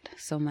with that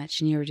so much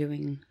and you were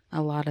doing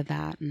a lot of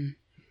that, and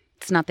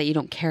it's not that you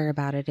don't care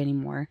about it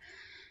anymore.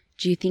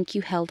 Do you think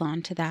you held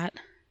on to that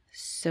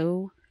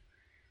so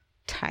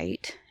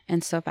tight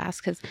and so fast?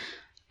 Because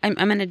I'm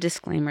going to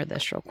disclaimer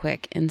this real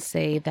quick and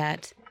say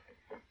that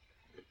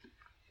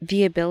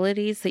the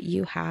abilities that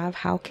you have,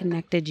 how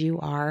connected you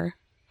are,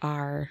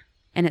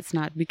 and it's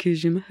not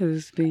because you're my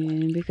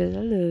husband, because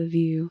I love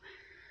you,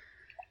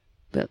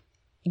 but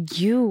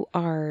you're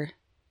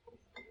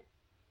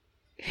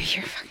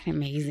fucking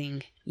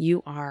amazing.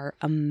 You are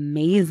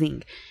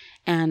amazing.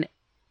 And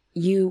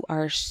you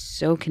are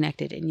so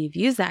connected, and you've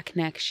used that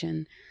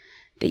connection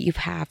that you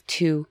have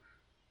to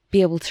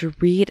be able to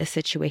read a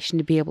situation,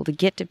 to be able to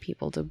get to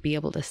people, to be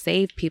able to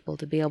save people,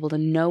 to be able to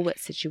know what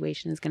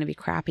situation is going to be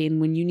crappy, and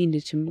when you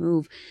needed to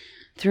move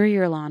through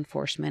your law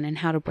enforcement and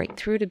how to break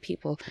through to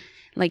people.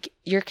 Like,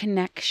 your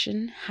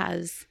connectivity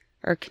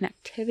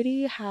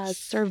has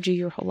served you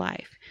your whole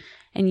life,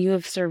 and you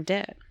have served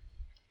it.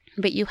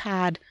 But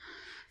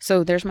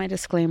so there's my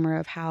disclaimer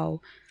of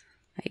how,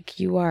 like,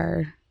 you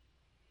are,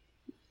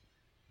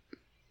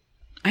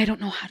 I don't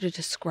know how to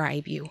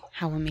describe you,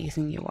 how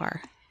amazing you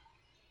are.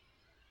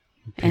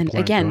 And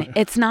again,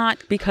 it's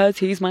not because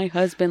he's my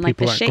husband, like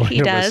the shit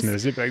he does.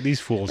 Like, these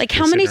fools. Like,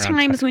 how many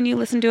times when you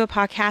listen to a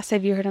podcast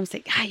have you heard him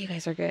say, you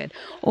guys are good?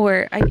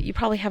 Or you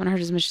probably haven't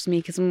heard as much as me,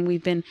 because when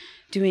we've been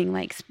doing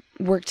like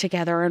work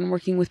together and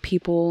working with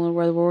people, or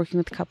whether we're working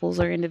with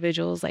couples or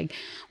individuals, like,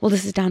 well,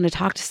 this is down to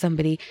talk to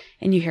somebody,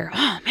 and you hear,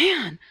 oh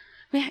man,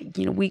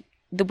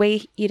 the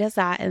way he does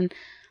that, and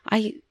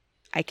I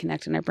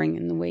connect and I bring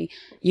in the way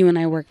you and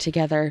I work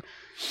together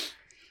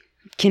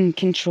can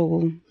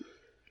control's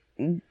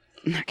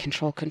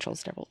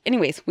terrible.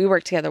 Anyways, we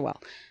work together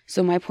well.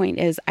 So my point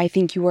is, I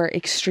think you are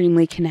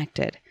extremely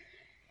connected,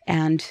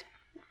 and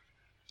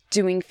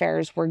doing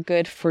fairs were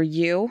good for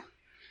you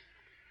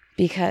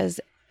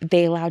because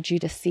they allowed you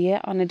to see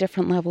it on a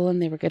different level,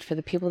 and they were good for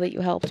the people that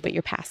you helped, but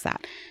you're past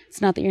that. It's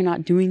not that you're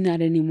not doing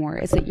that anymore.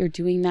 It's that you're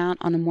doing that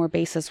on a more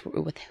basis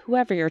with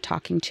whoever you're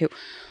talking to,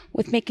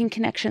 with making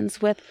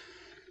connections with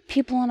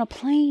people on a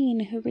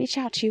plane who reach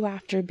out to you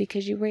after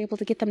because you were able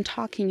to get them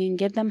talking and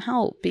give them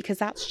help, because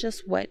that's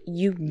just what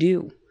you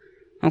do.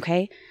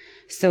 Okay?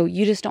 So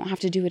you just don't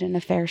have to do it in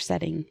a fair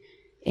setting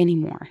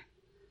anymore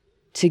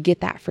to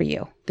get that for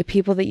you. The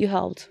people that you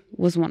helped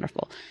was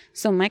wonderful.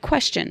 So my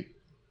question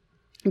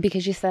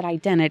because you said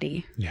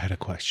identity. You had a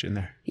question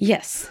there.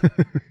 Yes.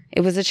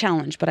 It was a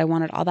challenge, but I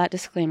wanted all that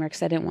disclaimer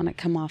because I didn't want to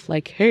come off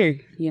like,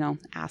 hey,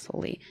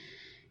 assholey.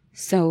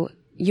 So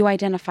you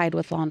identified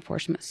with law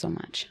enforcement so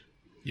much.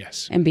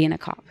 Yes. And being a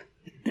cop.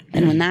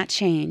 And when that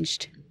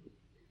changed,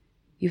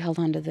 you held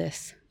on to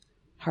this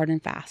hard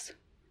and fast.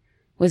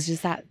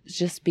 Was that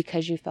just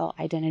because you felt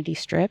identity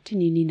stripped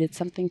and you needed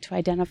something to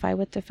identify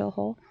with to feel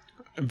whole?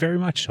 Very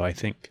much so, I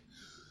think.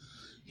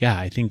 Yeah,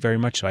 I think very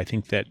much so. I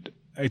think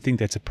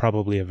that's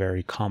probably a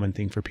very common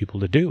thing for people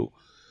to do.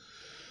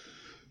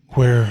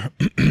 Where,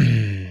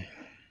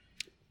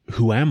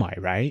 who am I,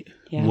 right?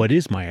 Yeah. What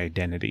is my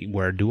identity?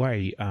 Where do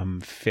I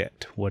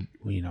fit? What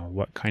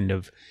kind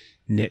of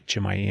niche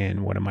am I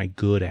in? What am I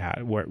good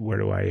at? Where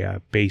do I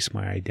base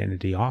my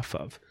identity off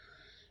of?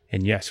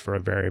 And yes, for a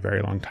very,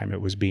 very long time,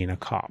 it was being a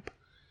cop,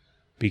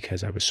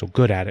 because I was so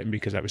good at it and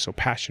because I was so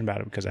passionate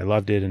about it, because I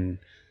loved it, and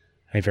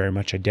I very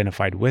much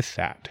identified with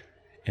that.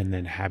 And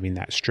then having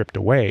that stripped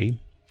away,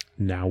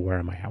 now where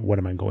am I at? What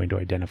am I going to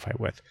identify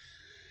with?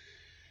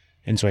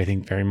 And so I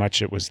think very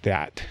much it was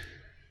that.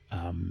 Do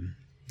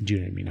you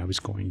know what I mean? I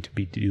was going to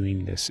be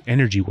doing this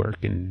energy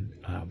work and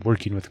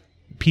working with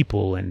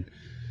people and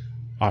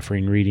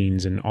offering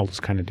readings and all those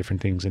kind of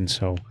different things. And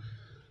so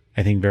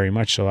I think very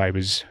much so I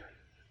was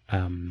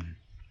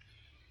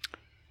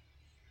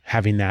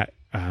having that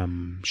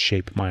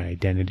shape my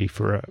identity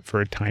for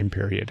a time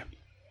period.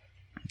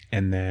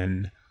 And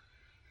then,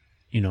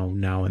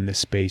 now in the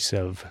space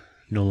of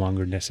no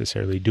longer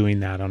necessarily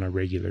doing that on a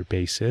regular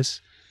basis,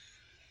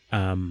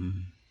 now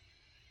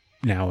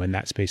in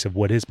that space of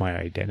what is my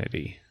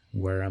identity?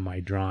 Where am I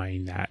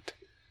drawing that?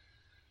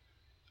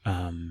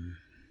 I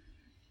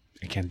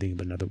can't think of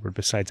another word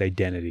besides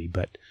identity,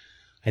 but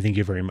I think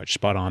you're very much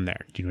spot on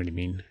there. Do you know what I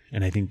mean?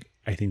 And I think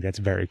that's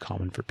very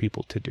common for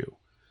people to do.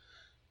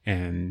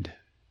 And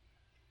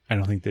I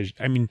don't think there's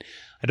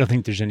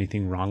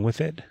anything wrong with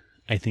it.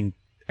 I think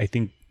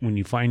when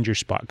you find your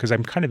spot, because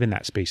I'm kind of in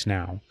that space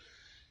now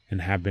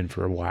and have been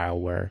for a while,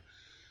 where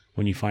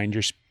when you find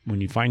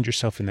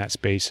yourself in that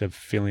space of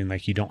feeling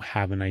like you don't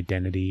have an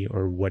identity,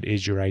 or what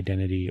is your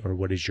identity, or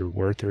what is your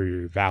worth or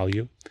your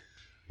value,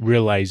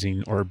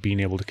 realizing or being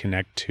able to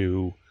connect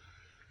to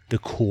the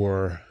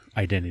core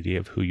identity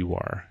of who you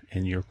are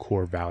and your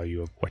core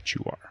value of what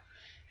you are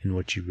and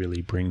what you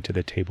really bring to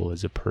the table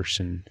as a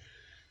person,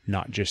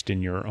 not just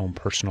in your own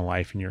personal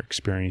life and your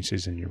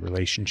experiences and your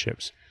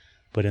relationships,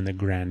 but in the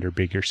grander,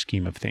 bigger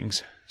scheme of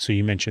things. So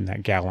you mentioned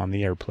that gal on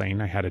the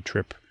airplane. I had a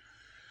trip,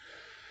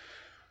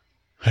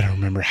 I don't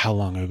remember how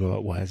long ago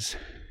it was,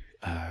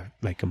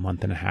 like a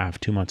month and a half,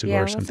 2 months ago,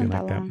 or something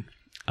like that.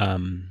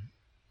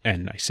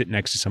 And I sit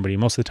next to somebody.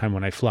 Most of the time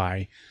when I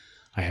fly,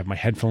 I have my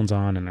headphones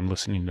on and I'm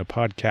listening to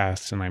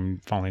podcasts and I'm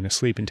falling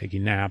asleep and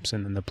taking naps,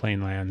 and then the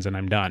plane lands and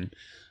I'm done.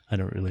 I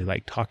don't really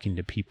like talking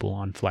to people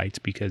on flights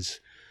because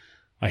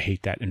I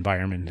hate that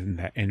environment and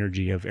that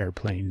energy of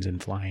airplanes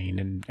and flying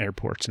and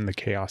airports and the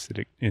chaos that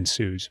it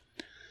ensues.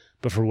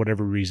 But for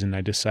whatever reason, I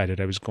decided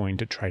I was going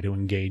to try to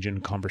engage in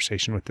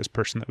conversation with this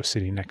person that was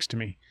sitting next to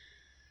me.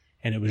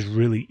 And it was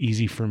really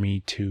easy for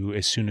me to,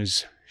 as soon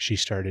as she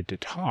started to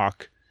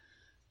talk,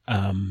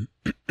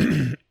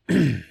 it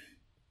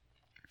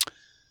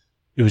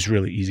was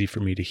really easy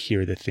for me to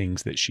hear the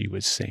things that she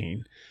was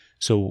saying.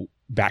 So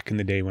back in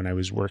the day when I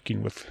was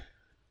working with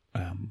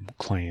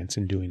clients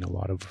and doing a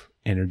lot of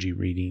energy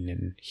reading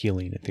and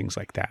healing and things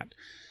like that,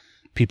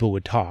 people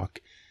would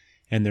talk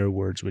and their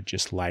words would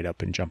just light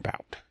up and jump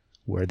out,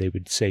 where they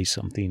would say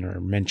something or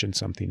mention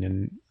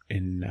something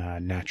in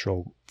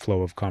natural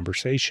flow of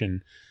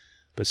conversation,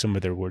 but some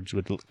of their words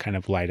would kind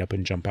of light up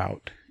and jump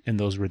out. And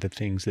those were the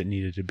things that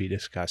needed to be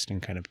discussed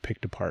and kind of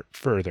picked apart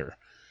further.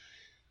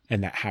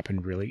 And that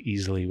happened really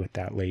easily with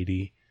that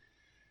lady.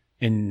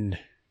 And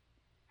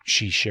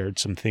she shared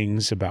some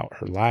things about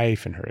her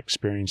life and her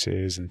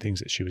experiences and things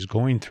that she was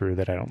going through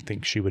that I don't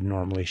think she would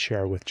normally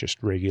share with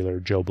just regular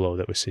Joe Blow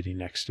that was sitting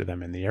next to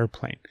them in the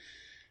airplane.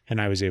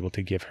 And I was able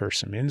to give her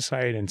some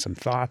insight and some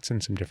thoughts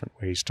and some different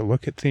ways to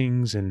look at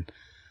things, and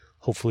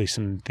hopefully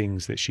some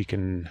things that she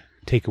can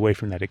take away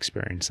from that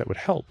experience that would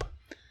help,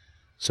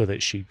 so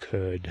that she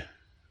could,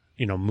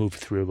 move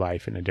through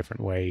life in a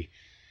different way,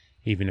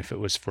 even if it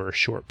was for a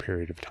short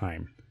period of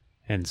time.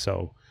 And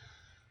so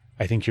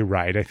I think you're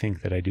right. I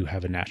think that I do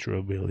have a natural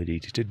ability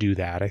to do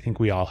that. I think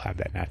we all have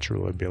that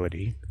natural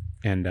ability.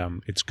 And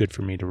it's good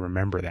for me to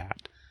remember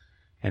that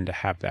and to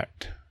have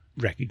that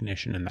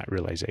recognition and that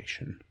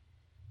realization.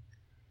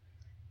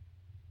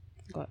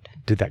 Good.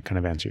 Did that kind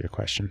of answer your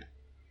question?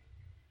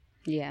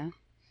 Yeah.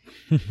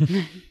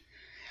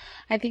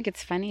 I think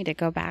it's funny to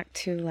go back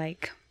to,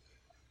 like,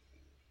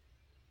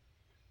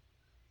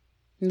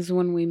 this is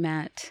when we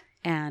met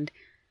and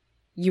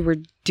you were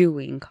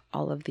doing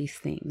all of these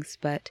things,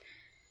 but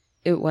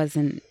it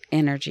wasn't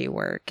energy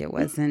work. It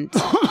wasn't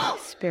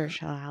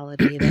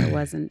spirituality. There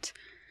wasn't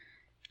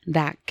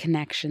that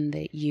connection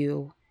that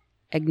you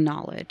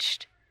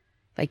acknowledged.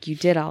 Like, you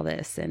did all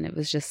this and it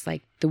was just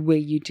like the way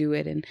you do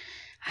it. And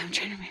I'm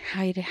trying to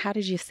remember how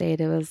did you say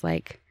it? It was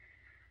like,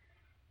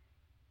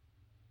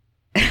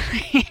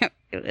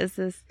 it was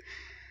this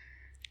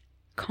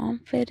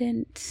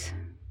confident,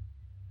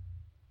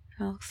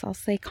 I'll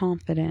say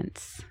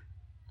confidence,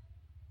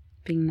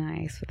 being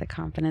nice with the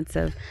confidence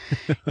of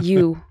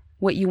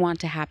what you want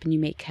to happen, you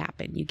make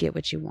happen. You get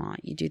what you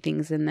want. You do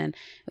things. And then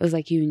it was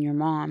like you and your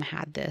mom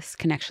had this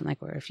connection,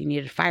 like where if you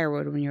needed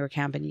firewood when you were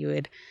camping, you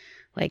would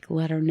like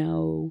let her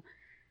know.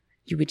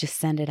 You would just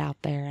send it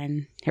out there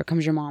and here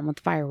comes your mom with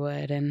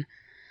firewood, and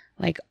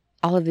like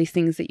all of these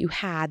things that you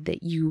had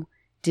that you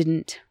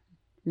didn't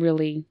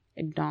really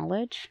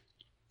acknowledge.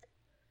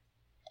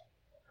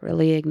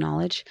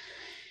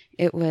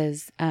 It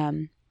was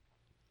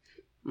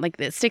like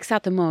that sticks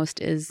out the most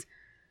is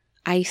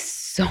I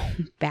so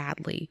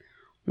badly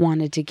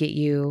wanted to get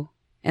you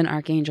an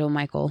Archangel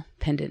Michael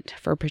pendant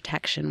for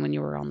protection when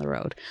you were on the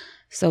road.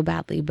 So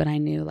badly, but I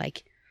knew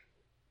like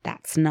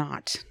that's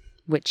not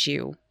what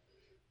you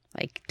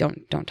like.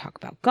 Don't talk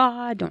about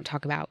God. Don't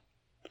talk about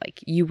like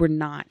you were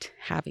not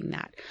having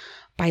that.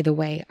 By the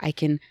way, I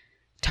can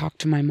talk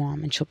to my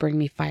mom and she'll bring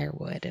me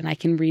firewood, and I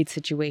can read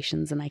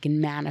situations and I can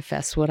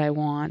manifest what I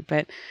want,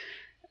 but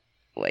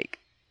like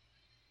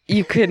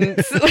you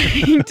couldn't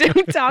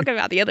don't talk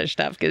about the other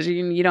stuff because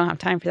you don't have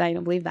time for that. You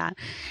don't believe that.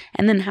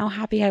 And then how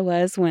happy I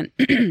was when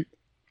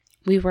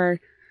we were,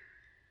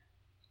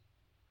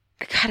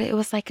 God, it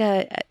was like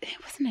it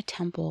wasn't a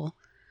temple.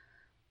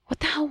 What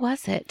the hell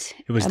was it?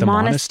 It was a the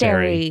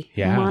monastery.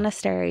 Yeah.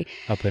 Monastery.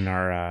 Up in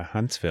our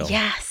Huntsville.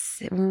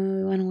 Yes. When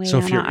we went away So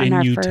if you're in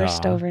our Utah,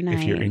 first overnight.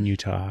 if you're in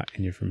Utah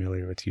and you're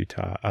familiar with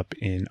Utah, up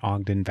in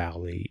Ogden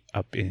Valley,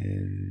 up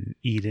in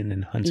Eden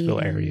and Huntsville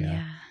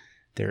area,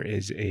 there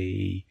is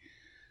a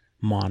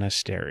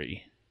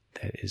monastery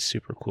that is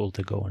super cool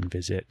to go and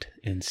visit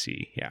and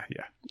see. Yeah.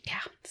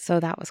 So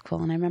that was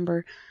cool. And I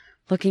remember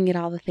looking at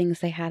all the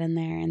things they had in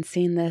there and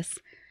seeing this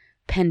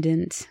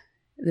pendant,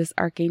 this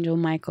Archangel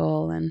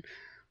Michael, and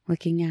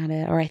looking at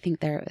it, or I think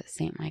there it was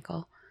Saint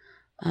Michael,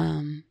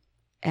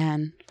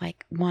 and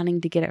like wanting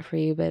to get it for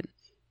you, but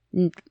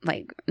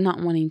like not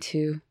wanting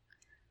to,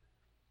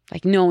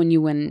 like knowing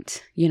you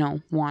wouldn't,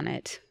 want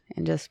it,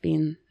 and just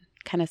being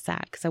kind of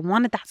sad because I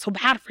wanted that so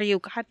bad for you.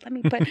 God, let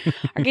me put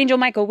Archangel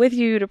Michael with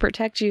you to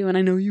protect you, and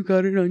I know you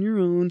got it on your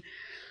own,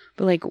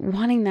 but like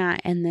wanting that,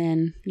 and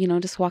then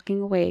just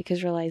walking away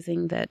because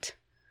realizing that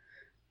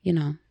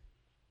not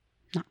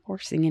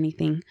forcing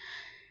anything.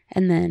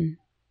 And then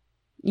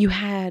you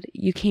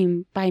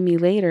came by me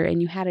later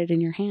and you had it in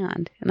your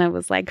hand, and I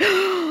was like,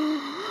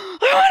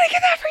 I want to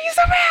get that for you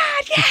so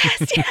bad.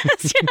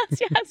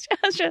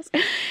 Yes.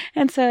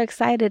 And so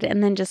excited.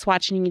 And then just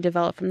watching you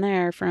develop from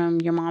there, from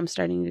your mom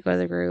starting to go to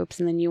the groups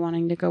and then you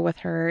wanting to go with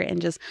her,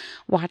 and just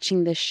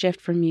watching this shift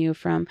from you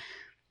from,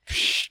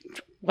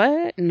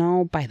 what?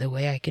 No, by the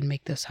way, I can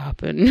make this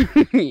happen,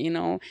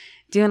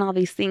 doing all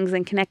these things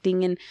and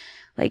connecting. And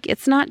like,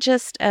 it's not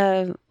just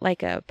a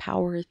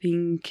power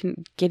thing,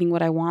 getting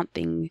what I want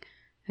thing.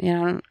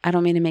 I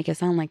don't mean to make it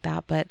sound like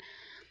that, but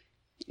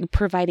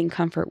providing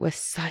comfort was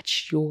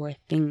such your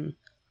thing.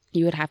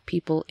 You would have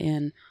people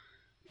in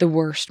the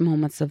worst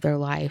moments of their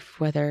life,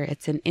 whether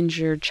it's an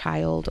injured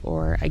child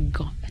or a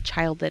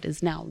child that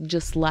is now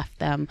just left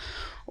them,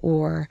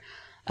 or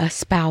a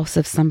spouse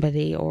of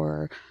somebody,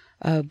 or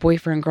a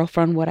boyfriend,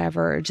 girlfriend,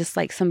 whatever, just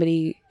like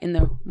somebody in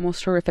the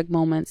most horrific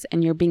moments,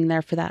 and you're being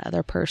there for that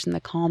other person, the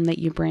calm that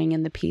you bring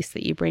and the peace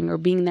that you bring, or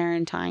being there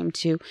in time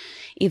to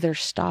either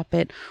stop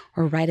it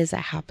or right as it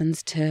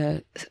happens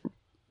to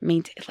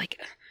maintain. Like,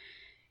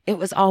 it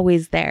was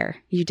always there.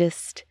 You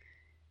just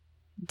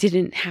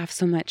didn't have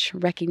so much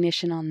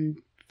recognition on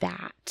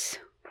that.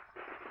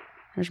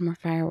 There's more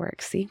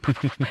fireworks, see?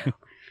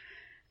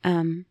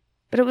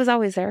 But it was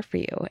always there for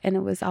you, and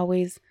it was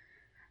always,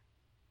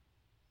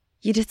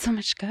 you did so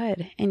much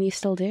good, and you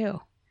still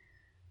do.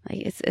 Like,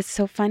 it's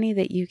so funny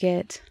that you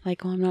get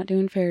like, oh, I'm not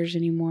doing fairs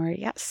anymore.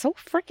 Yeah, so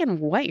freaking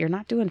what? You're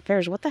not doing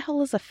fairs. What the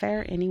hell is a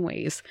fair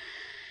anyways?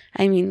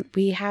 I mean,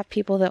 we have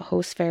people that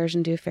host fairs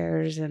and do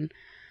fairs, and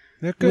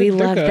we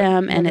love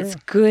them, and it's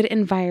good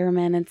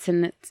environment.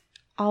 It's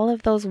all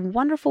of those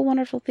wonderful,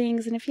 wonderful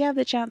things. And if you have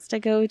the chance to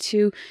go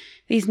to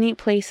these neat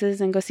places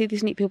and go see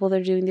these neat people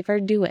that are doing the fair,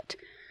 do it.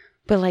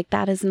 But like,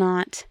 that is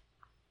not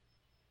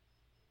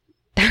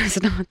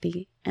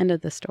the end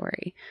of the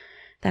story.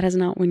 That is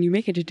not when you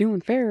make it to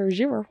doing fairs,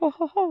 you're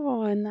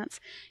and that's,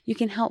 you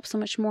can help so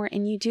much more.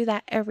 And you do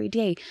that every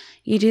day.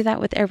 You do that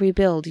with every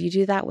build. You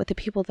do that with the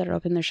people that are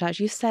open their shops.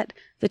 You set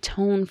the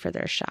tone for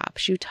their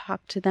shops. You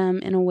talk to them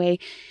in a way,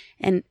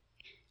 and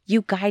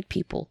you guide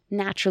people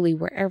naturally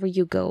wherever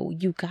you go.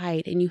 You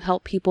guide and you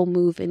help people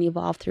move and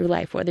evolve through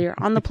life, whether you're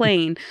on the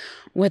plane,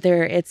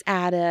 whether it's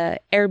at a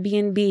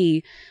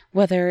Airbnb,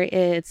 whether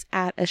it's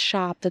at a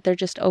shop that they're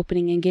just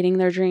opening and getting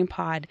their dream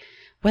pod,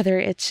 whether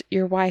it's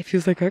your wife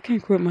who's like, I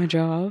can't quit my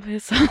job.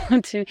 It's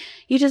all to,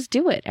 you just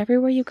do it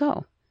everywhere you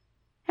go.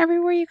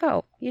 Everywhere you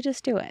go, you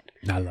just do it.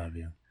 I love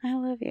you. I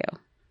love you.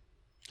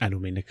 I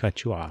don't mean to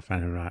cut you off.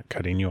 I'm not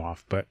cutting you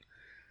off, but...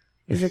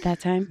 Is it that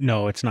time?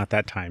 No, it's not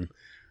that time.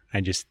 I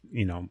just,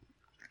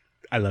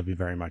 I love you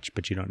very much,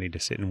 but you don't need to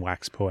sit and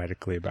wax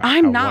poetically about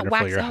I'm how not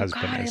wonderful wax. your Oh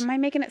husband God, is. am I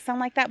making it sound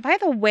like that? By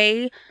the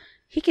way,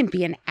 he can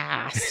be an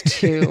ass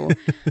too.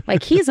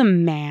 Like, he's a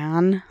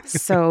man,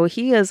 so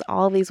he is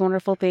all these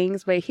wonderful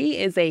things, but he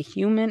is a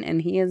human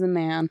and he is a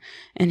man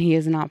and he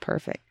is not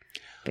perfect.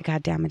 But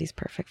God damn it, he's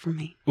perfect for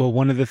me. Well,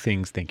 one of the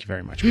things, thank you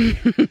very much,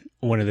 baby.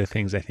 One of the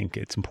things I think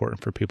it's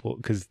important for people,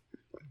 because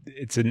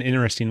it's an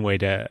interesting way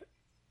to,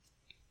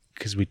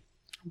 because we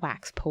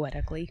Wax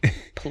poetically,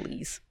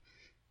 please.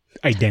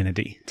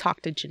 Identity.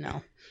 Talk to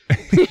Janelle.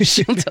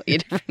 She'll tell you a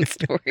different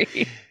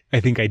story. I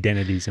think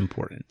identity is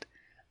important,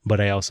 but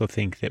I also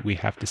think that we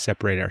have to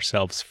separate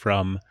ourselves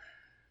from,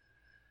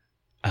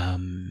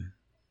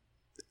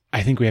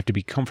 I think we have to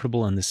be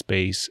comfortable in the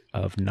space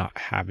of not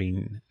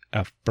having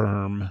a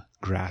firm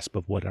grasp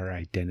of what our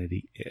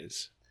identity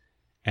is.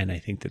 And I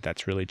think that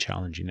that's really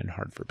challenging and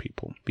hard for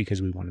people,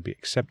 because we want to be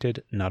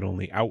accepted not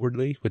only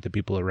outwardly with the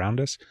people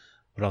around us,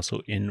 but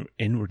also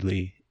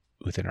inwardly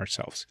within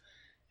ourselves.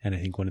 And I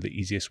think one of the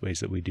easiest ways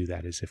that we do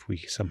that is if we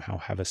somehow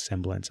have a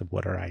semblance of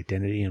what our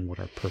identity and what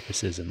our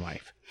purpose is in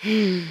life.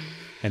 And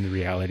the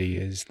reality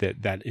is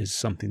that that is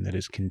something that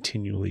is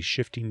continually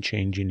shifting,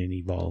 changing, and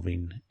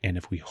evolving. And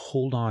if we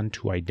hold on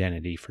to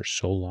identity for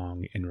so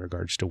long in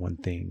regards to one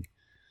thing,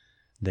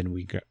 then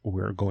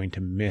we're going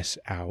to miss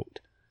out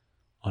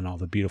on all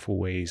the beautiful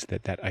ways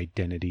that that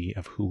identity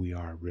of who we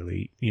are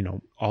really,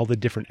 all the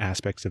different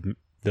aspects of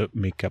that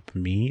make up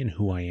me and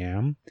who I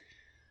am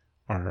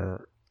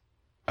are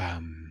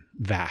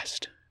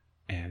vast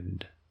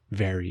and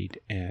varied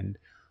and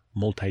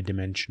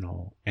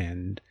multidimensional.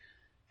 And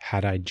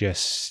had I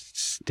just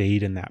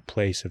stayed in that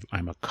place of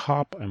I'm a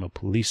cop, I'm a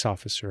police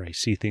officer, I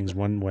see things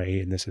one way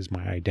and this is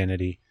my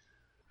identity,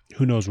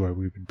 who knows where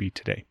we would be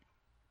today,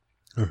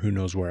 or who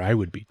knows where I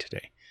would be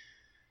today.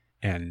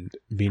 And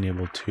being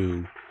able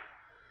to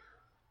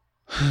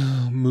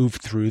move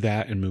through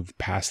that and move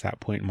past that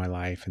point in my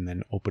life and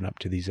then open up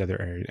to these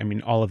other areas. I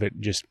mean, all of it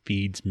just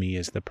feeds me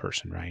as the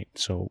person, right?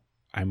 So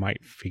I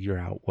might figure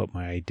out what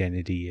my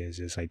identity is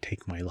as I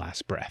take my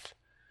last breath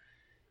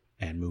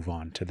and move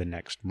on to the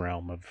next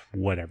realm of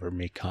whatever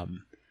may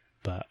come.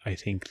 But I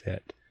think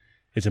that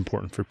it's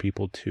important for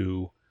people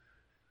to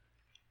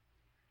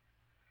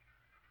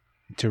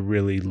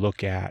really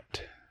look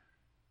at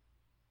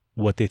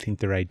what they think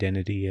their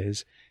identity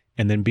is,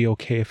 and then be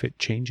okay if it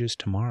changes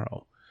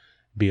tomorrow.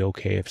 Be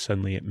okay if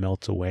suddenly it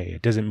melts away.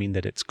 It doesn't mean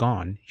that it's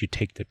gone. You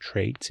take the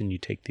traits and you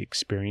take the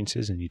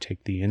experiences and you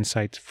take the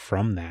insights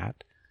from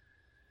that.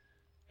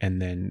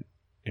 And then,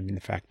 the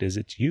fact is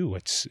it's you.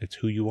 It's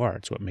who you are.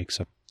 It's what makes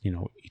up,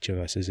 each of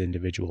us as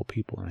individual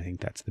people. And I think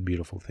that's the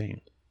beautiful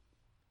thing.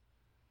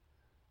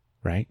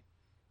 Right?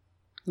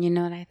 You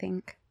know what I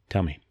think?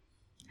 Tell me.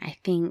 I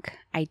think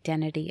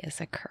identity is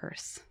a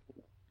curse.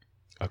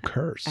 A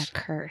curse? A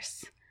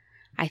curse.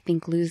 I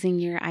think losing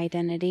your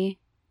identity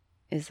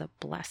is a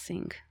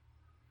blessing.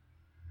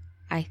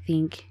 I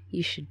think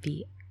you should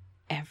be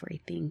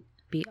everything,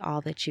 be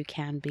all that you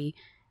can be,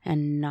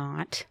 and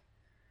not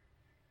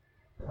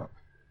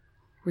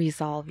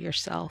resolve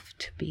yourself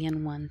to be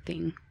in one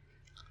thing.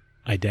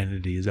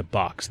 Identity is a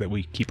box that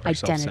we keep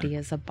ourselves Identity in.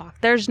 is a box.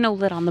 There's no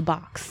lid on the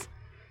box.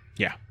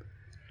 Yeah.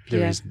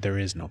 There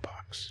is no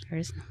box. There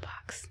is no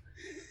box.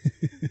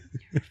 You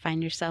ever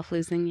find yourself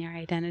losing your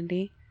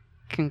identity?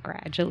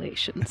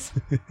 Congratulations.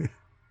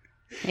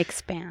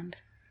 Expand.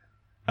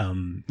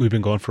 We've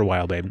been going for a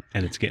while, babe,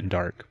 and it's getting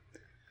dark.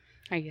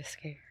 Are you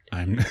scared?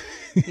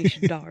 It's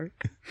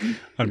dark.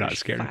 I'm not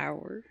scared.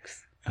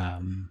 Fireworks.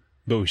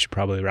 But we should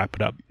probably wrap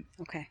it up.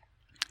 Okay.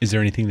 Is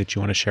there anything that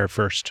you want to share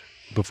first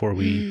before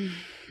we?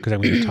 Because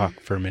I'm going to talk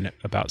for a minute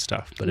about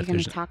stuff. But You're if going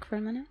there's to talk for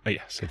a minute?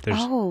 Yes, if there's.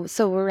 Oh,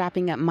 so we're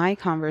wrapping up my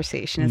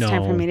conversation. It's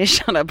time for No. me to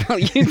shut up while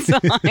you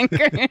talk.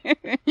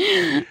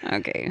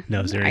 Okay.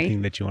 No, is there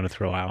anything that you want to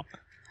throw out?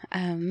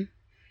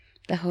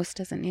 The host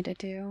doesn't need to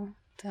do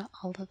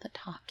all of the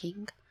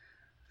talking.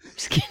 I'm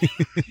just kidding.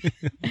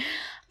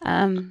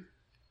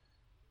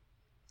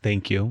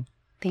 Thank you.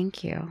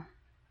 Thank you.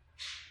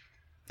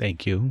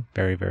 Thank you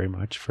very, very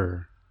much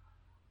for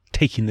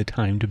taking the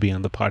time to be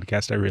on the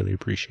podcast. I really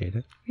appreciate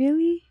it.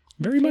 Really?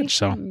 Very much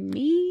so.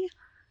 Me?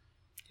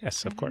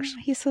 Yes, of course.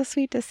 He's so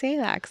sweet to say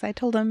that because I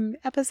told him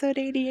episode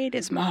 88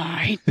 is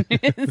mine.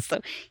 So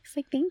he's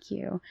like, thank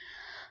you.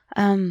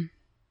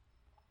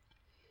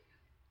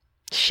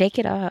 Shake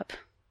it up.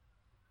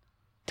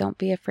 Don't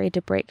be afraid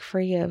to break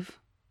free of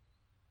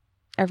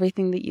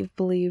everything that you've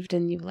believed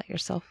and you've let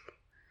yourself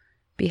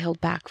be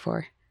held back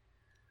for.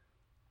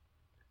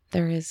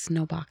 There is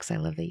no box. I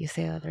love that you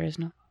say that. There is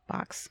no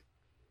box.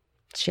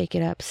 Shake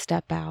it up.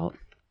 Step out.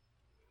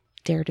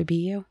 Dare to be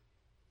you.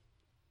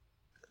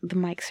 The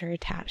mics are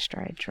attached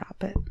or I'd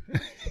drop it.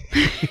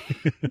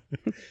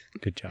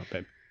 Good job,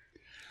 babe.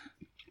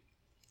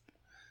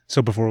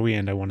 So before we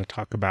end, I want to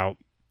talk about,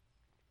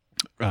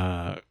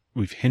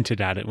 we've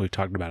hinted at it, we've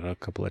talked about it a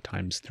couple of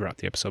times throughout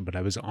the episode, but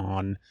I was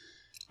on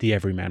the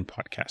Everyman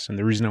podcast. And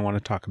the reason I want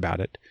to talk about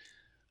it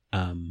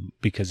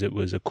because it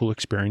was a cool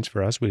experience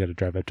for us. We got to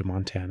drive up to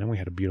Montana. We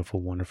had a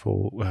beautiful,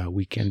 wonderful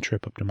weekend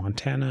trip up to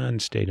Montana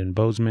and stayed in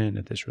Bozeman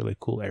at this really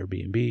cool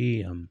Airbnb.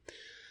 It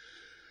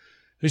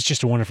was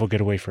just a wonderful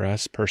getaway for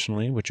us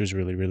personally, which was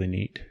really, really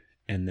neat.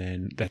 And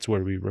then that's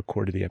where we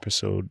recorded the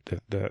episode,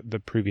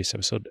 the previous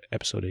episode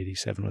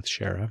 87 with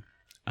Shara.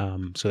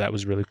 So that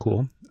was really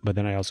cool. But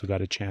then I also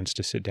got a chance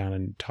to sit down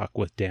and talk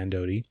with Dan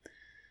Doty.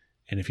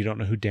 And if you don't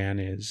know who Dan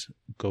is,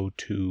 go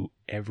to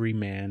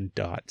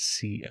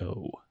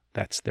everyman.co.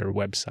 That's their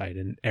website.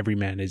 And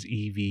Everyman is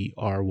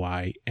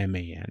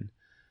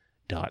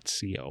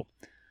EVRYMAN.co.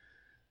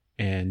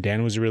 And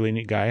Dan was a really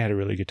neat guy. I had a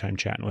really good time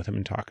chatting with him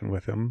and talking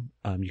with him.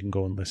 You can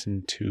go and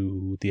listen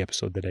to the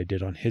episode that I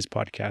did on his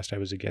podcast. I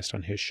was a guest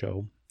on his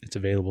show. It's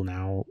available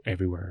now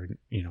everywhere.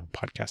 You know,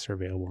 podcasts are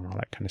available and all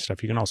that kind of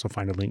stuff. You can also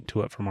find a link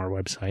to it from our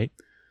website.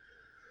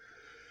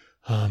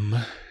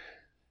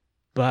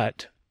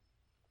 But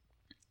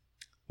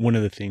one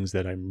of the things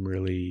that I'm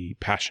really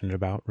passionate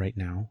about right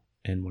now,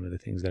 and one of the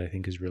things that I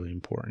think is really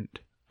important,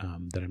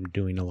 that I'm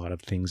doing a lot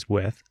of things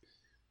with,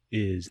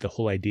 is the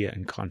whole idea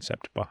and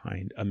concept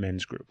behind a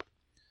men's group.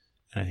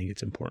 And I think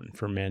it's important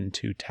for men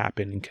to tap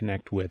in and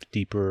connect with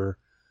deeper,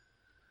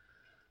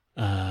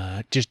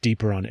 just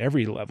deeper on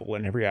every level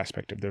and every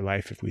aspect of their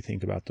life. If we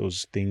think about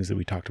those things that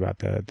we talked about,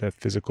 the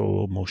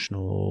physical,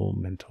 emotional,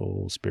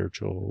 mental,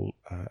 spiritual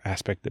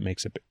aspect that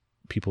makes up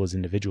people as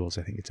individuals,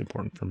 I think it's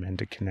important for men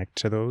to connect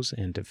to those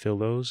and to feel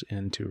those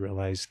and to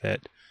realize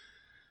that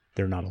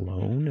they're not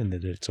alone and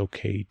that it's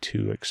okay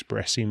to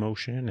express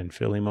emotion and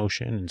feel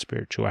emotion and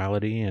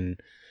spirituality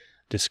and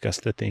discuss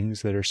the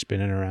things that are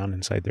spinning around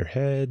inside their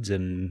heads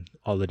and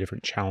all the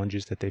different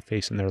challenges that they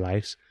face in their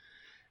lives.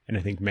 And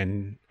I think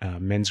men's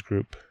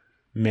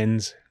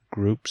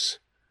groups,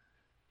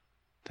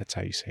 that's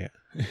how you say it.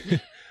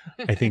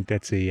 I think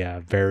that's a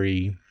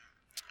very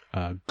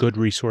good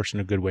resource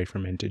and a good way for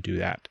men to do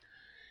that.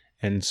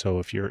 And so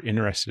if you're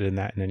interested in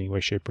that in any way,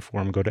 shape, or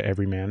form, go to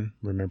Everyman.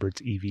 Remember,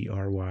 it's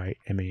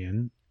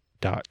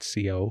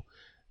EVRYMAN.co.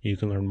 You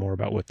can learn more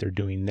about what they're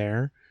doing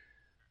there.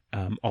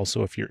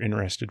 Also, if you're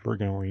interested, we're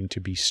going to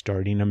be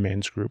starting a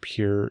men's group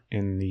here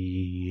in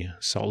the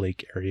Salt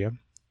Lake area.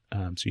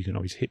 So you can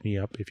always hit me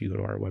up if you go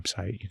to our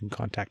website. You can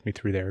contact me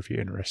through there if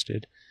you're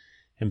interested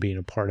in being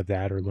a part of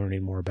that or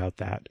learning more about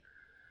that.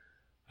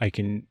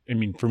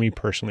 For me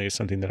personally, it's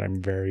something that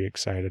I'm very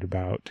excited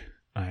about.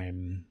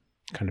 I'm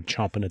kind of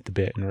chomping at the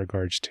bit in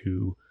regards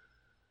to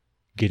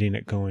getting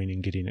it going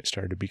and getting it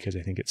started, because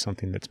I think it's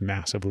something that's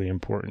massively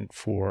important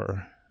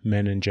for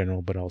men in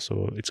general, but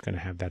also it's going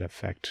to have that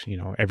effect. You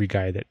know, every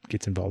guy that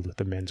gets involved with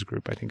the men's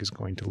group, I think, is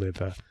going to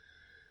live a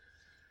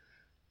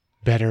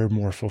better,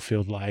 more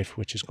fulfilled life,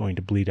 which is going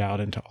to bleed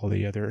out into all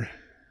the other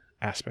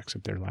aspects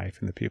of their life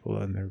and the people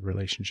and their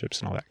relationships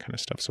and all that kind of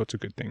stuff. So it's a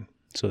good thing.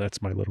 So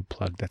that's my little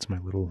plug. That's my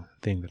little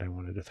thing that I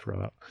wanted to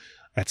throw out.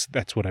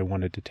 That's what I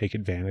wanted to take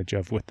advantage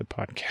of with the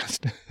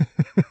podcast.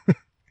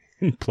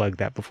 And plug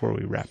that before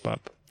we wrap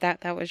up.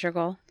 That was your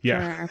goal?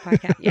 Yeah. For our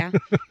podcast? Yeah.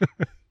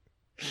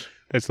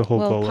 That's the whole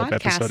goal of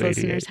episode 88.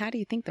 Listeners, how do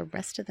you think the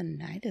rest of the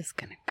night is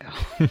going to go?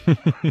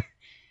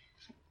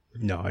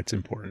 No, it's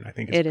important. I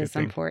think it's it is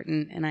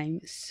important, and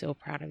I'm so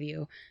proud of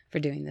you for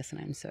doing this,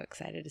 and I'm so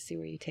excited to see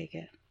where you take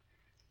it.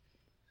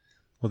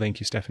 Well,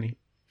 thank you, Stephanie.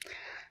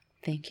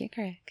 Thank you,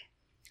 Greg.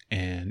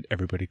 And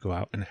everybody go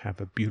out and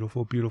have a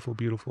beautiful, beautiful,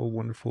 beautiful,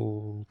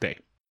 wonderful day.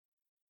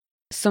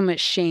 So much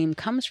shame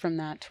comes from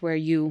that, where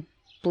you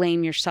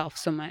blame yourself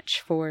so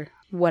much for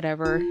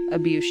whatever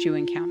abuse you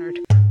encountered.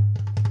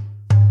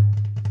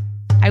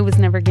 I was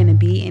never going to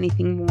be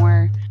anything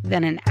more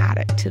than an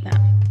addict to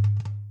them.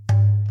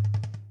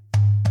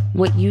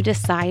 What you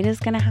decide is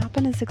going to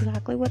happen is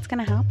exactly what's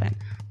going to happen.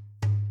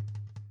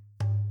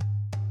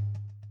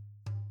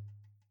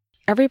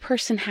 Every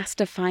person has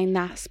to find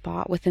that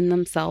spot within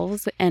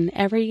themselves, and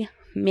every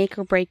make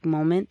or break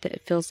moment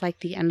that feels like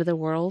the end of the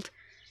world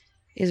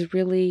is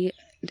really,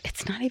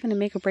 it's not even a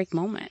make or break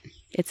moment.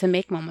 It's a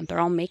make moment. They're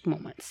all make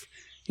moments.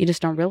 You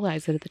just don't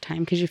realize it at the time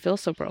because you feel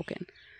so broken.